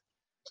cigarette?"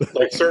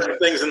 Certain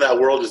things in that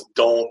world just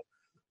don't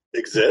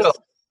exist.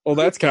 Well,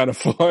 that's kind of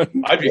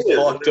fun. I'd be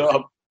fucked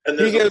up. And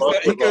he goes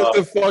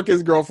to fuck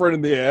his girlfriend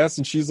in the ass,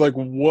 and she's like,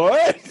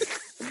 "What?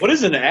 What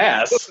is an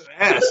ass? What's an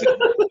ass?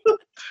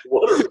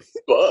 What are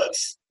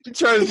butts?" He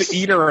tries to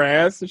eat her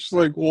ass, and she's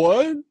like,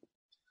 "What?"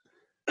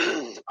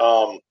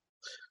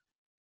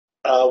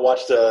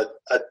 Watched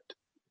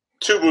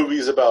two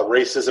movies about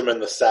racism in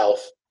the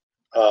South: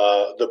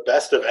 The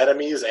Best of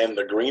Enemies and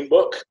The Green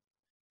Book.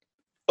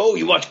 Oh,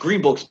 you watch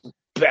Green Book's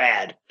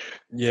bad.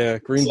 Yeah,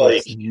 Green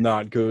Book's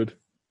not good.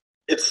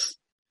 It's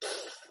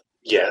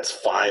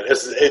fine.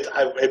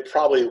 It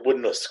probably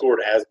wouldn't have scored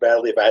as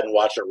badly if I hadn't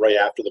watched it right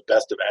after The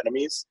Best of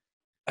Enemies.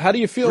 How do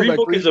you feel? Green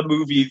Book is a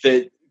movie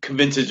that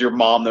convinces your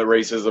mom that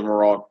racism is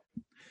wrong.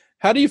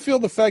 How do you feel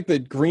the fact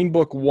that Green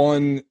Book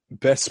won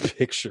Best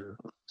Picture?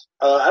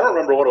 I don't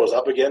remember what it was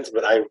up against,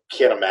 but I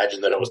can't imagine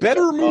that it was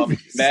better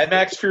movies. Mad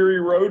Max Fury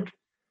Road.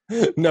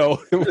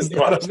 No, it was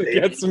not up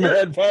against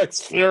Mad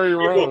Max Fury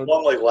Road. It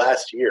won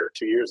last year,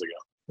 2 years ago.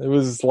 It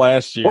was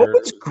last year. What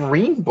was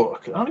Green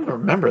Book? I don't even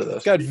remember this.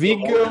 It's got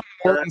Viggo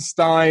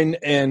Mortenstein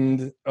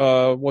and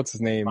what's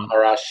his name?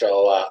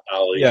 Mahershala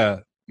Ali. Yeah,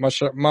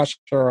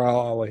 Mahershala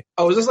Ali.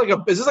 Oh, is this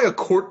like a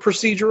court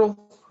procedural?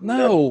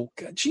 No,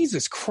 God,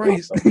 Jesus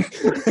Christ! Like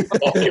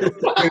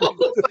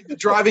the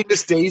Driving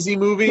Miss Daisy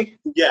movie?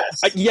 Yes.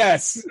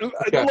 Yes,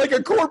 Okay. like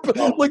the court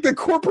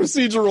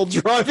procedural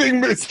Driving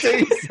Miss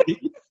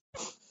Daisy.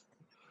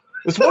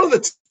 It's one of the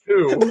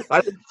two.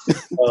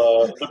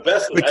 The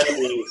Best of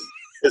Enemies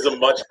is a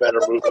much better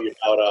movie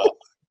about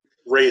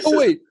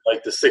racism,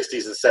 like the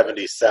 60s and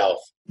 70s South.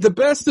 The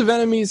Best of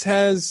Enemies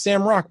has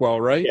Sam Rockwell,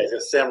 right? Yeah,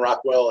 it's Sam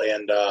Rockwell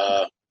and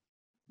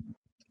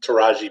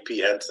Taraji P.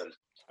 Henson.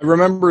 I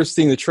remember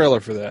seeing the trailer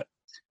for that.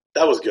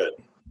 That was good.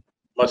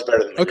 Much better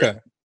than the Okay.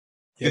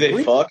 Do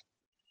they fuck?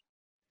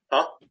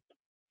 Huh?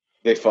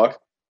 They fuck?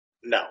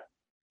 No.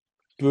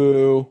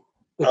 Boo.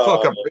 Well,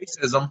 fuck up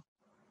racism.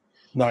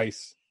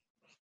 Nice.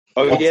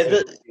 Oh,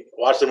 yeah.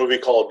 Watched a movie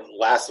called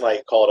last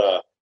night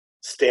called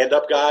Stand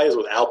Up Guys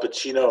with Al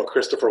Pacino and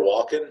Christopher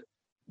Walken.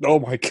 Oh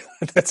my God,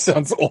 that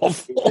sounds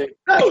awful.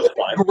 That was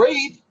fun.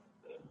 Great.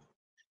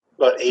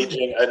 About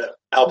aging, and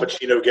Al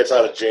Pacino gets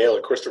out of jail,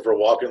 and Christopher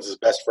Walken's his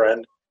best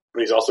friend, but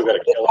he's also got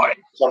to kill him for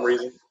some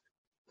reason.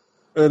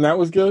 And that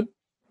was good?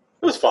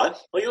 It was fun.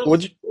 Like,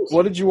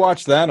 What did you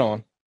watch that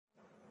on?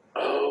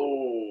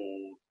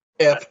 Oh,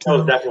 F2. that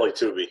was definitely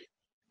Tubi.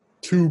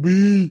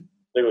 Tubi.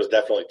 I think it was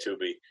definitely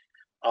Tubi.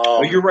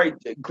 Well, you're right.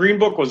 Green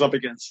Book was up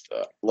against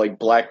like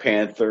Black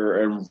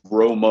Panther and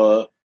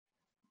Roma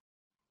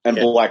and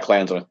Black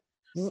Klansman.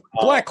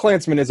 Black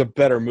Klansman is a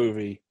better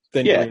movie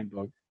than Green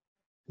Book.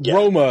 Yeah.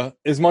 Roma,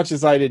 as much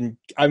as I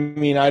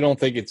don't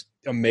think it's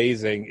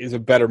amazing, is a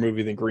better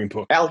movie than Green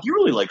Book. Al, you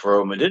really liked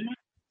Roma, didn't you?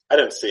 I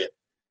didn't see it.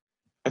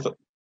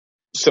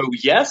 So,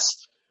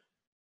 yes?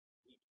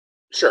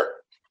 Sure.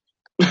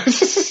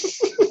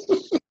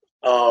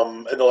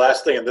 And the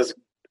last thing in this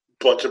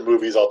bunch of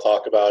movies I'll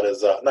talk about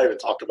is not even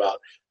talked about,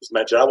 is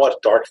mentioned. I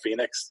watched Dark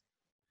Phoenix.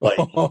 Like,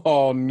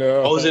 oh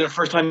no! Oh, was it the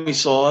first time you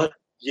saw it?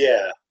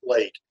 yeah,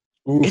 like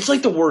Oof. It's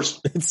like the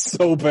worst It's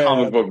so bad.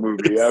 comic book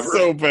movie ever.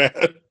 So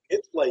bad.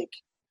 it's like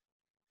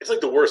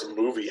the worst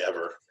movie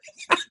ever.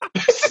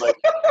 Like,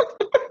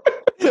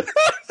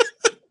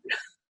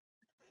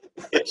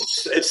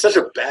 it's such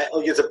a bad,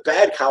 like, it's a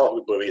bad comic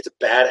book movie. It's a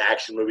bad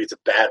action movie. It's a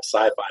bad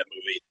sci-fi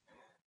movie.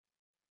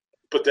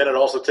 But then it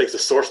also takes the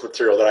source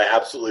material that I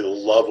absolutely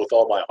love with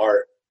all my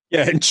heart.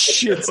 Yeah, and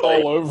shit's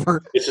like, all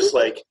over. It's just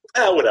like,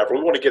 whatever.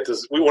 We want to get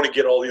this. We want to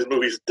get all these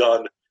movies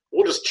done.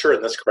 We'll just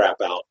churn this crap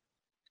out.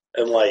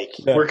 And like,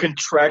 We're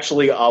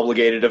contractually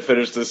obligated to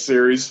finish this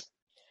series.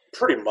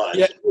 pretty much.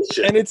 Yeah,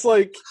 and it's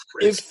like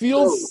it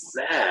feels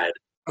so bad.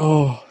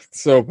 Oh,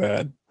 so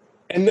bad.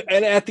 And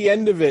at the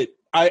end of it,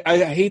 I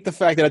hate the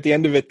fact that at the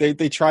end of it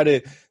they try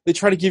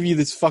to give you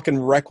this fucking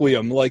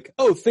requiem, like,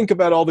 oh, think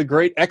about all the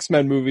great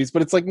X-Men movies,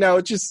 but it's like, no,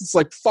 it's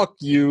like, fuck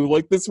you,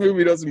 like, this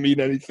movie doesn't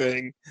mean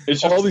anything. It's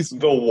just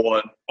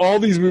all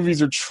these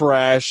movies are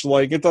trash,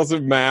 like, it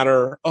doesn't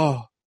matter.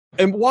 Oh,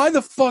 and why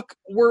the fuck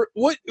what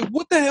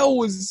the hell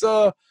was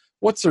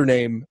what's her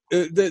name?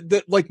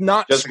 Like,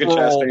 not Jessica Skrull.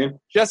 Chastain.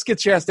 Jessica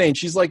Chastain.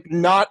 She's like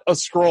not a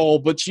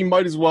Skrull, but she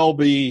might as well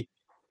be.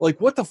 Like,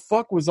 what the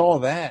fuck was all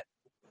that?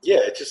 Yeah,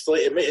 it just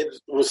like it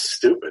was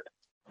stupid.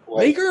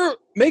 Like,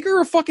 Make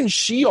her a fucking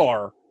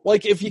Shi'ar.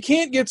 Like, if you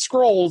can't get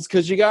Skrulls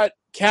because you got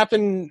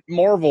Captain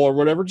Marvel or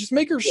whatever, just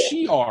make her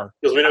Shi'ar.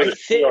 because we know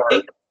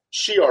the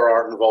Shi'ar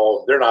aren't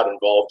involved. They're not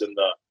involved in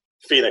the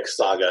Phoenix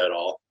saga at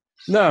all.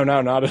 No,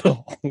 not at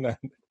all. No,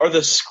 Are the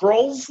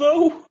Skrulls,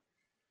 though?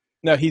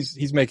 no,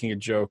 he's making a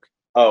joke.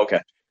 Oh, okay.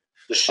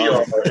 The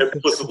Shi'ar are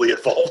implicitly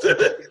involved in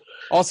it.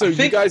 Also,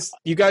 you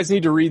guys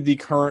need to read the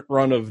current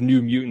run of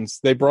New Mutants.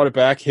 They brought it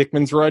back.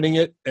 Hickman's writing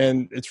it,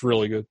 and it's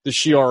really good. The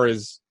Shi'ar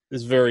is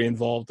very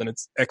involved, and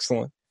it's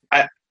excellent.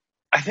 I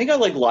think I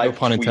like live No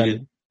pun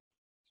intended.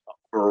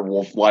 or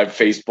live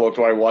Facebook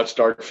when I watched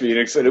Dark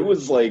Phoenix, and it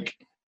was like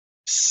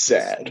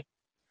sad.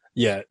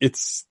 Yeah,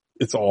 it's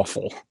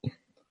awful.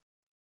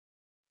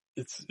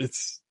 It's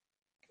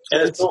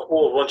And it's so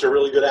full of a bunch of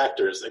really good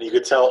actors, and you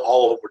could tell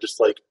all of them were just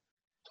like,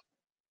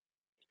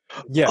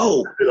 yeah.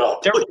 Oh,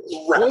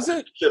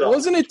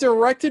 Wasn't it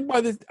directed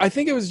by I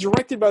think it was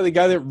directed by the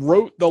guy that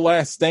wrote The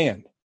Last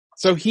Stand.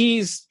 So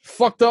he's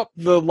fucked up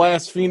the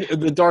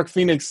Dark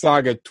Phoenix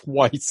saga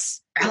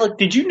twice. Alec,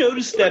 did you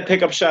notice that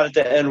pickup shot at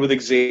the end with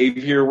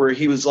Xavier where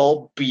he was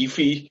all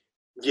beefy?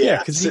 yeah,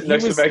 because Sitting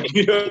next to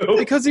Magneto.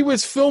 because he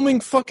was filming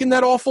fucking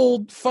that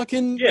awful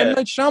fucking M.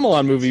 Night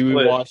Shyamalan movie we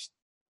watched.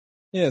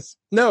 Yes.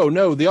 No,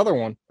 the other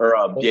one. Or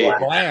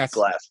Glass.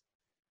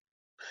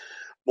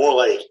 more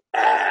like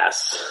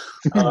ass.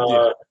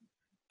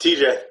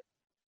 TJ.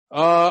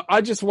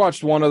 I just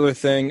watched one other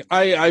thing.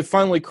 I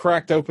finally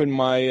cracked open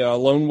my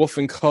Lone Wolf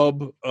and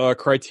Cub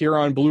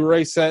Criterion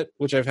Blu-ray set,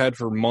 which I've had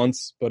for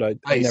months, but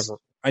I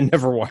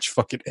never watch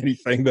fucking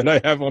anything that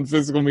I have on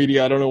physical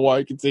media. I don't know why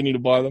I continue to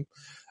buy them.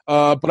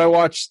 But I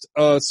watched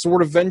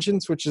Sword of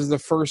Vengeance, which is the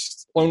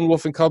first Lone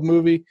Wolf and Cub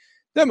movie.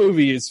 That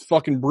movie is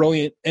fucking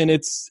brilliant, and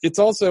it's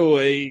also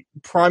a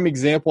prime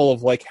example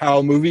of like how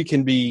a movie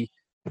can be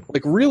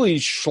like really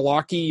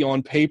schlocky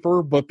on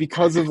paper, but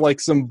because of like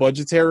some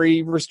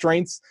budgetary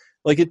restraints,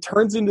 like it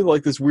turns into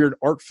like this weird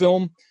art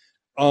film.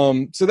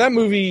 So that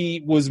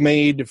movie was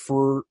made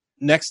for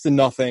next to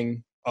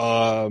nothing,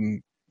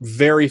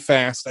 very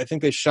fast. I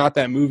think they shot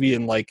that movie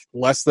in like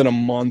less than a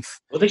month.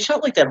 Well, they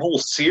shot like that whole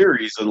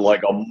series in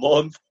like a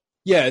month.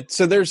 Yeah,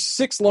 so there's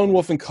 6 Lone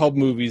Wolf and Cub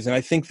movies, and I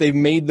think they've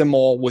made them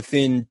all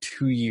within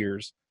 2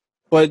 years.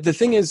 But the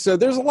thing is, so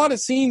there's a lot of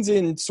scenes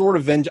in Sword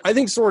of Vengeance. I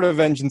think Sword of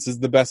Vengeance is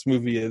the best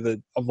movie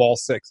of all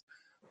 6.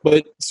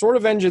 But Sword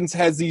of Vengeance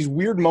has these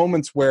weird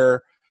moments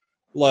where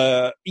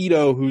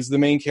Ito, who's the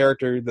main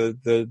character,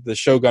 the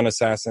Shogun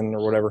assassin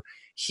or whatever,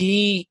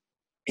 he's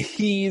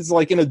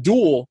like in a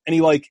duel, and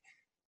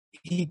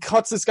he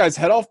cuts this guy's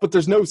head off, but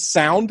there's no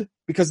sound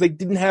because they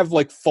didn't have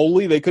like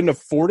Foley. They couldn't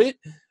afford it.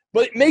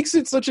 But it makes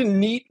it such a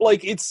neat,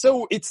 like, it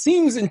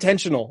seems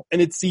intentional,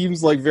 and it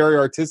seems like very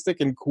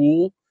artistic and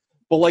cool.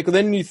 But like,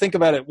 then you think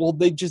about it, well,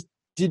 they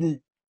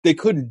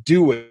couldn't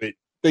do it.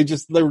 They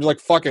were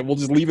like, fuck it, we'll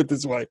just leave it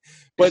this way.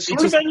 But is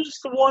Vengeance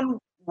the one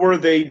where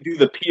they do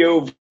the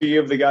POV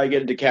of the guy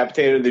getting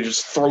decapitated? They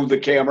just throw the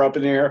camera up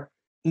in the air?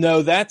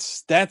 No,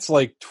 that's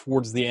like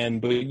towards the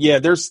end. But yeah,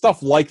 there's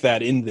stuff like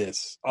that in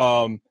this.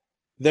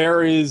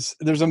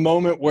 There's a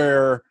moment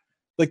where,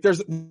 like,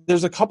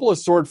 there's a couple of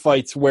sword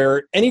fights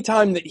where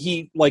anytime that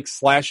he like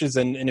slashes,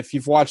 and if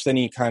you've watched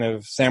any kind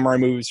of samurai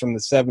movies from the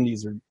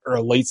 70s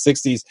or late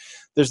 60s,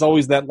 there's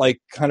always that like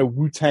kind of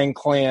Wu-Tang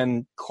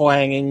Clan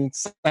clanging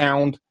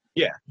sound.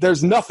 Yeah.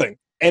 There's nothing.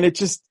 And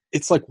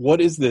it's like,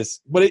 what is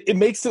this? But it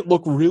makes it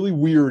look really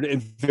weird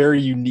and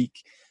very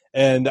unique.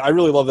 And I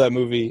really love that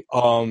movie.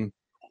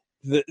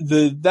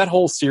 That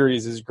whole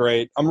series is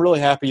great. I'm really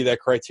happy that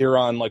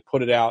Criterion like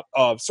put it out.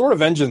 Sword of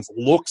Vengeance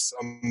looks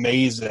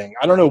amazing.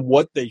 I don't know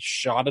what they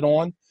shot it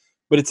on,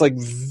 but it's like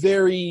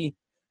very,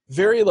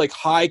 very like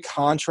high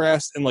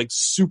contrast and like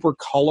super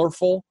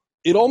colorful.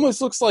 It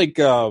almost looks like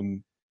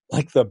the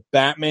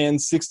Batman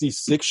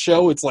 66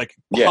 show. It's like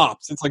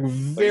pops. It's like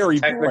very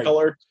like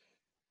Technicolor. Bright.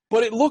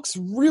 But it looks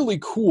really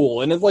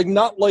cool, and it's like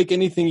not like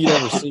anything you'd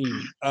ever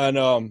seen. And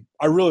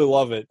I really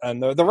love it.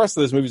 And the rest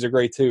of those movies are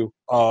great too.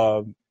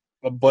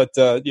 But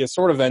yeah,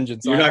 Sword of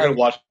Vengeance. You're not going to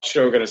watch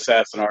Shogun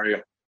Assassin, are you?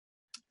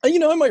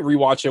 I might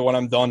rewatch it when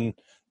I'm done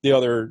the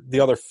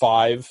other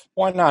 5.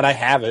 Why not? I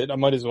have it. I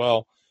might as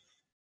well.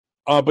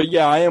 But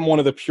yeah, I am one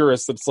of the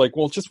purists that's like,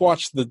 well, just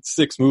watch the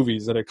 6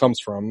 movies that it comes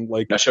from.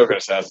 Like, now, Shogun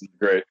Assassin is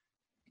great.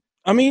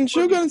 I mean,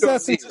 Shogun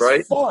Assassin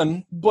is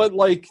fun, but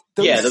like,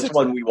 that's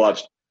one we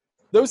watched.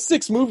 Those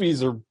 6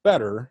 movies are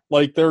better.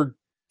 Like, they're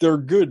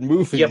good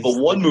movies. Yeah, but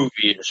one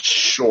movie is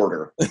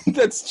shorter.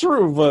 That's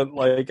true, but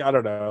like, I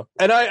don't know.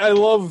 And I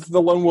love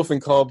the Lone Wolf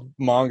and Cub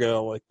manga.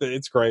 Like,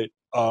 it's great.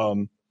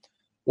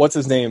 What's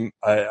his name?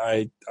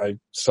 I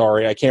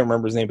sorry, I can't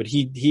remember his name, but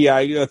he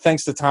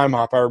thanks to Time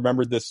Hop, I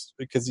remembered this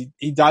because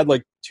he died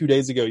like 2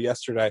 days ago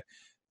yesterday.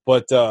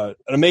 But an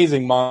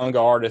amazing manga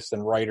artist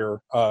and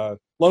writer.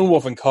 Lone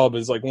Wolf and Cub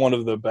is like one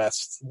of the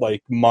best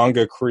like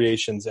manga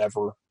creations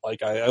ever.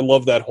 Like, I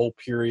love that whole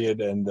period,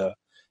 and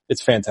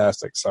it's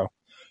fantastic. So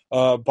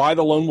buy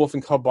the Lone Wolf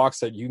and Cub box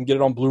set. You can get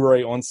it on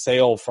Blu-ray on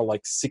sale for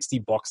like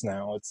 $60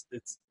 now.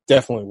 It's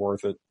definitely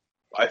worth it.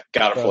 I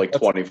got it for like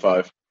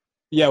 $25.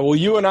 Yeah, well,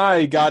 you and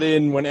I got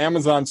in when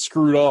Amazon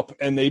screwed up,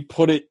 and they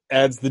put it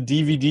as the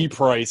DVD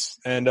price,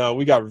 and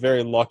we got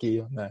very lucky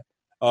on that.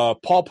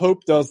 Paul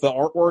Pope does the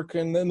artwork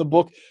in the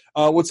book.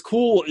 What's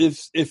cool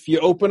is if you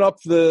open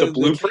up the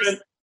blueprint,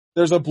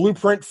 there's a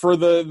blueprint for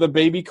the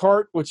baby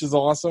cart, which is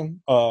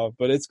awesome.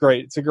 But it's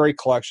great. It's a great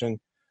collection.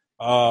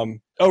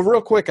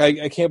 Real quick,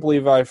 I can't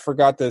believe I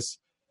forgot this.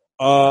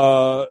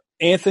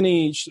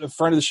 Anthony, a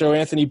friend of the show,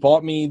 Anthony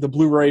bought me the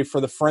Blu-ray for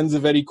the Friends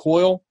of Eddie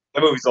Coyle.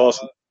 That movie's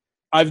awesome.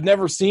 I've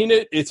never seen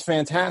it. It's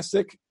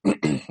fantastic.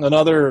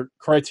 Another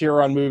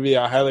Criterion movie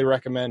I highly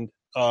recommend.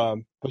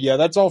 But yeah,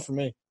 that's all for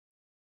me.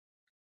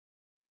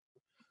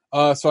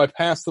 So I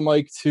pass the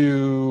mic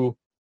to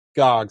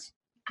Gogs.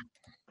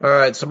 All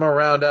right, so I'm gonna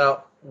round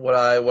out what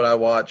I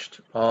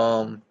watched.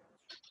 We'll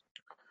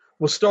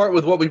start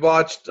with what we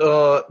watched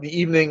the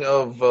evening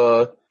of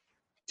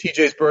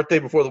TJ's birthday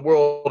before the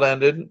world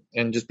ended,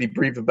 and just be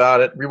brief about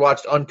it.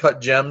 Rewatched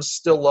Uncut Gems.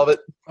 Still love it.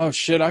 Oh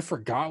shit, I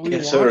forgot we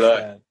watched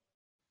that.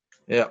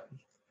 Yeah.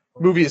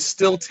 Movie is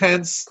still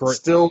tense,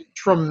 still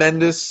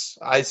tremendous.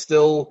 I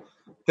still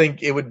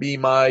think it would be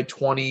my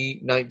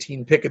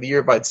 2019 pick of the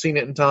year if I'd seen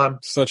it in time.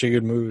 Such a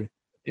good movie.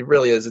 It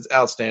really is. It's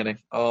outstanding.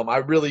 I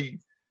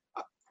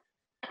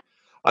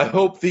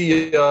hope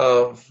the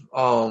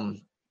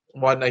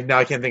now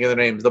I can't think of their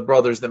names. The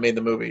brothers that made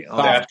the movie.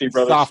 Safdie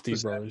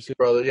brothers.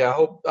 Brother. Yeah,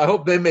 I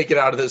hope they make it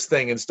out of this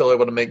thing and still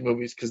able to make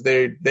movies because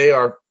they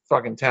are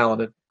fucking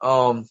talented.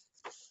 So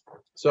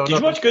did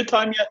you watch Good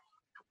Time yet?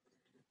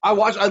 I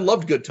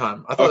loved Good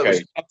Time. I thought it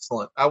was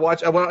excellent. I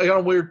got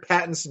a weird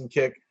Pattinson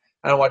kick,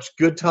 and I watched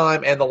Good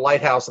Time and The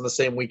Lighthouse on the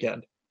same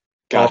weekend.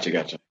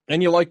 Gotcha.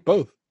 And you like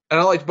both. And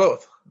I liked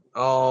both.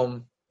 I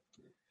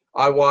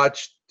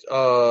watched.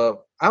 I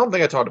don't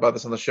think I talked about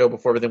this on the show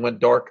before everything went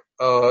dark.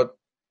 I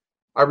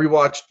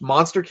rewatched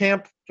Monster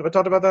Camp Have I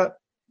talked about that?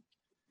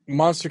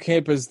 Monster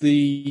Camp is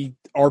the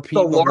RP.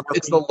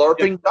 It's the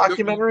LARPing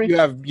documentary. You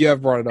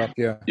have brought it up,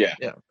 yeah.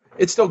 Yeah.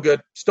 It's still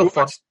good. Still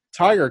fun.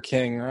 Tiger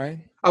King,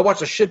 right? I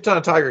watched a shit ton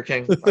of Tiger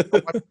King.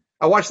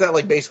 I watched that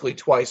like basically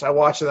twice. I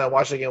watched it and I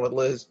watched it again with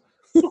Liz.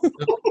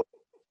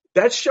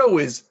 That show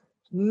is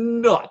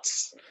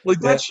nuts. Like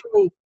that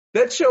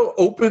show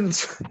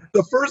opens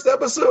the first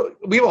episode.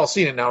 We've all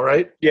seen it now,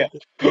 right? Yeah.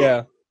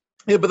 Yeah.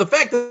 Yeah, but the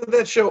fact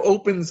that show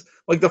opens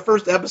like the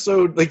first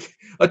episode, like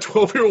a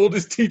 12-year-old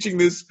is teaching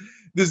this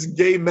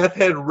gay meth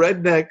head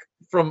redneck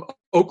from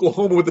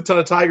Oklahoma with a ton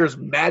of tigers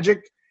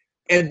magic,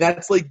 and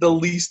that's like the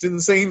least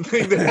insane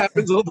thing that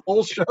happens on the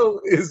whole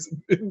show is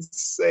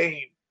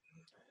insane.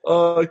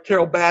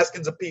 Carol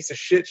Baskin's a piece of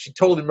shit. She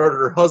totally murdered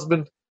her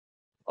husband.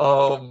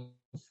 I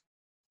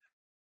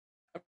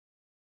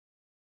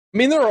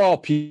mean, they're all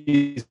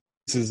pieces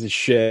of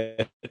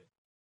shit.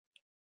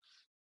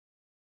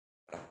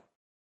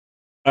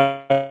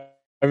 I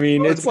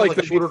mean, it's like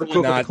the shorter to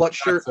cook with a clutch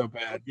shirt. So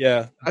bad.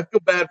 Yeah, I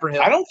feel bad for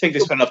him. I don't think they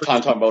spend enough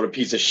time talking about a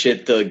piece of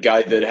shit. The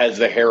guy that has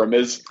the harem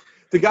is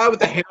the guy with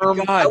the harem.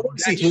 God, I want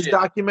to see his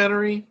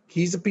documentary.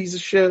 He's a piece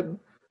of shit.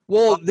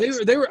 Well, they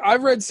were. I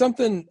read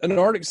an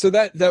article. So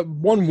that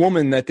one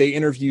woman that they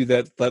interviewed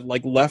that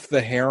like left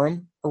the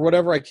harem or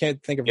whatever. I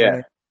can't think of her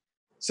name.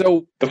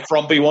 So the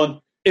frumpy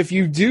one. If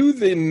you do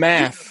the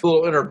math,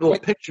 little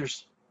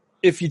pictures.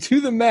 If you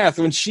do the math,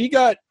 when she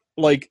got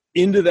like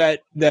into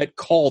that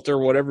cult or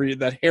whatever,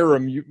 that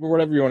harem,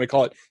 whatever you want to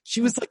call it, she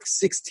was like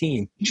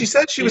 16. She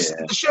said she was.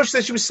 The show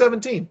said she was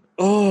 17.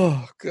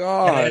 Oh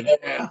God.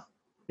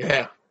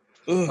 Yeah.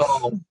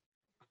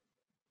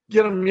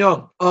 Get them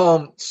young.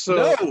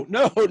 So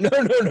no.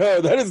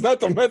 That is not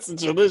the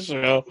message of this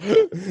show.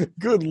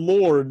 Good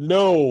Lord,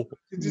 no,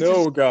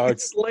 God.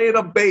 Slaying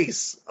a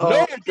base.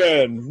 No,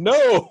 Ben,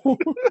 no.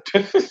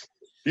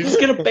 You just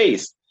get a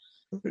base.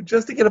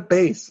 Just to get a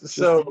base.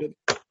 So,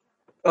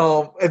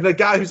 and the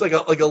guy who's like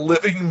a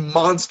living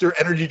monster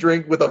energy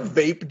drink with a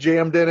vape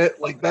jammed in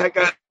it, like that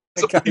guy.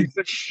 That's a piece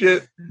of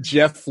shit.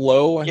 Jeff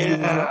Lowe.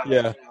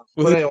 Yeah.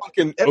 With a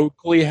fucking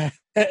Oakley hat.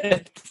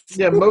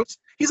 Yeah,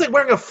 he's like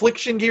wearing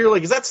affliction gear.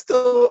 Like, is that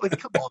still like?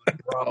 Come on,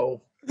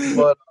 bro.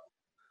 But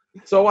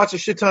so I watched a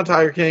shit ton of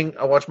Tiger King.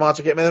 I watched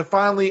Monster Camp, and then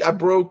finally I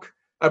broke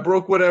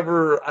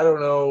whatever, I don't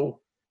know,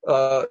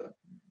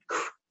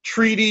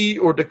 treaty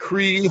or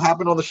decree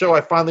happened on the show.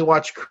 I finally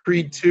watched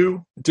Creed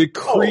 2.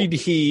 Decreed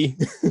he.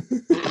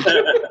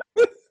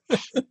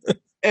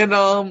 And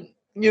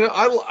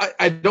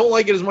I don't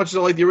like it as much as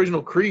I like the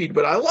original Creed,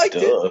 but I liked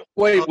it.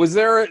 Wait,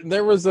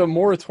 there was a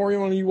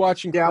moratorium on you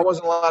watching? Yeah, I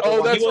wasn't allowed to watch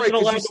it. That's right.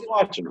 Allowed to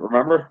watch it,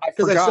 remember? I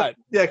forgot.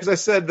 Because I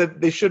said that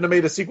they shouldn't have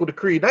made a sequel to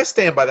Creed, and I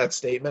stand by that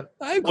statement.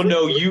 Well,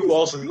 no, you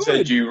also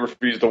said you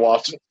refused to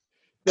watch it.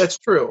 That's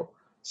true.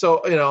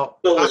 So, It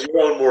was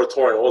your own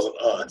moratorium. It wasn't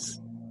us.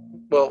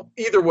 Well,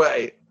 either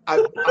way,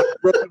 I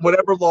broke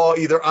whatever law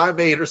either I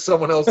made or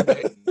someone else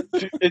made.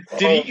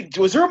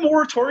 Was there a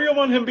moratorium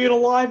on him being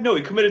alive? No,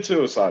 he committed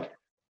suicide.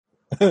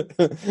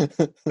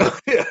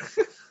 Yeah.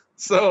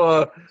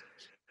 So,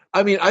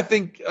 I mean, I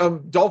think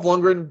Dolph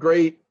Lundgren,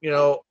 great.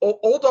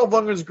 Old Dolph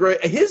Lundgren's great.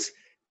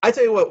 I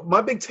tell you what,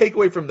 my big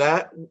takeaway from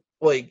that,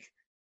 like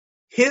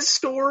his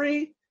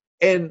story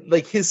and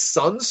like his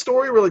son's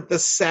story, were like the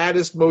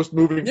saddest, most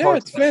moving. Yeah,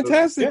 parts it's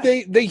fantastic.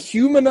 Yeah. They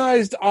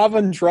humanized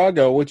Ivan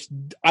Drago, which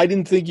I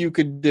didn't think you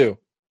could do.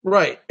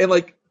 Right, and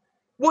like,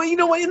 well, you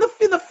know what? In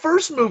the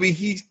first movie,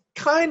 he's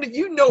kind of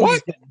he's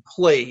getting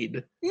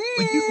played.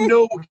 But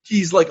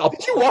he's like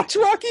Did you watch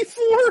Rocky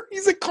IV?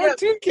 He's a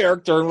cartoon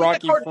character in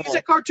Rocky IV. He's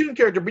a cartoon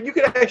character, but you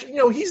could actually,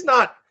 he's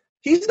not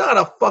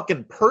a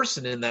fucking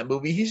person in that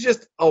movie. He's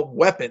just a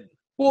weapon.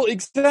 Well,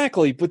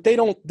 exactly, but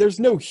there's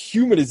no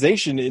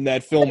humanization in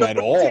that film at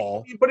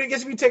all. But I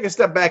guess if you take a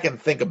step back and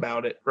think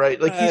about it,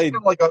 right? Like he's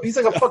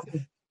like a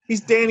fucking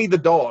he's Danny the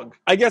dog.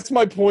 I guess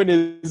my point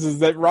is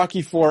that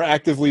Rocky IV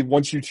actively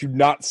wants you to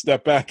not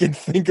step back and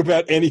think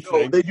about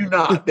anything. No, they do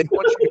not. They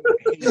want you to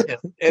hate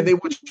him, and they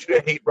want you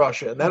to hate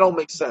Russia, and that all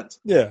makes sense.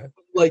 Yeah.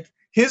 Like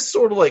his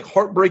sort of like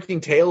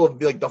heartbreaking tale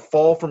of like the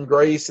fall from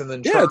grace, and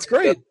then it's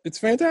great. It's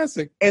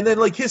fantastic. And then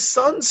like his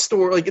son's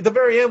story, like at the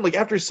very end, like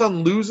after his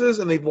son loses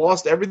and they've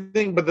lost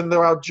everything, but then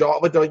they're out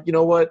like they're like, you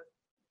know what?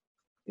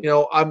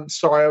 I'm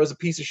sorry, I was a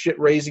piece of shit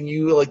raising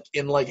you like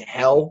in like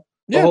hell.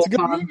 Yeah, it's a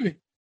good movie.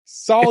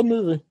 Solid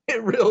movie.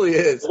 It really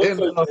is.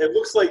 It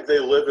looks like they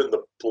live in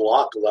the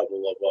block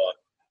level of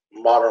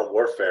modern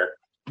warfare.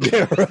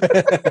 Yeah,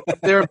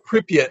 right. They're in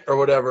Pripyat or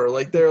whatever.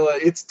 Like they're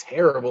like, it's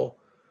terrible.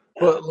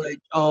 But like,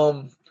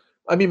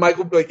 I mean,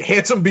 Michael, like,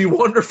 Handsome Be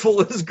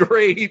Wonderful is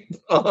great.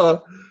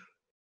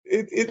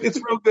 It's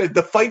real good.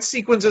 The fight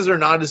sequences are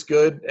not as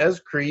good as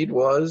Creed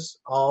was.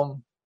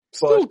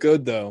 Still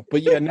good though,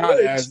 but yeah, not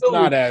as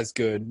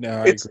good. No,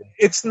 I agree.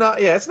 It's not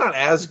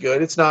as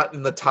good. It's not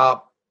in the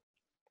top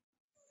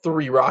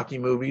 3 Rocky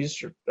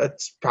movies.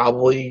 That's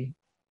probably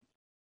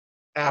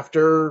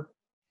after.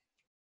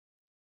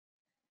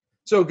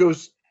 So it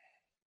goes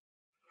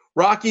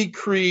Rocky,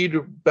 Creed,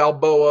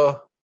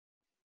 Balboa,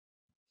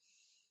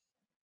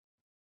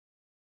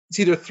 It's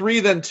either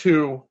 3 then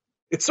 2.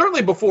 It's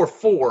certainly before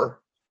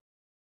 4.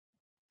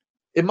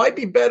 It might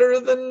be better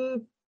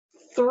than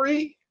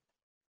 3.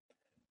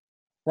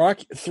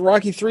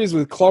 Rocky 3 is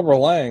with Clubber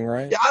Lang,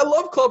 right? Yeah, I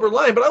love Clubber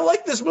Lang, but I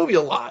like this movie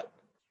a lot.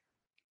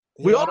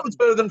 We all know it's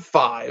better than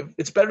 5.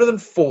 It's better than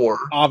 4.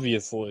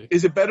 Obviously.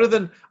 Is it better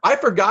than... I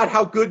forgot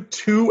how good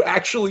 2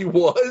 actually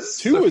was.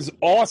 2 is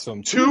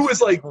awesome. 2 is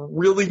like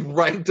really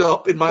ranked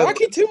up in my...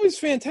 Rocky 2 is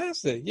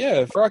fantastic.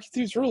 Yeah, Rocky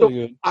 2 is really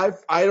good.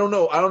 I don't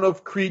know. I don't know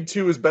if Creed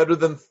 2 is better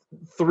than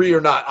 3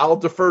 or not. I'll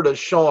defer to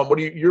Sean. What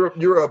do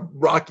you're a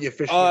Rocky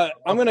aficionado.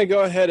 I'm going to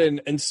go ahead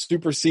and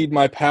supersede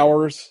my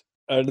powers.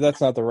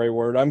 That's not the right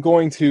word. I'm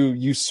going to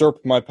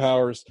usurp my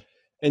powers.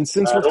 And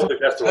since that's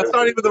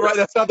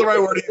not the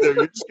right word either.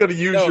 You're just going to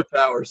use your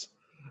powers.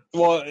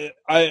 Well,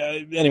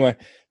 anyway,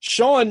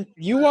 Sean,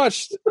 you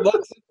watched.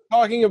 Let's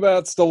talking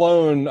about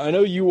Stallone. I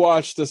know you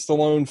watched a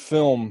Stallone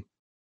film.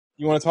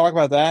 You want to talk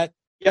about that?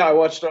 Yeah, I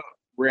watched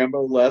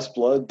Rambo: Last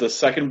Blood, the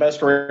second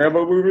best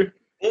Rambo movie.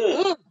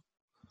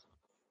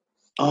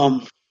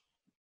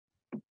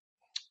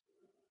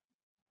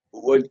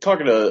 We're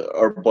talking to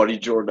our buddy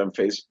Jordan on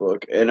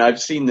Facebook, and I've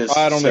seen this.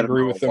 I don't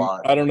agree with him.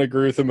 I don't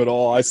agree with him at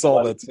all. I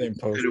saw that same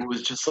post. It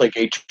was just like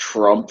a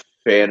Trump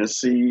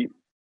fantasy,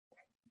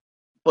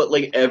 but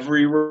like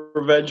every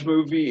revenge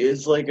movie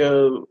is like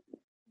a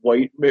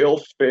white male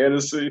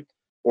fantasy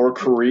or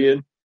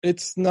Korean.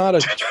 It's not a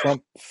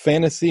Trump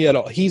fantasy at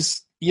all.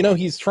 He's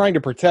trying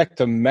to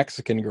protect a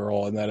Mexican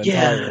girl in that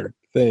entire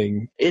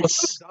thing.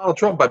 It's Donald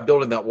Trump by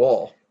building that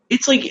wall.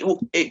 It's like.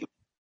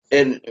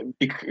 And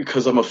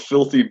because I'm a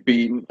filthy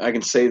bean, I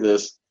can say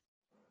this.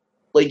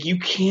 Like, you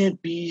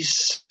can't be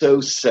so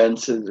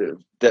sensitive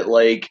that,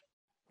 like,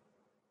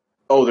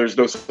 oh, there's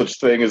no such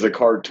thing as a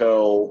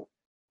cartel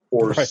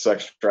or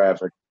sex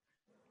traffic.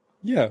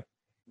 Yeah.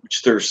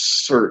 Which there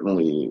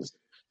certainly is.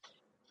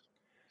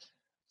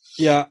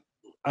 Yeah,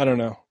 I don't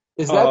know.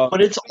 Is that?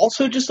 But it's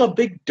also just a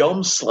big,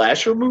 dumb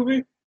slasher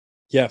movie.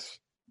 Yes.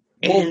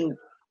 And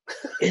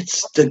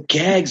the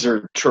gags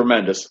are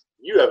tremendous.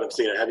 You haven't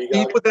seen it, have you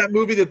guys? With that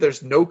movie that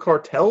there's no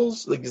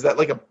cartels? Like, is that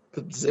like a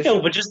position?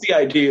 No, but just the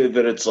idea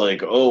that it's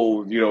like,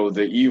 oh,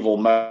 the evil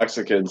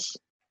Mexicans.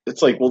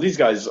 It's like, well, these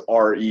guys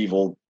are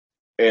evil,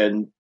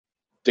 and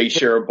they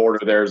share a border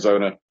with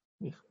Arizona.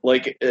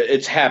 Like,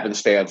 it's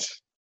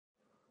happenstance.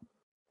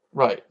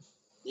 Right.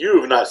 You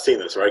have not seen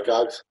this, right,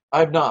 Gogs? I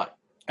have not.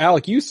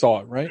 Alec, you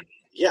saw it, right?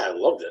 Yeah, I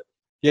loved it.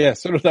 Yeah,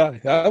 so did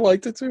I. I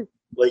liked it too.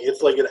 Like,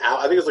 it's like an hour.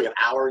 I think it's like an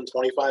hour and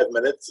 25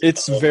 minutes.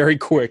 It's very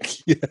quick.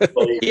 Yeah,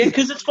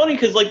 because it's funny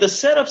because like the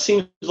setup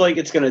seems like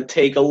it's going to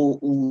take a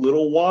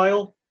little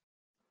while,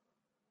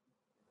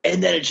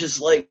 and then it's just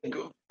like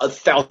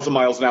 1,000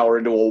 miles an hour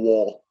into a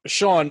wall.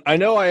 Sean, I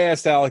know I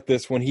asked Alec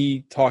this when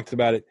he talked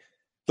about it.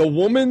 The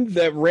woman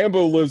that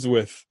Rambo lives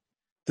with,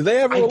 do they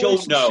have a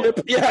relationship? I don't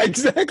know. Yeah,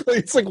 exactly.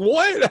 It's like,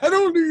 what? I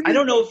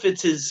don't know if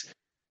it's his.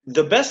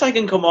 The best I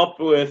can come up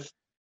with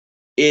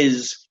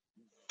is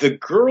the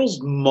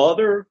girl's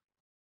mother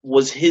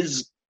was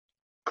his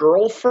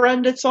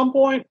girlfriend at some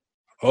point.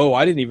 Oh,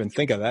 I didn't even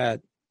think of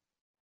that.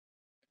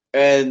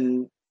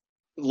 And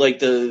like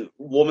the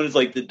woman is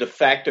like the de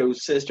facto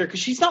sister because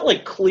she's not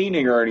like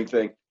cleaning or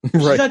anything.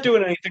 She's not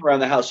doing anything around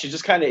the house. She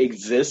just kind of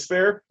exists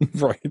there.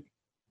 Right.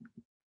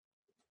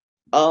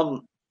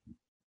 And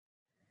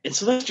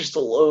Sylvester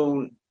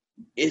Stallone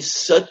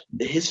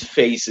his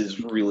face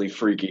is really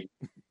freaky.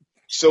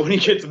 So when he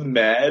gets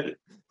mad,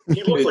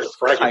 he looks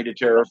like kind of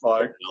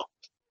terrifying.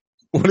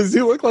 What does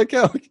he look like,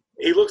 Alec?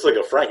 He looks like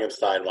a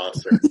Frankenstein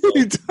monster.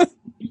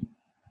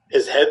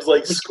 His head's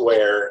like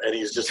square, and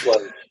he's just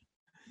like.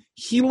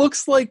 He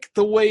looks like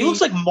the way he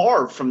looks like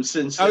Marv from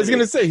Sin City. I was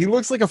gonna say he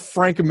looks like a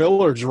Frank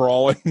Miller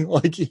drawing.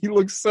 Like he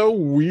looks so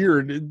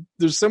weird.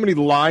 There's so many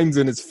lines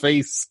in his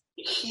face.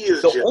 He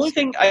is the only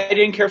thing I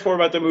didn't care for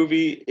about the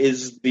movie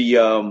is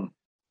the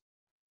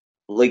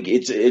like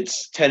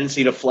its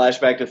tendency to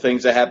flashback to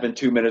things that happened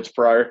 2 minutes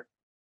prior.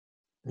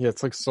 Yeah,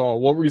 it's like Saul.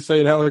 What were you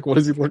saying, Alec? What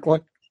does he look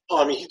like?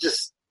 Oh, I mean, he's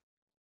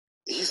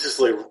just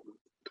like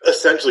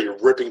essentially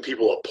ripping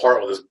people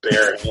apart with his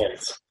bare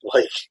hands.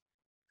 Like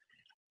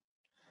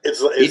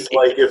it's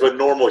like if a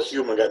normal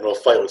human got into a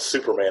fight with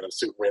Superman and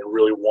Superman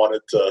really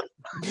wanted to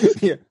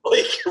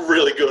like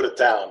really go to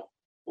town.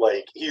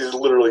 Like he's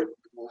literally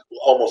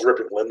almost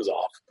ripping limbs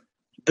off.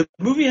 The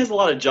movie has a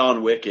lot of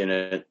John Wick in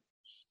it.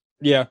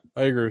 Yeah,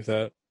 I agree with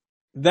that.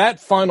 That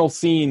final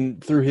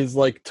scene through his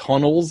like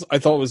tunnels, I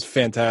thought was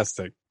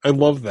fantastic. I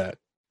love that.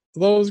 I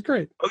thought it was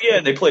great. Oh yeah,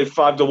 and they played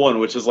 5 to 1,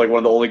 which is like one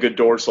of the only good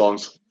Doors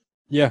songs.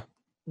 Yeah.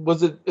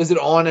 Is it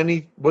on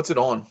any? What's it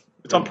on?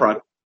 It's on Prime.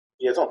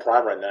 Yeah, it's on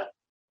Prime right now.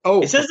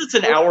 Oh, it says it's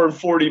an hour and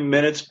 40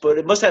 minutes, but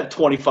it must have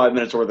 25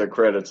 minutes worth of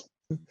credits.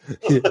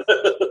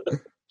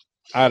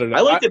 I don't know.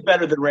 I liked it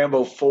better than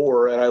Rambo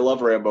 4, and I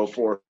love Rambo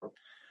 4.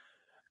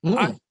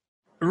 I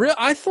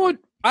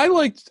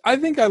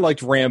think I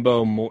liked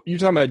Rambo more. You're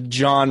talking about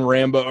John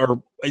Rambo,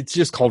 or it's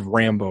just called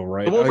Rambo,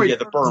 right?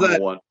 The Burma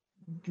one.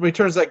 He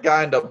turns that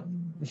guy into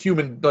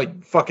human,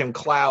 like fucking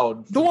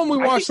cloud. The one we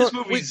watched.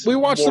 We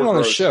watched it on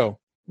the show.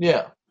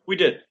 Yeah, we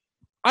did.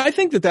 I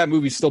think that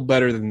movie's still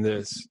better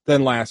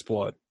than Last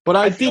Blood. But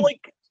I feel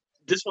like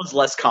this one's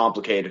less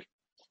complicated.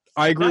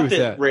 I agree with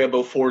that.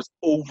 Rambo 4 is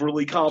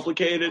overly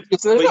complicated,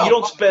 but you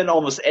don't spend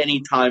almost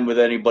any time with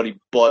anybody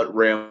but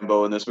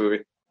Rambo in this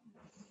movie.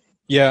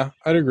 Yeah,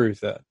 I'd agree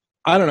with that.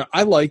 I don't know.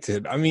 I liked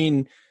it. I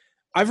mean,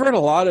 I've read a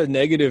lot of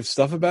negative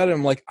stuff about it.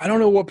 I'm like, I don't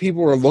know what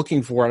people are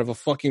looking for out of a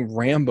fucking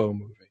Rambo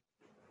movie.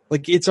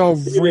 Like, it's a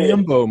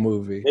Rambo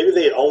movie. Maybe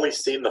they had only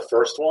seen the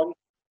first one.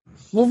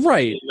 Well,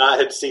 right. Not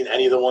had seen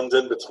any of the ones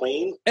in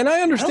between. And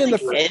I understand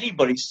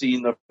anybody's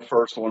seen the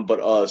first one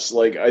but us.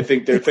 Like, I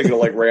think they're thinking of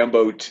like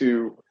Rambo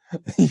 2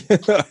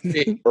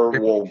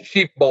 or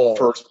Sheepball.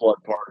 First Blood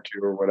Part 2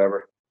 or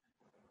whatever.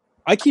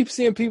 I keep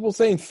seeing people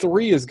saying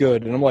 3 is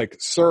good, and I'm like,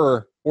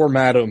 sir or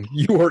madam,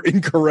 you are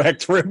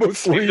incorrect. Rambo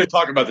 3. They're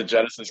talking about the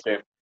Genesis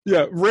game.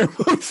 Yeah,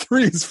 Rambo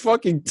 3 is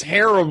fucking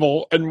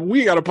terrible, and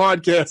we got a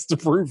podcast to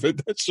prove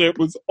it. That shit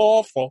was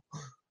awful.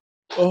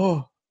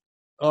 Oh.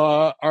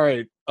 All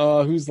right.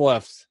 Who's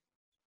left?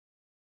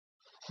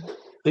 I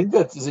think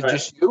is it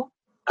just you?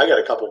 I got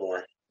a couple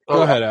more.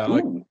 Go ahead,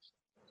 Alec.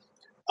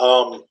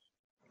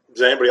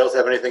 Does anybody else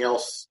have anything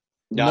else?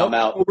 No, nope. I'm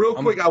out. Well, real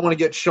quick, I want to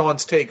get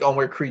Sean's take on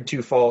where Creed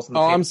 2 falls.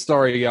 I'm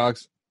sorry,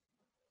 Alex.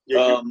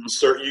 Yeah,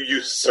 you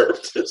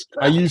usurped his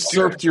power. I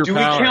usurped your power.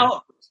 Do we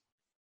count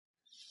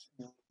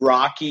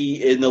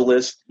Rocky in the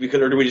list?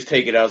 Or do we just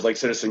take it as like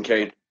Citizen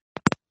Kane?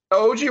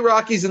 OG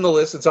Rocky's in the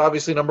list. It's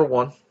obviously number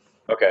 1.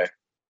 Okay.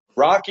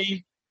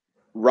 Rocky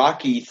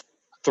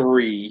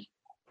 3.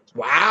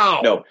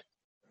 Wow.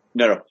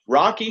 No.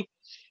 Rocky,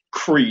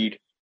 Creed,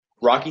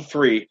 Rocky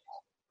 3,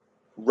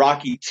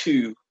 Rocky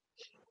 2,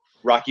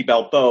 Rocky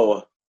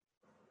Balboa,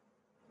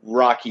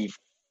 Rocky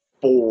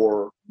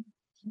 4.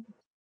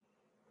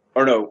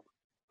 Or no.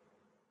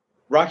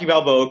 Rocky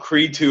Balboa,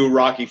 Creed 2,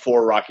 Rocky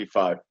 4, Rocky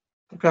 5.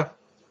 Okay.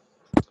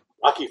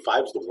 Rocky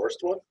 5's the worst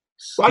one?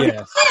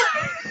 Yes.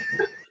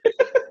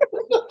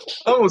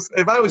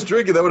 If I was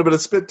drinking, that would have been a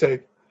spit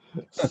take.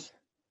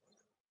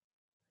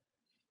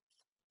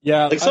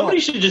 Yeah, like somebody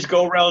should just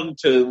go around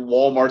to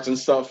Walmarts and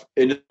stuff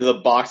into the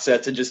box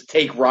sets and just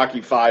take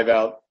Rocky 5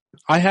 out.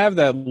 I have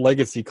that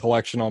Legacy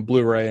collection on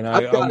Blu-ray, and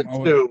I've got it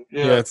too.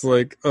 Yeah, it's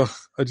like,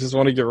 I just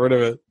want to get rid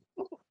of it.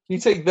 You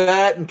take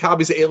that and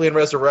copies of Alien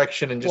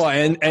Resurrection and just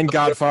and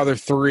Godfather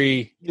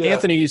 3. Yeah.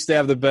 Anthony used to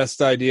have the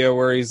best idea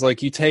where he's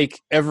like, you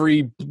take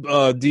every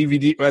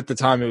DVD at the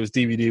time it was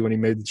DVD when he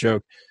made the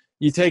joke.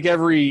 You take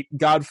every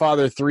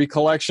Godfather 3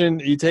 collection,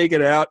 you take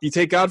it out, you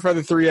take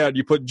Godfather 3 out,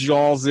 you put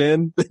Jaws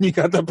in, then you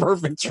got the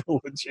perfect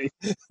trilogy.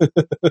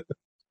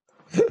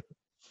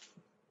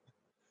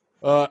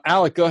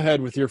 Alec, go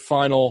ahead with your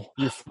final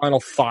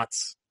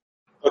thoughts.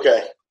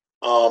 Okay.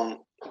 The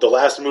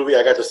last movie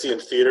I got to see in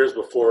theaters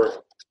before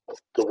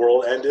the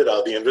world ended,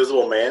 The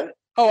Invisible Man.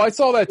 Oh, I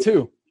saw that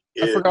too.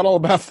 I forgot all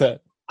about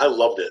that. I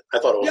loved it. I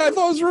thought it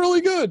was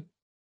really good.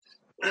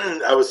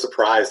 I was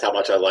surprised how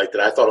much I liked it.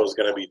 I thought it was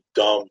going to be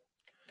dumb.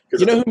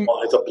 Because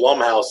it's a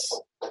Blumhouse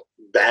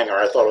banger.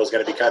 I thought it was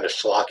going to be kind of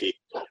schlocky.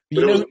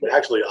 But it was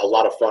actually a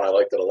lot of fun. I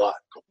liked it a lot.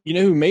 You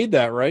know who made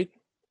that, right?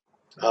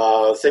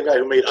 Same guy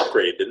who made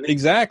Upgrade, didn't he?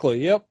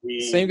 Exactly, yep.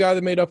 Same guy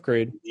that made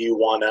Upgrade.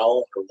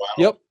 Wanell.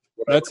 Yep,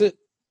 that's it.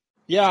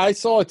 Yeah, I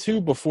saw it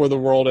too before the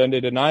world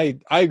ended, and I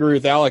agree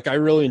with Alec. I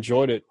really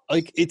enjoyed it.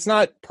 Like, it's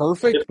not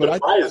perfect, but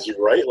surprised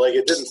you, right? Like,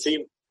 it didn't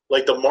seem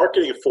like the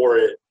marketing for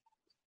it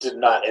did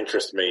not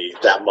interest me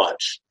that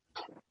much.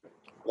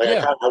 Like,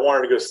 I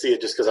wanted to go see it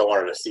just because I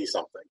wanted to see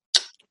something.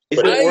 Is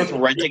it worth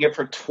renting it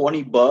for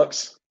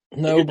 $20?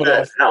 No,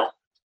 but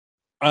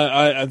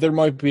I there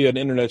might be an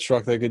internet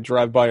truck that could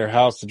drive by your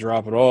house to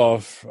drop it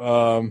off.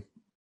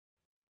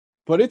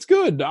 But it's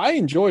good. I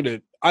enjoyed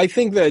it. I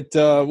think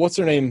that what's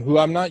her name? Who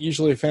I'm not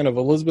usually a fan of,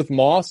 Elizabeth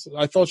Moss.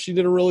 I thought she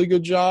did a really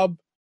good job.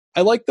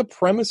 I like the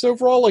premise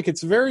overall. Like,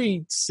 it's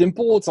very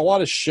simple. It's a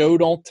lot of show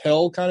don't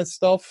tell kind of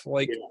stuff.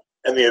 Like,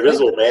 and the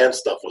Invisible Man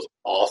stuff was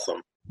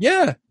awesome.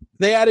 Yeah,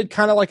 they added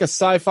kind of like a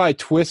sci-fi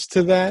twist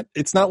to that.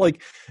 It's not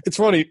like, it's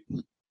funny.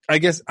 I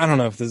guess, I don't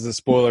know if this is a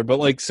spoiler, but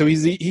like, so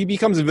he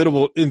becomes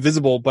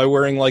invisible by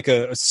wearing like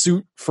a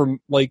suit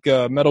from like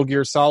Metal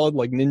Gear Solid,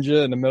 like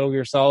Ninja and a Metal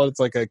Gear Solid. It's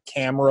like a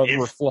camera.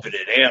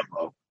 Infinite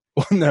ammo.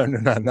 No,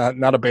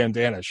 not a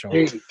bandana,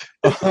 Sean.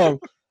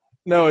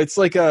 No, it's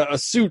like a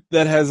suit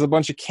that has a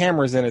bunch of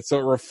cameras in it, so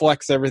it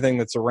reflects everything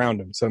that's around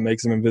him, so it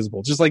makes him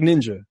invisible, just like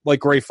Ninja, like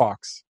Gray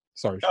Fox.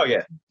 Sorry. Oh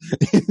yeah,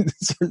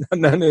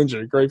 not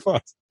Ninja, Gray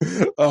Fox.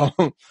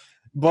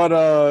 But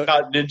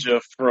not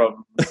Ninja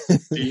from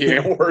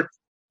the A-word.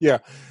 Yeah.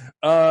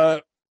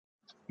 But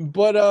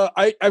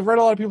I've read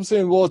a lot of people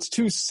saying, well, it's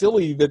too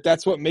silly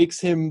that's what makes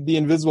him the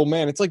Invisible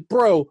Man. It's like,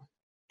 bro,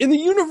 in the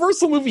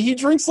Universal movie, he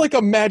drinks like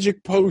a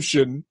magic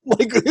potion.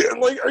 Like,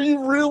 are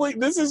you really?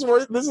 This is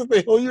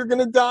the hill you're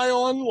gonna die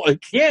on?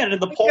 Like, yeah, and in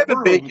the Paul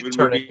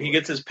movie, he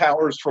gets his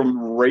powers from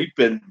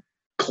raping,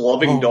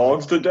 clubbing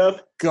dogs to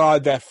death.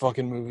 God, that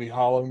fucking movie,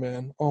 Hollow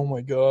Man. Oh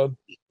my God,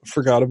 I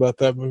forgot about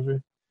that movie.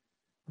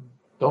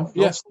 Don't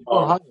sleep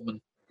on Hollow.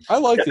 I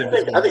liked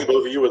it. I think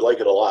both of you would like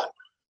it a lot.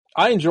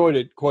 I enjoyed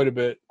it quite a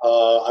bit.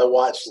 I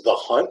watched The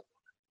Hunt.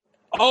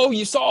 Oh,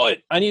 you saw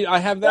it. I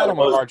have that on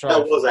my hard drive.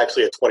 That was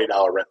actually a $20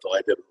 rental.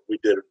 We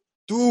did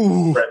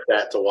rent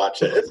that to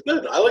watch it. It's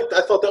good. I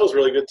thought that was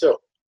really good too.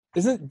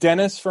 Isn't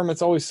Dennis from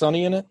It's Always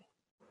Sunny in it?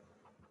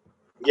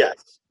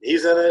 Yes,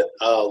 he's in it.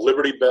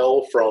 Liberty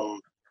Bell from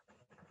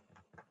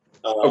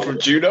from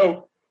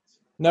Juno?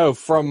 No,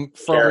 from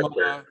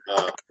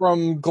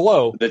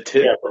Glow. The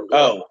tip? Yeah, from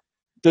Glow. Oh.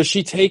 Does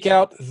she take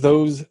out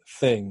those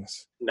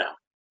things? No.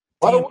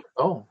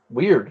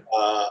 Weird.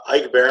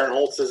 Ike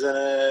Barinholtz is in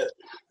it.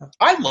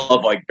 I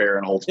love Ike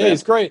Barinholtz. Yeah,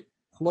 he's great.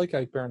 I like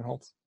Ike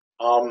Barinholtz.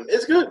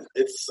 It's good.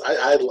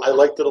 I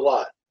liked it a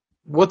lot.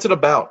 What's it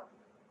about?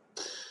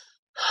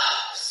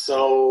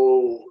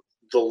 So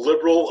the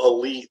liberal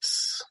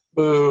elites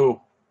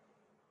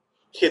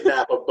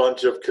kidnap a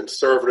bunch of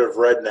conservative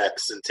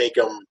rednecks and take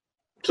them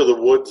to the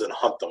woods and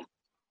hunt them.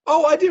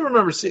 Oh, I do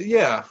remember seeing.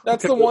 Yeah,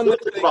 that's the one. That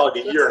about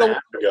like a year and a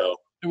half ago.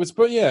 It was,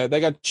 but yeah, they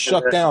got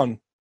shut down.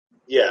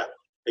 Yeah,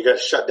 they got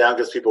shut down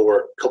because people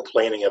were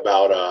complaining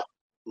about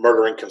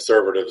murdering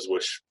conservatives.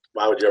 Which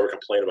why would you ever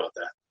complain about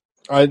that?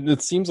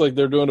 It seems like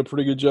they're doing a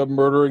pretty good job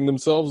murdering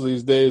themselves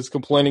these days,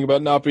 complaining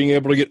about not being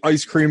able to get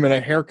ice cream and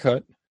a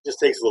haircut. Just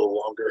takes a little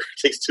longer.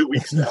 It takes 2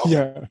 weeks now.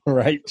 Yeah,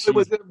 right.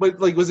 Was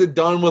it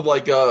done with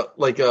like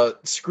a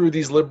screw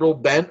these liberal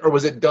bent, or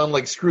was it done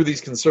like screw these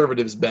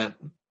conservatives bent?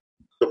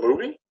 The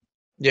movie?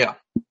 Yeah.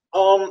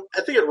 I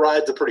think it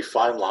rides a pretty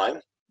fine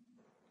line.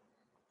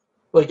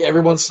 Like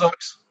everyone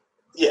sucks?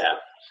 Yeah.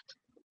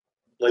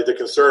 Like the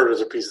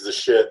conservatives are pieces of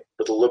shit,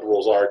 but the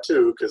liberals are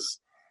too, because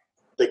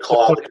they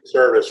call out the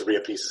conservatives for being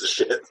pieces of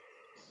shit.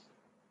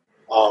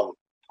 I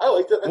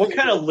like that. What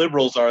kind of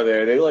liberals are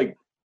there? Are they like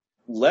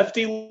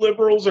lefty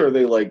liberals, or are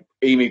they like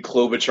Amy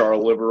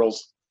Klobuchar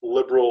liberals?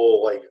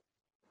 Liberal, like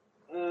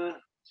they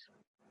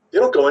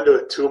don't go into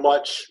it too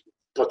much,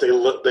 but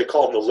they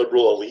call them the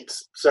liberal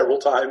elites several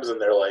times, and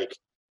they're like,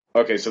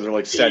 okay, so they're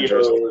like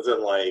centrists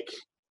and like,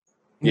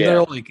 yeah,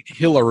 they're like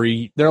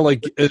Hillary. They're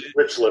like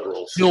rich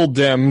liberals, Hill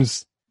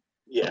Dems.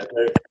 Yeah,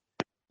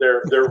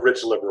 they're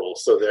rich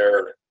liberals, so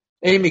they're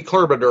Amy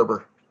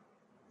Klobuchar.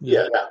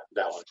 Yeah,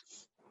 that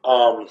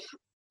one.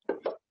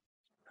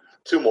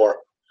 Two more.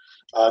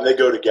 They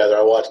go together.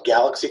 I watched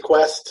Galaxy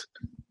Quest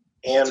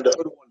and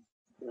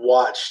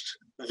watched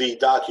the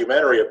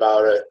documentary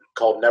about it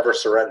called Never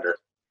Surrender.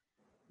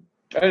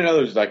 I didn't know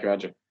there was a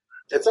documentary.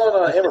 It's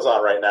on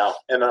Amazon right now.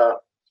 And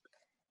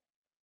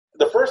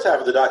the first half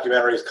of the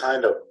documentary is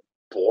kind of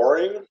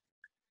boring.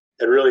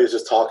 It really is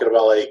just talking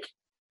about like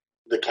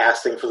the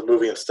casting for the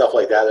movie and stuff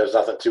like that. There's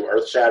nothing too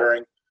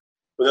earth-shattering.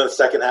 But then the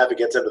second half, it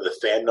gets into the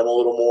fandom a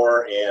little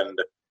more and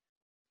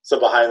some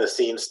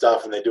behind-the-scenes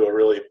stuff, and they do a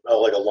really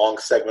like a long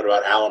segment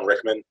about Alan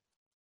Rickman.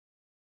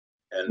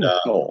 And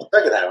the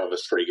second half of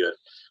it's pretty good.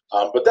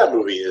 But that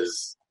movie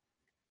is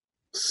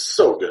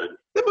so good.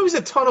 That movie's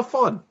a ton of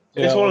fun.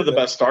 Yeah, it's one of the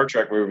best Star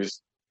Trek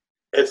movies.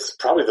 It's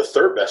probably the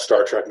third best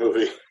Star Trek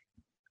movie.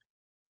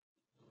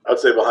 I'd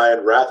say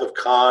behind Wrath of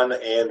Khan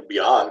and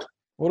Beyond.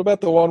 What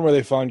about the one where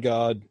they find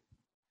God?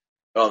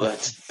 Oh,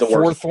 that's the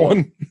fourth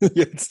one.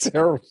 It's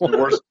terrible. The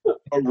worst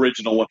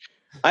original one.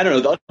 I don't know.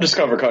 The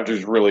Undiscovered Country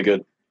is really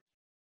good.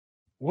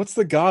 What's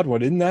the God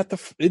one? Isn't that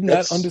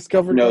that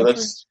Undiscovered Country? No,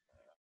 that's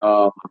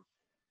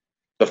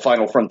The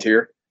Final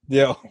Frontier.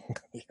 Yeah.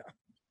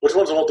 Which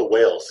one's the one with the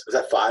whales? Is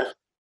that 5?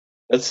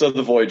 That's The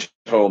Voyage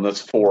Home. That's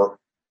 4.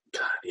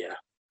 God, yeah.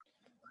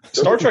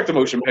 Star Trek: The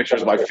Motion Picture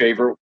is my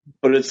favorite,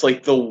 but it's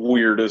like the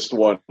weirdest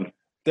one.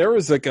 There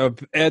was like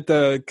at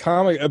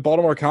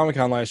Baltimore Comic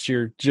Con last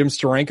year, Jim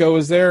Steranko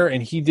was there,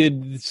 and he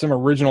did some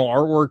original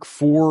artwork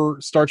for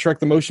Star Trek: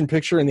 The Motion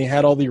Picture, and they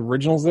had all the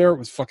originals there. It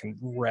was fucking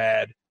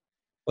rad.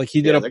 Like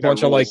he did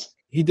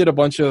a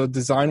bunch of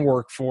design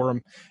work for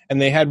him, and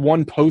they had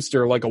one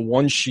poster, like a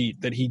one sheet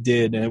that he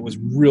did, and it was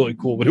really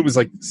cool. But it was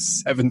like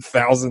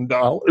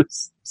 $7,000.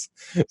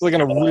 It's like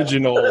an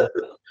original.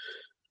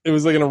 It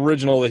was like an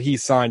original that he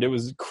signed. It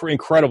was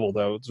incredible,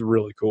 though. It's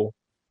really cool.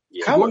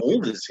 How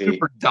old is he?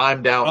 Super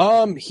dimed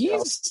out.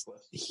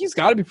 He's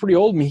got to be pretty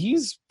old. I mean,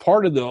 he's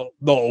part of the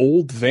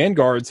old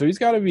Vanguard, so he's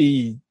got to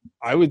be,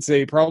 I would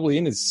say, probably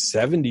in his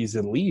 70s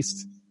at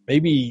least.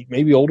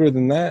 Maybe older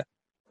than that.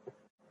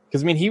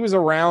 Because I mean, he was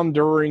around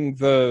during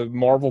the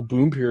Marvel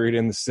boom period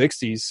in the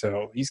 60s,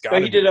 so he's got.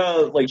 But he did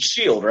like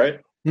Shield, right?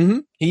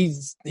 Mm-hmm.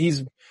 He's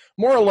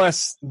more or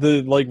less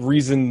the like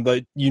reason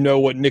that you know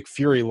what Nick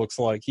Fury looks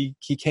like.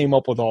 He came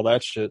up with all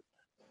that shit.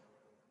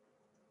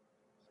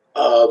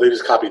 They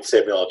just copied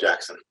Samuel L.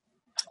 Jackson.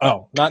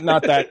 Oh,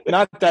 not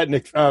that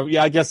Nick.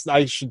 Yeah, I guess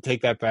I should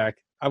take that back.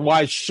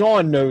 Why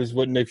Sean knows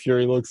what Nick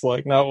Fury looks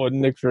like, not what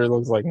Nick Fury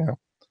looks like now.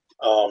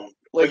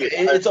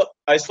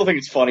 I still think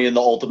it's funny in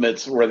the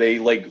Ultimates where they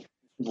like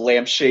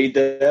lampshade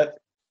that,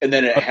 and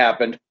then it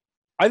happened.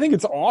 I think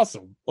it's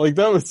awesome. Like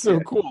that was so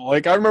cool.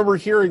 Like I remember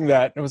hearing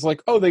that, and it was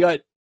like, oh, they got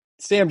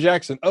Sam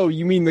Jackson. Oh,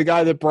 you mean the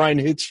guy that Brian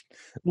Hitch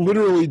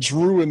literally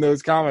drew in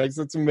those comics?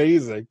 That's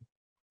amazing.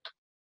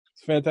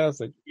 It's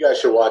fantastic. You guys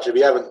should watch it. If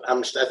you haven't,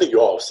 I think you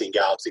all have seen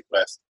Galaxy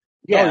Quest.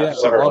 Yeah.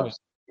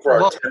 For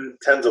our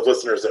tens of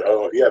listeners at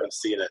home, if you haven't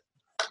seen it,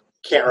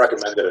 can't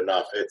recommend it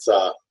enough. It's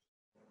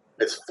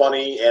It's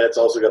funny, and it's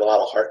also got a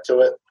lot of heart to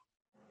it.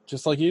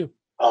 Just like you.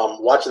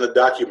 Watching the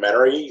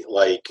documentary,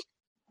 like,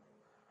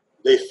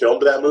 they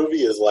filmed that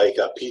movie as like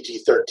a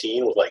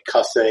PG-13 with like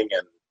cussing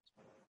and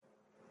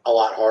a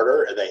lot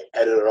harder, and they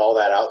edited all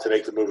that out to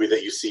make the movie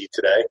that you see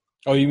today.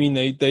 Oh, you mean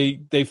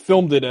they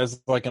filmed it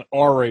as like an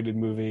R-rated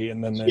movie,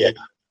 and then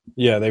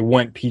they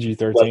went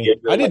PG-13. Like,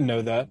 I didn't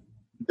know that.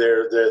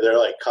 They're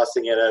like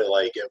cussing in it.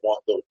 Like at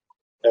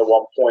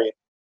one point,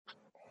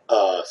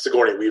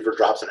 Sigourney Weaver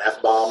drops an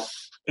F-bomb.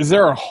 Is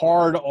there a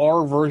hard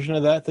R version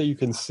of that you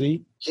can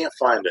see? Can't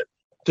find it.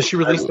 Does she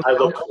release I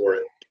look for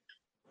it.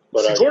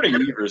 But Sigourney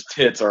Weaver's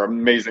tits are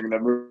amazing in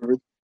that movie.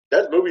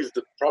 That movie's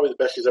probably the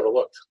best she's ever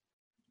looked.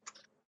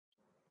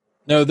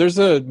 No, there's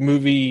a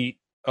movie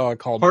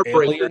called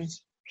Alien.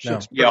 No.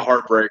 Yeah,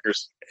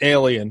 Heartbreakers.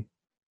 Alien.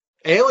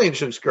 Alien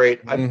looks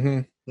great. I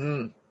don't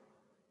know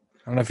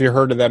if you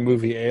heard of that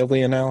movie,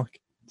 Alien, Alec.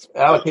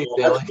 Alec hates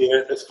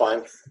Alien. It's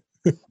fine.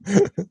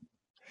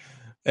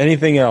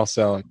 Anything else,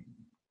 Alec?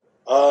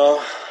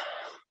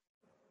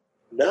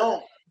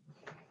 No.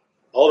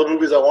 All the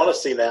movies I want to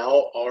see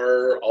now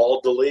are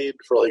all delayed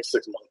for like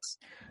 6 months.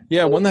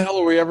 Yeah, when the hell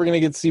are we ever going to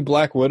get to see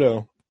Black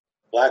Widow?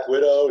 Black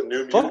Widow, New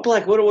Mutant. Fuck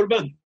Black Widow. What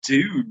about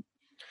Dune?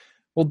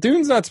 Well,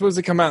 Dune's not supposed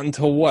to come out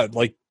until what,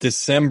 like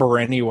December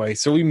anyway.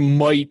 So we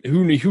might.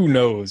 Who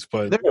knows?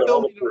 But they're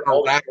filming in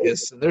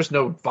Arrakis, and there's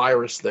no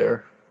virus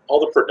there. All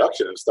the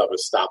production and stuff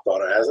is stopped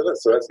on it, hasn't it?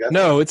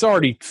 So it's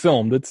already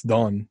filmed. It's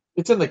done.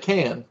 It's in the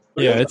can.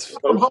 Yeah, it's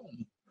from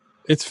home.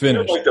 It's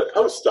finished. Like the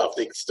post stuff,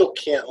 they still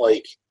can't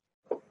like.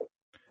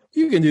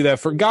 You can do that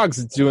for Gogs.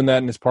 Is doing that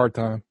in his part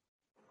time.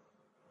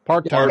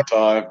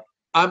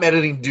 I'm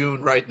editing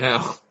Dune right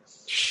now.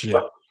 Shit.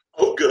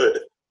 Oh, good.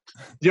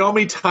 Do you know how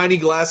many tiny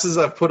glasses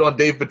I've put on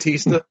Dave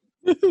Bautista?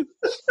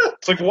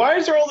 It's like, why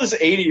is there all this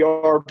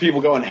ADR people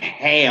going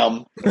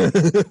ham?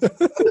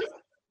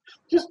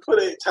 Just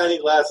put tiny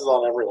glasses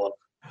on everyone.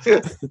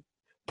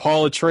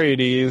 Paul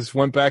Atreides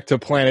went back to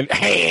planet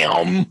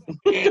Ham.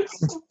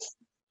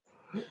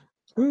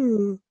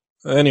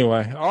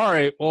 Anyway, all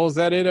right. Well, is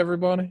that it,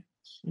 everybody?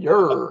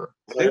 I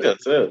think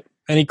that's it.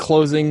 Any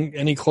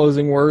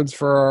closing words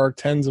for our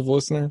tens of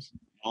listeners?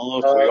 Well,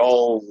 if we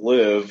all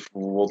live,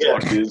 we'll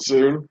talk to you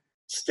soon.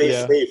 Stay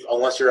safe.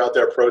 Unless you're out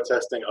there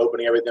protesting,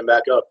 opening everything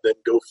back up, then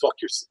go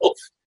fuck yourself.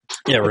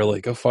 Yeah,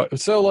 really. Go fuck.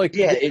 So, like...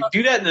 Yeah,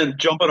 do that and then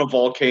jump on a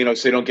volcano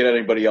so you don't get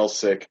anybody else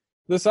sick.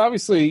 This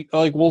obviously,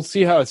 like, we'll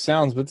see how it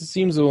sounds, but this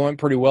seems to have went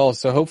pretty well.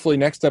 So hopefully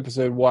next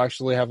episode we'll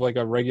actually have, like,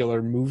 a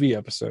regular movie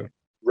episode.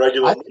 I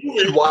think you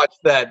should watch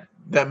that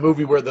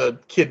movie where the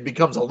kid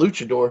becomes a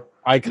luchador.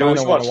 I kind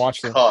of want to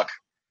watch that. Cuck.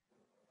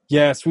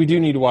 Yes, we do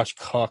need to watch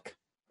Cuck.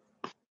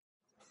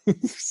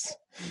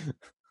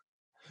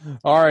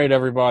 All right,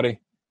 everybody.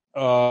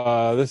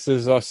 This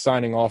is us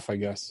signing off, I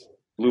guess.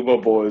 Lube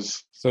Up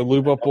Boys. So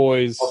Lube Up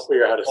Boys, I'll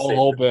figure out how to say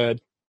whole bed.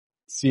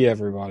 See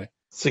everybody.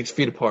 6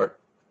 feet apart.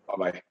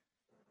 Bye-bye.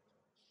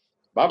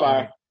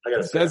 Bye-bye.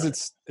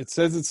 It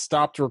says it's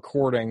stopped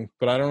recording,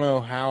 but I don't know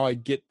how I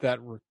get that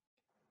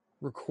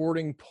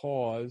recording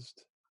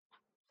paused.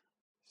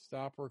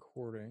 Stop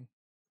recording.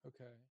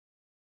 Okay.